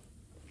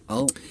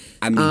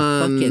 I mean,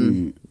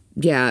 fucking.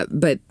 Yeah,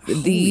 but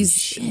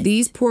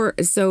these poor.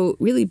 So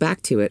really,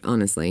 back to it.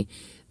 Honestly,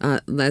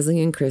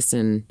 Leslie and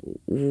Kristen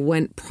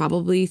went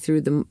probably through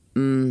the.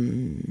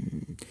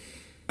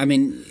 I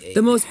mean,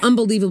 the most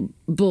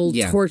unbelievable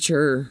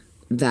torture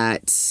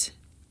that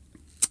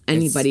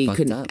anybody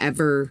could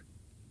ever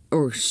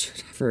or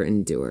should ever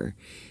endure.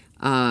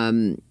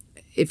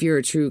 If you're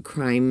a true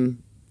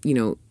crime,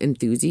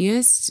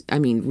 enthusiast, I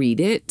mean, read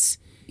it.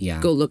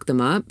 Yeah. Go look them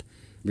up.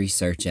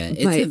 Research it.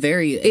 It's a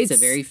very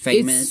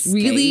famous. It's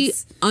really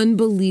case.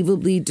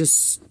 unbelievably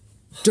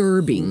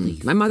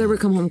disturbing. My mother would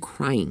come home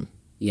crying.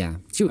 Yeah.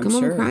 She would come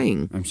home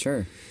crying. I'm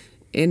sure.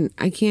 And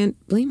I can't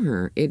blame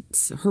her.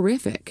 It's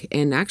horrific.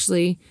 And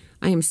actually,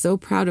 I am so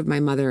proud of my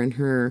mother and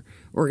her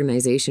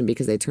organization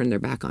because they turned their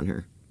back on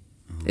her.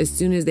 As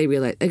soon as they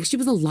realized, like, she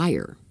was a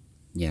liar.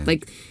 Yeah.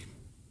 Like,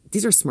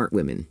 these are smart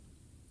women.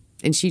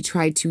 And she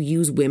tried to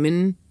use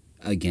women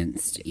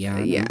against,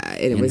 and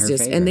it was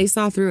just, favor. And they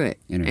saw through it.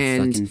 In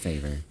her fucking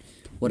favor.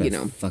 What a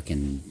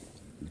fucking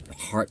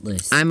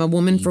heartless. I'm a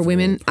woman for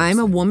women. Person. I'm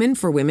a woman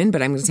for women,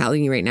 but I'm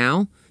telling you right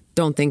now,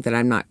 don't think that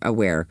I'm not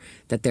aware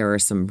that there are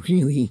some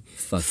really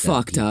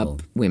fucked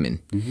up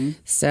women. Mm-hmm.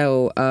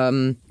 So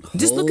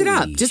just look it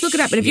up. Just look it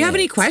up. And if you have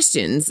any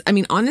questions, I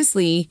mean,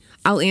 honestly,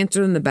 I'll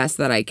answer them the best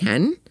that I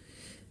can.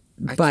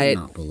 But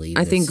cannot believe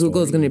I think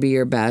Google is going to be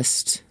your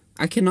best.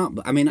 I cannot.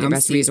 I mean, your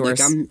best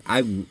resource.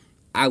 Like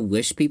I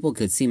wish people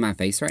could see my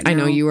face right now. I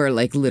know you are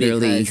like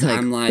literally like,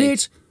 I'm like,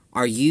 bitch,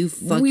 are you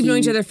fucking? We've known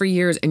each other for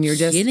years, and you're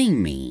just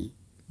kidding me.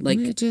 Like,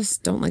 I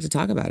just don't like to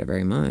talk about it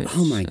very much.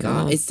 Oh my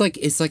god, it's like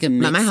a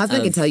mix. My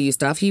husband can tell you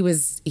stuff.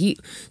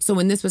 So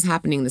when this was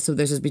happening, this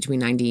was between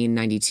 90 and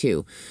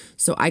 92.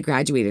 So I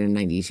graduated in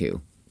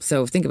 92.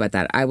 So think about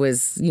that. I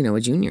was a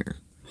junior,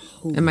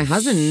 and my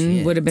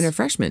husband would have been a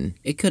freshman.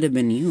 It could have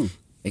been you.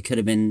 It could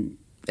have been.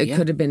 It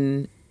could have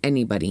been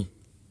anybody.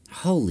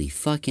 Holy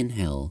fucking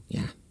hell!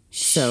 Yeah.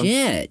 So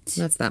shit.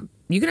 That's that.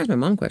 You can ask my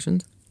mom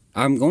questions.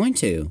 I'm going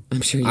to. I'm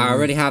sure you I will.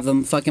 already have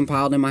them fucking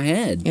piled in my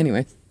head.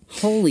 Anyway.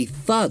 Holy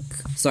fuck.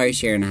 Sorry,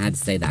 Sharon, I had to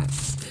say that.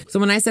 So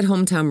when I said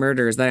hometown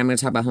murders, that I'm going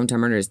to talk about hometown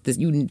murders,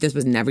 this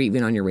was never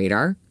even on your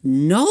radar?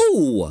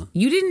 No.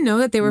 You didn't know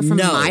that they were from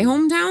my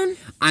hometown?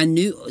 I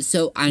knew.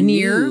 So I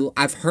knew.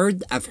 I've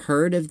heard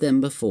of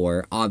them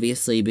before,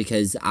 obviously,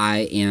 because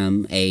I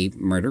am a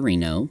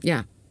murderino.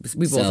 Yeah.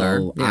 We both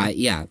are.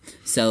 Yeah.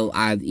 So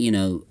I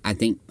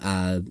think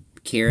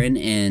Karen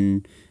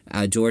and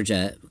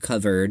Georgia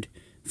covered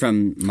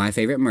from My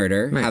Favorite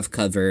Murder have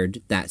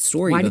covered that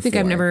story. Why do you before.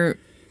 think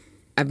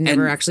I've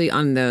never actually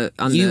on the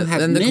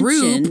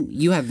group.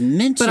 You have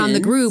mentioned, but on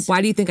the group,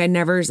 why do you think I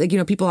never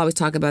people always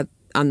talk about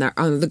on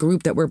the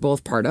group that we're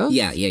both part of?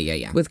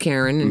 Yeah. With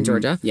Karen and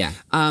Georgia. Yeah.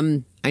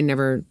 I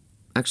never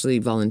actually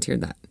volunteered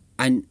that.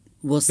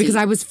 Because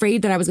I was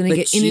afraid that I was going to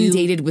get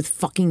inundated with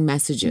fucking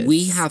messages.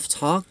 We have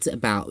talked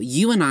about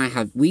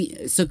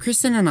so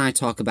Kristen and I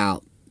talk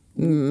about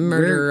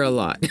murder a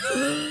lot.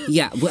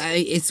 Yeah,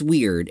 it's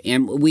weird,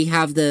 and we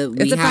have the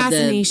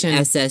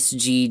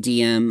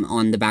SSGDM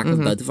on the back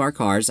of both of our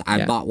cars.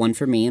 I bought one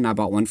for me, and I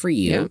bought one for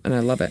you. Yeah, and I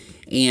love it.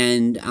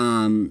 And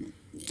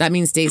that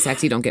means stay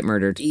sexy, don't get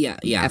murdered. Yeah.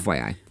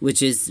 FYI,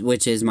 which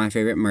is My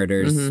Favorite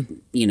Murders.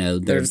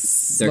 Mm-hmm. Their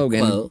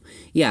slogan. Quote.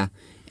 Yeah,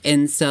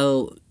 and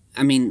so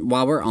I mean,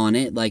 while we're on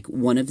it, like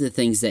one of the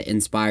things that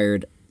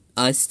inspired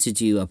us to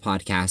do a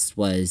podcast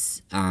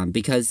was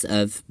because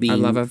of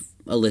being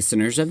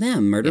listeners of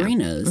them,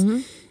 Murderinos. Yeah. Mm-hmm.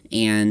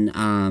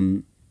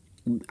 And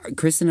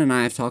Kristen and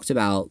I have talked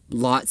about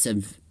lots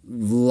of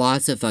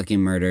fucking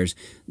murders.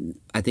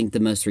 I think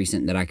the most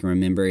recent that I can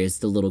remember is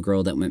the little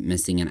girl that went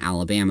missing in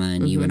Alabama,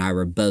 and you and I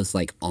were both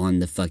like on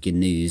the fucking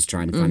news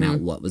trying to find out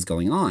what was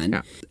going on.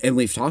 Yeah. And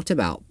we've talked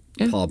about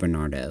Paul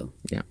Bernardo.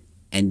 Yeah.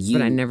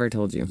 But I never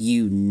told you.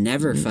 You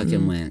never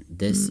fucking went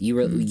this. You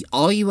were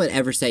all you would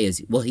ever say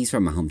is, "Well, he's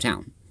from my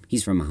hometown.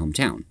 He's from my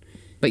hometown."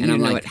 But you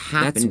know what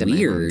happened. That's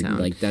weird. My hometown.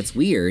 Like that's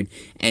weird.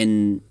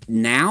 And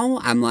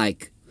now I'm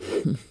like,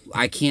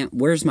 I can't.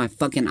 Where's my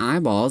fucking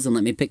eyeballs? And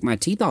let me pick my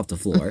teeth off the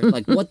floor.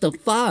 Like what the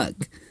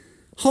fuck?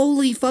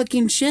 Holy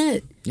fucking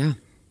shit. Yeah.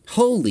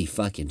 Holy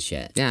fucking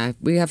shit. Yeah.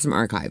 We have some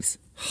archives.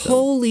 So.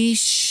 Holy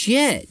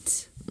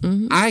shit.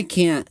 I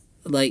can't,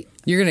 like...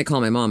 You're going to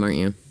call my mom, aren't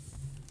you?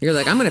 You're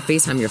like, I'm going to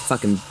FaceTime your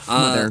fucking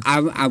mother.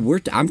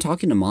 I'm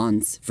talking to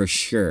Mons for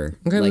sure.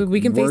 Okay, like,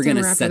 we can FaceTime we're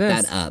gonna her after set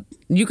this. that up.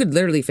 You could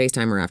literally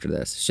FaceTime her after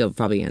this. She'll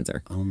probably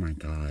answer. Oh my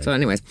God. So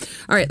anyways.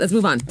 All right, let's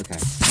move on. Okay.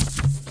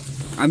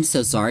 I'm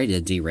so sorry to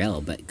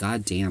derail, but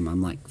goddamn,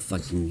 I'm like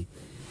fucking...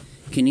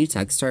 Can you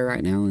text her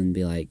right now and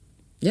be like...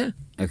 Yeah.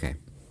 Okay.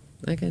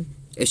 I can.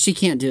 If she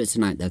can't do it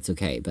tonight, that's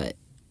okay, but...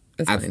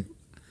 That's fine.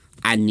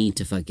 I need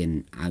to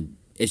fucking...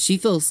 if she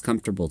feels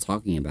comfortable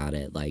talking about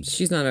it, like...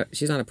 She's not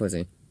a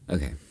pussy.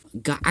 Okay.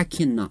 God, I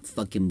cannot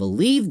fucking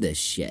believe this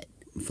shit.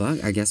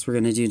 Fuck, I guess we're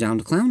gonna do Down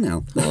to Clown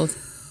now. Hold.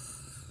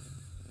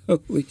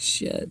 Holy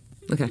shit.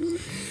 Okay.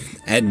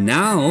 And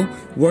now,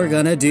 we're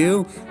gonna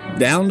do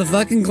Down to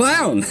fucking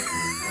Clown.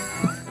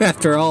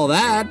 After all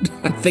that,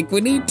 I think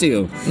we need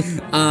to.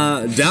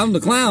 Down to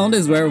Clown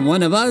is where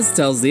one of us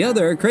tells the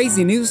other a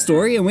crazy news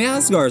story and we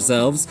ask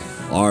ourselves,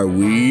 are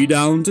we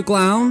down to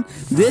clown?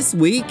 This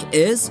week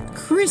is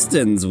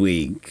Kristen's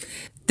week.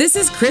 This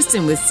is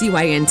Kristen with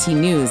CYNT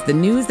News, the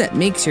news that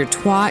makes your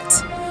twat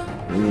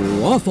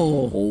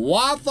waffle.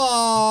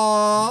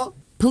 Waffle!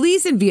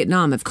 Police in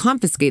Vietnam have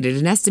confiscated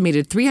an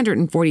estimated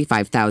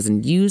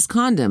 345,000 used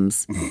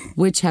condoms,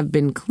 which have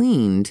been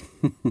cleaned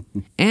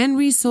and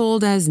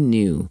resold as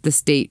new, the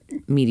state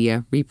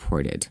media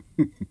reported.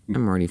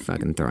 I'm already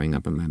fucking throwing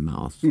up in my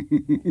mouth.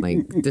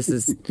 Like, this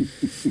is...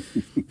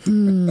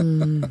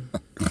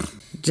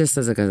 just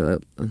as like a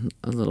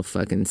little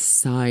fucking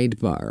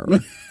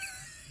sidebar.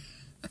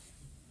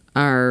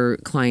 Our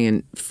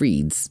client,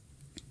 Freeds.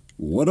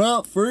 What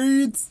up,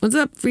 Freeds? What's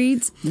up,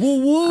 Freeds?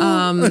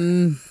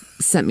 Whoa.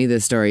 Sent me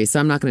this story, so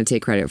I'm not going to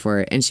take credit for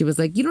it. And she was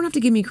like, you don't have to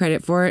give me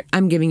credit for it.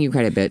 I'm giving you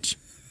credit, bitch.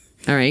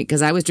 All right?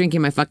 Because I was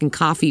drinking my fucking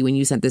coffee when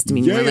you sent this to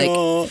me. And you were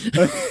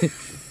like,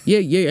 yeah.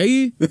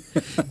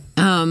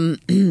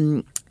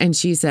 And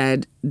she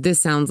said, this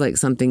sounds like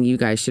something you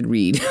guys should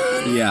read.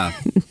 Yeah.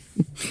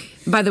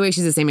 By the way,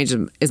 she's the same age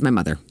as my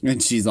mother.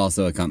 And she's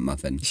also a cunt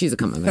muffin. She's a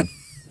cunt muffin.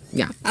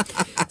 Yeah.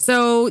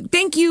 So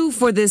thank you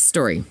for this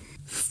story.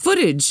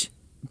 Footage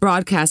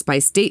broadcast by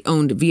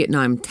state-owned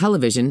Vietnam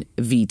television,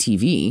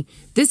 VTV,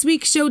 this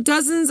week showed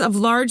dozens of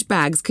large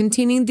bags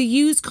containing the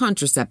used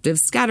contraceptives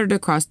scattered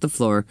across the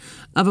floor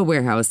of a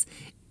warehouse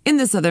in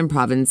the southern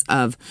province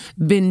of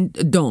Binh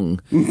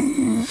Dong.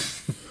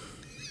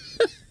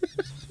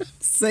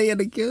 Say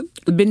it again.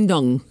 Binh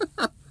Dong.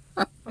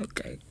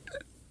 Okay.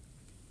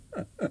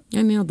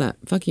 I nailed that.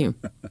 Fuck you.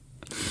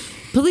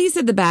 Police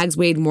said the bags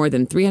weighed more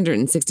than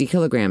 360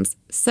 kilograms,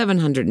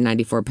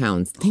 794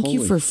 pounds. Thank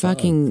you for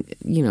fucking,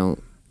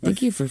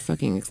 thank you for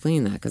fucking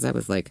explaining that, because I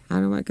was like, how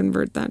do I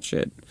convert that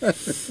shit?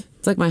 It's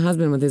like my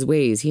husband with his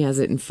Waze. He has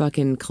it in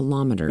fucking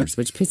kilometers,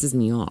 which pisses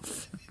me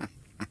off.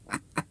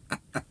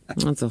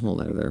 That's a whole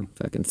other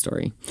fucking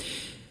story.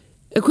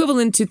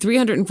 Equivalent to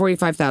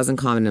 345,000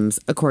 condoms,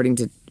 according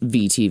to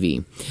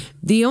VTV.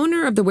 The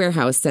owner of the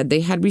warehouse said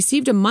they had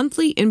received a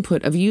monthly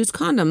input of used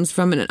condoms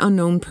from an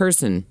unknown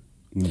person.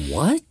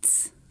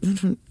 What?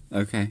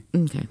 Okay.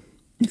 Okay.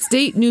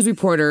 State news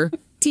reporter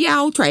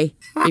Tiao Trey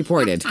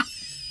reported.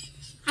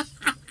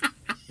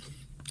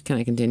 Can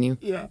I continue?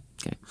 Yeah.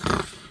 Okay.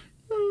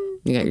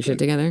 You got your shit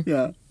together?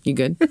 Yeah. You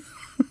good?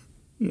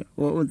 Yeah.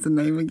 What was the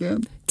name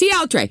again?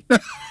 Tiao Trey.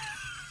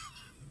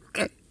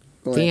 Okay.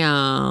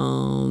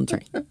 Tiao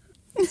Trey.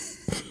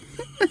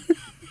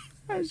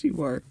 How's she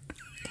work?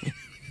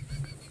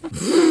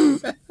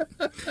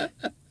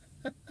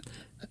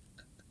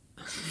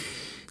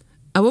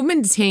 A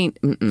woman detained...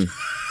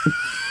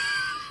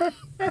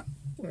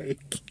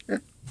 Wait.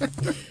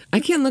 I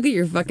can't look at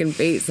your fucking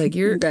face. Like,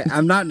 you're... Okay,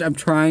 I'm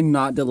trying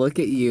not to look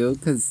at you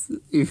because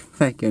you're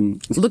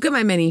fucking... Look at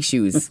my many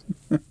shoes.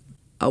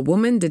 A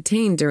woman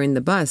detained during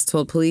the bus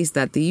told police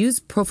that the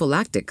used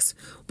prophylactics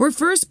were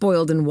first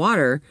boiled in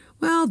water.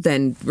 Well,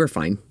 then we're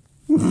fine.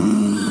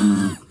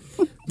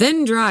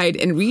 Then dried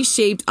and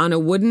reshaped on a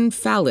wooden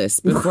phallus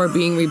before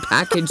being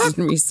repackaged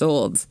and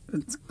resold.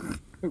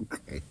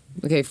 Okay.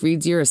 Okay,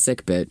 Freeds, you're a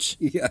sick bitch.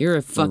 Yeah, you're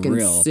a fucking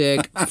real.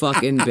 sick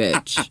fucking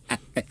bitch.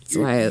 That's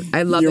why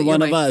I love You're that one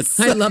you're of us.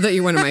 I love that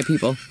you're one of my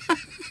people.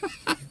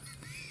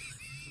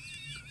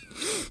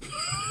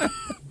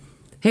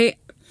 Hey,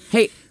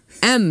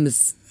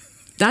 Ems.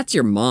 That's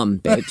your mom,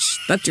 bitch.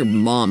 That's your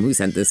mom who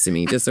sent this to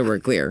me, just so we're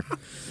clear.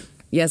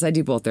 Yes, I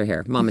do both their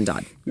hair. Mom and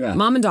dad. Yeah.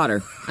 Mom and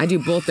daughter. I do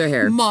both their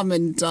hair. Mom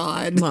and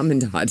Dad. Mom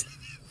and dad.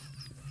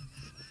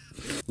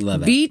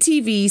 Love it.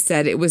 VTV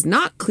said it was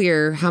not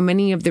clear how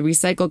many of the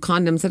recycled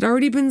condoms had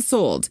already been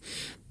sold.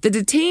 The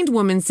detained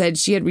woman said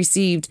she had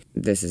received,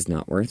 this is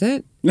not worth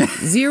it,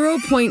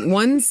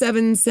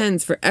 0.17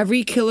 cents for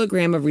every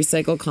kilogram of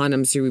recycled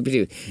condoms she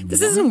reproduced.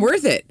 This isn't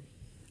worth it.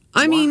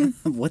 I mean...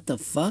 What the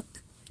fuck?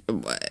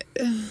 What?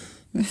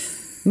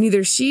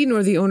 Neither she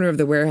nor the owner of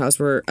the warehouse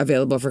were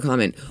available for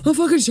comment. Oh,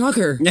 fucking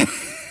shocker.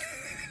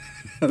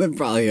 They're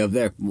probably up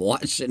there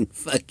washing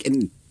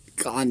fucking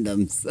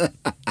condoms.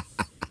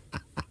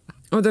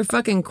 Or they're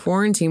fucking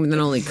quarantined with not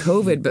only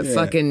COVID, but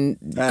fucking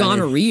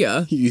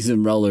gonorrhea.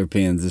 Using roller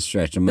pins to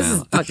stretch them This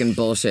out. is fucking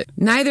bullshit.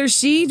 Neither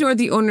she nor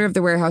the owner of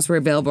the warehouse were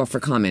available for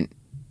comment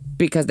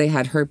because they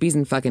had herpes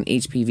and fucking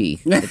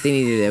HPV that they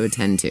needed to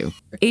attend to.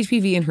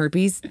 HPV and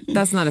herpes,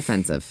 that's not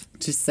offensive.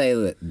 Just say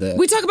that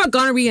We talk about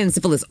gonorrhea and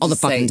syphilis all the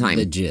fucking time.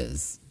 the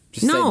jizz.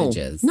 Just No,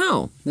 say the jizz.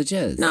 no. The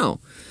jizz. No.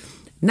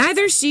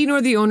 Neither she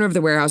nor the owner of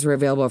the warehouse were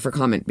available for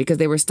comment because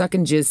they were stuck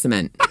in jizz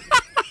cement.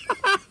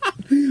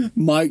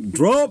 Mic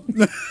drop.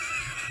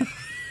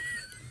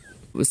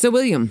 So,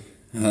 William.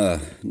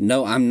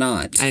 No, I'm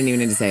not. I didn't even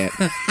need to say it.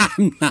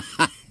 I'm not.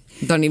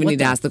 Don't even need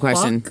to ask the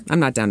question. I'm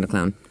not down to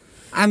clown.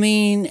 I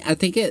mean, I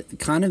think it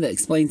kind of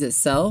explains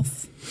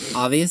itself,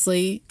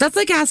 obviously. That's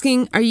like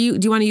asking, do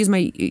you want to use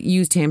my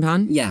used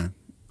tampon? Yeah.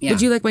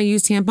 Would you like my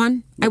used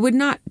tampon? I would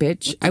not,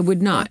 bitch. I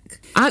would not.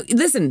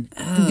 Listen,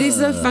 these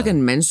are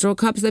fucking menstrual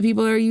cups that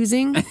people are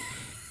using.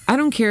 I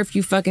don't care if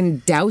you fucking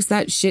douse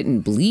that shit in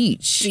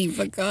bleach.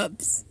 Diva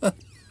cups. Huh?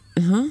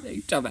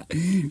 You talking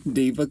about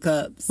Diva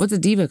cups? What's a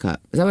Diva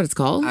cup? Is that what it's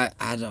called? I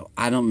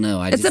don't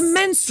know. It's a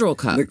menstrual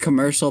cup. The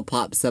commercial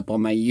pops up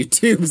on my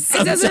YouTube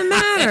sometimes. It doesn't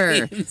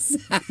matter.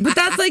 But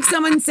that's like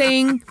someone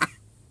saying,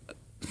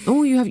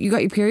 "Oh, you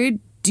got your period?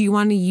 Do you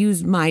want to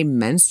use my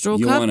menstrual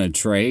cup? You want to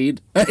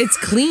trade? It's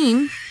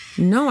clean."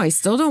 No, I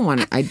still don't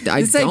want it. I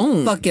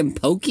don't. Fucking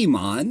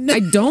Pokemon. I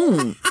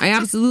don't. I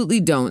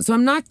absolutely don't. So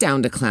I'm not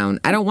down to clown.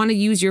 I don't want to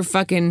use your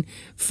fucking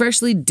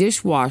freshly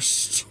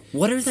dishwashed.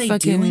 What are they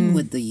doing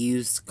with the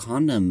used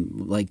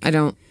condom? Like,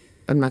 I'm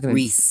not going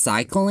to.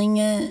 Recycling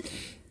it?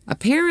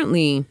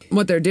 Apparently,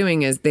 what they're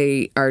doing is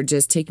they are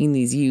just taking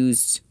these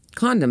used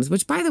condoms,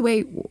 which, by the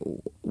way,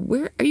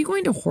 where are you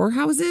going to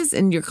whorehouses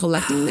and you're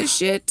collecting this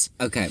shit?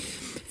 Okay.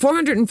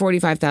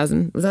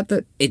 445,000. Was that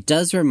the. It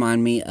does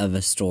remind me of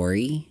a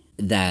story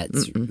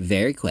that's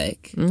very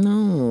quick.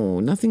 No,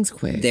 nothing's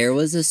quick. There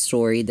was a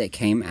story that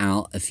came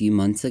out a few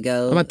months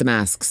ago. About the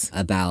masks.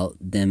 About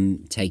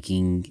them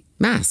taking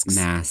masks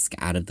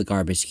out of the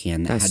garbage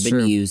can that That's had been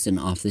true. used and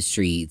off the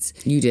streets.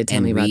 You did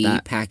tell me about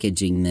that.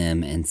 Repackaging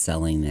them and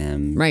selling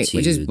them. Right, to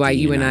which is why the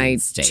you and I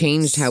United States.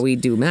 changed how we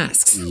do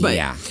masks. But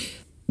yeah.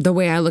 The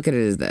way I look at it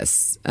is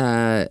this.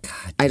 I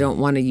don't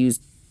want to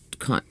use...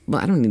 I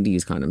don't need to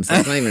use condoms.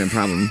 That's not even a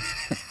problem.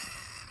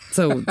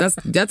 So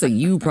that's a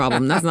you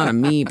problem. That's not a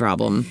me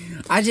problem.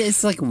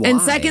 It's like, why?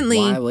 And secondly...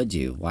 Why would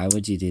you? Why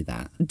would you do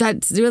that?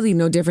 That's really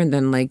no different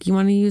than, like, you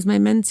want to use my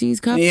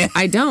Menses cup? Yeah.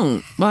 I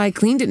don't. Well, I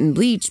cleaned it in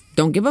bleach.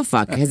 Don't give a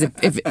fuck. Because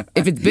if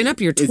it's been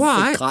up your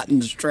twat... It's the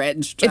cotton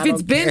stretched. If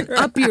it's been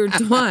up your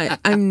twat,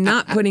 I'm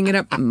not putting it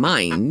up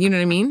mine. You know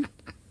what I mean?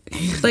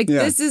 Like,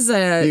 this is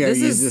a... Here, this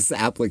use is this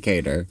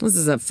applicator. This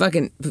is a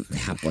fucking...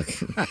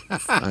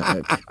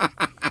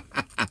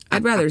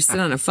 I'd rather sit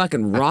on a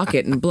fucking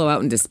rocket and blow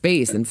out into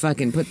space than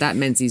fucking put that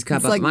Menses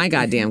cup up my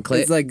goddamn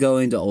clit. It's like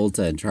going to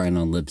Ulta and trying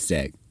on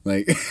lipstick.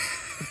 Like...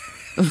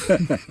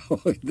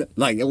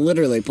 like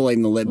literally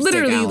pulling the lipstick out.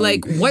 Literally,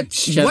 like, what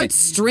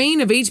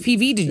strain of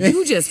HPV did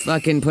you just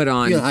fucking put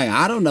on? You're like,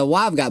 I don't know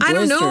why I've got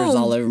blisters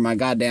all over my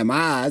goddamn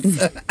eyes.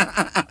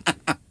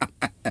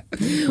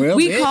 Well,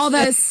 we call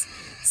this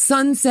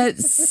sunset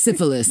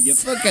syphilis. You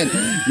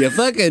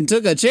fucking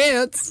took a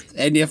chance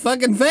and you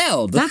fucking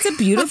failed. That's a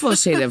beautiful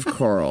shade of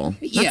coral.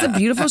 That's a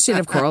beautiful shade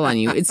of coral on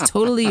you. It's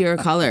totally your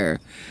color.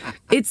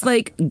 It's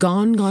like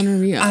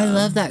gonorrhea. I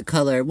love that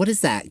color. What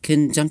is that?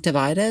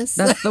 Conjunctivitis?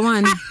 That's the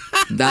one.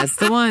 That's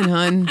the one,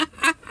 hun.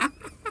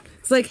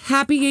 It's like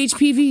happy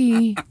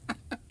HPV.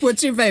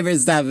 What's your favorite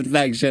staph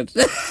infection?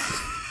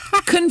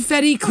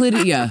 Confetti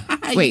chlamydia.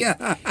 Wait.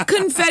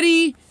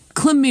 Confetti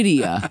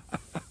chlamydia.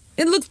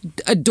 It looks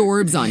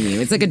adorbs on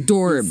you. It's like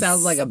adorbs.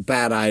 Sounds like a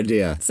bad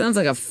idea. Sounds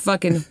like a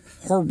fucking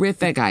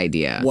horrific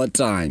idea. What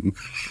time?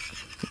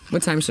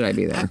 What time should I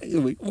be there?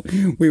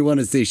 We want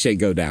to see shit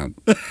go down.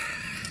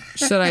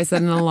 Should I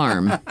set an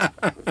alarm?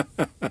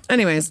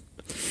 Anyways.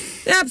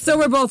 Yep, so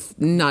we're both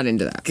not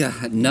into that.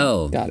 God,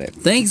 no. Got it.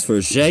 Thanks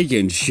for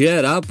shaking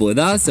shit up with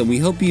us, and we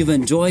hope you've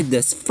enjoyed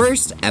this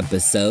first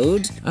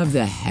episode of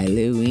the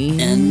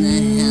Halloween And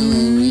the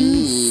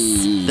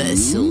Halloween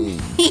special.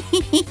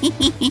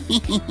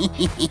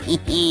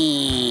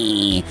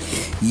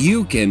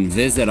 You can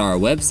visit our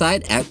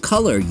website at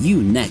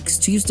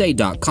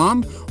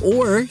colouryounexttuesday.com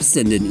or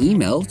send an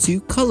email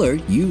to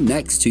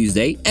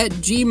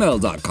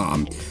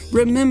colouryounexttuesday@gmail.com.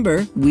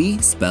 Remember, we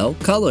spell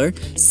color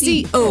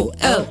COLOUR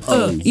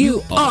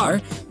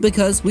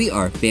because we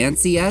are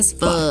fancy as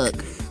fuck.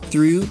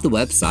 Through the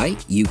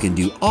website, you can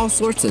do all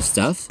sorts of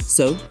stuff,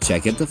 so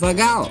check it the fuck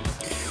out.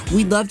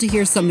 We'd love to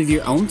hear some of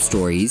your own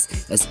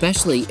stories,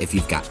 especially if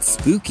you've got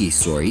spooky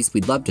stories.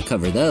 We'd love to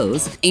cover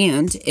those.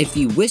 And if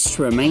you wish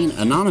to remain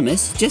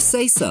anonymous, just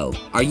say so.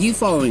 Are you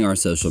following our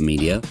social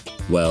media?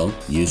 Well,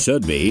 you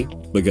should be,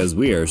 because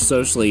we are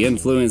socially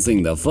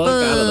influencing the fuck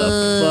out of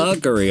the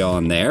fuckery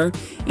on there.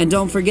 And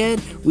don't forget,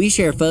 we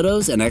share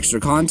photos and extra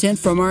content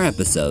from our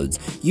episodes.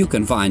 You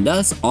can find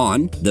us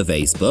on the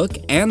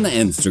Facebook and the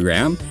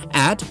Instagram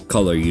at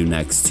Color You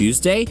Next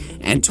Tuesday,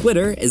 and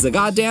Twitter is a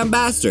goddamn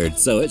bastard,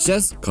 so it's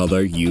just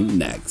Color You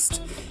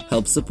Next.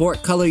 Help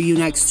support Color You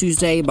Next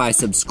Tuesday by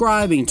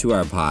subscribing to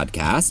our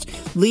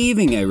podcast,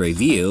 leaving a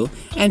review,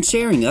 and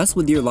sharing us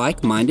with your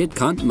like-minded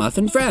cunt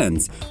muffin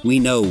friends. We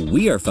know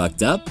we are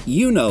fucked up,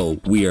 you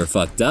know we are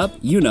fucked up,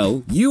 you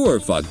know you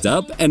are fucked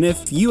up, and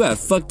if you have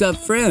fucked up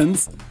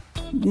friends,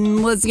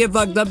 let's get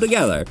fucked up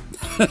together.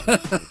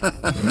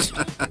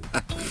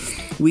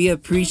 We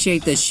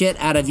appreciate the shit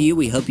out of you.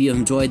 We hope you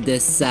enjoyed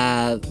this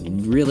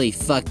really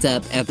fucked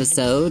up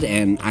episode,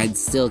 and I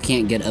still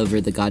can't get over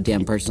the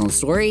goddamn personal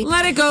story.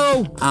 Let it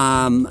go!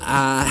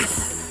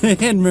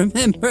 And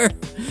remember,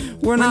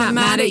 we're not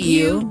mad at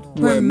you.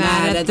 We're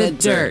mad at the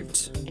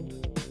dirt.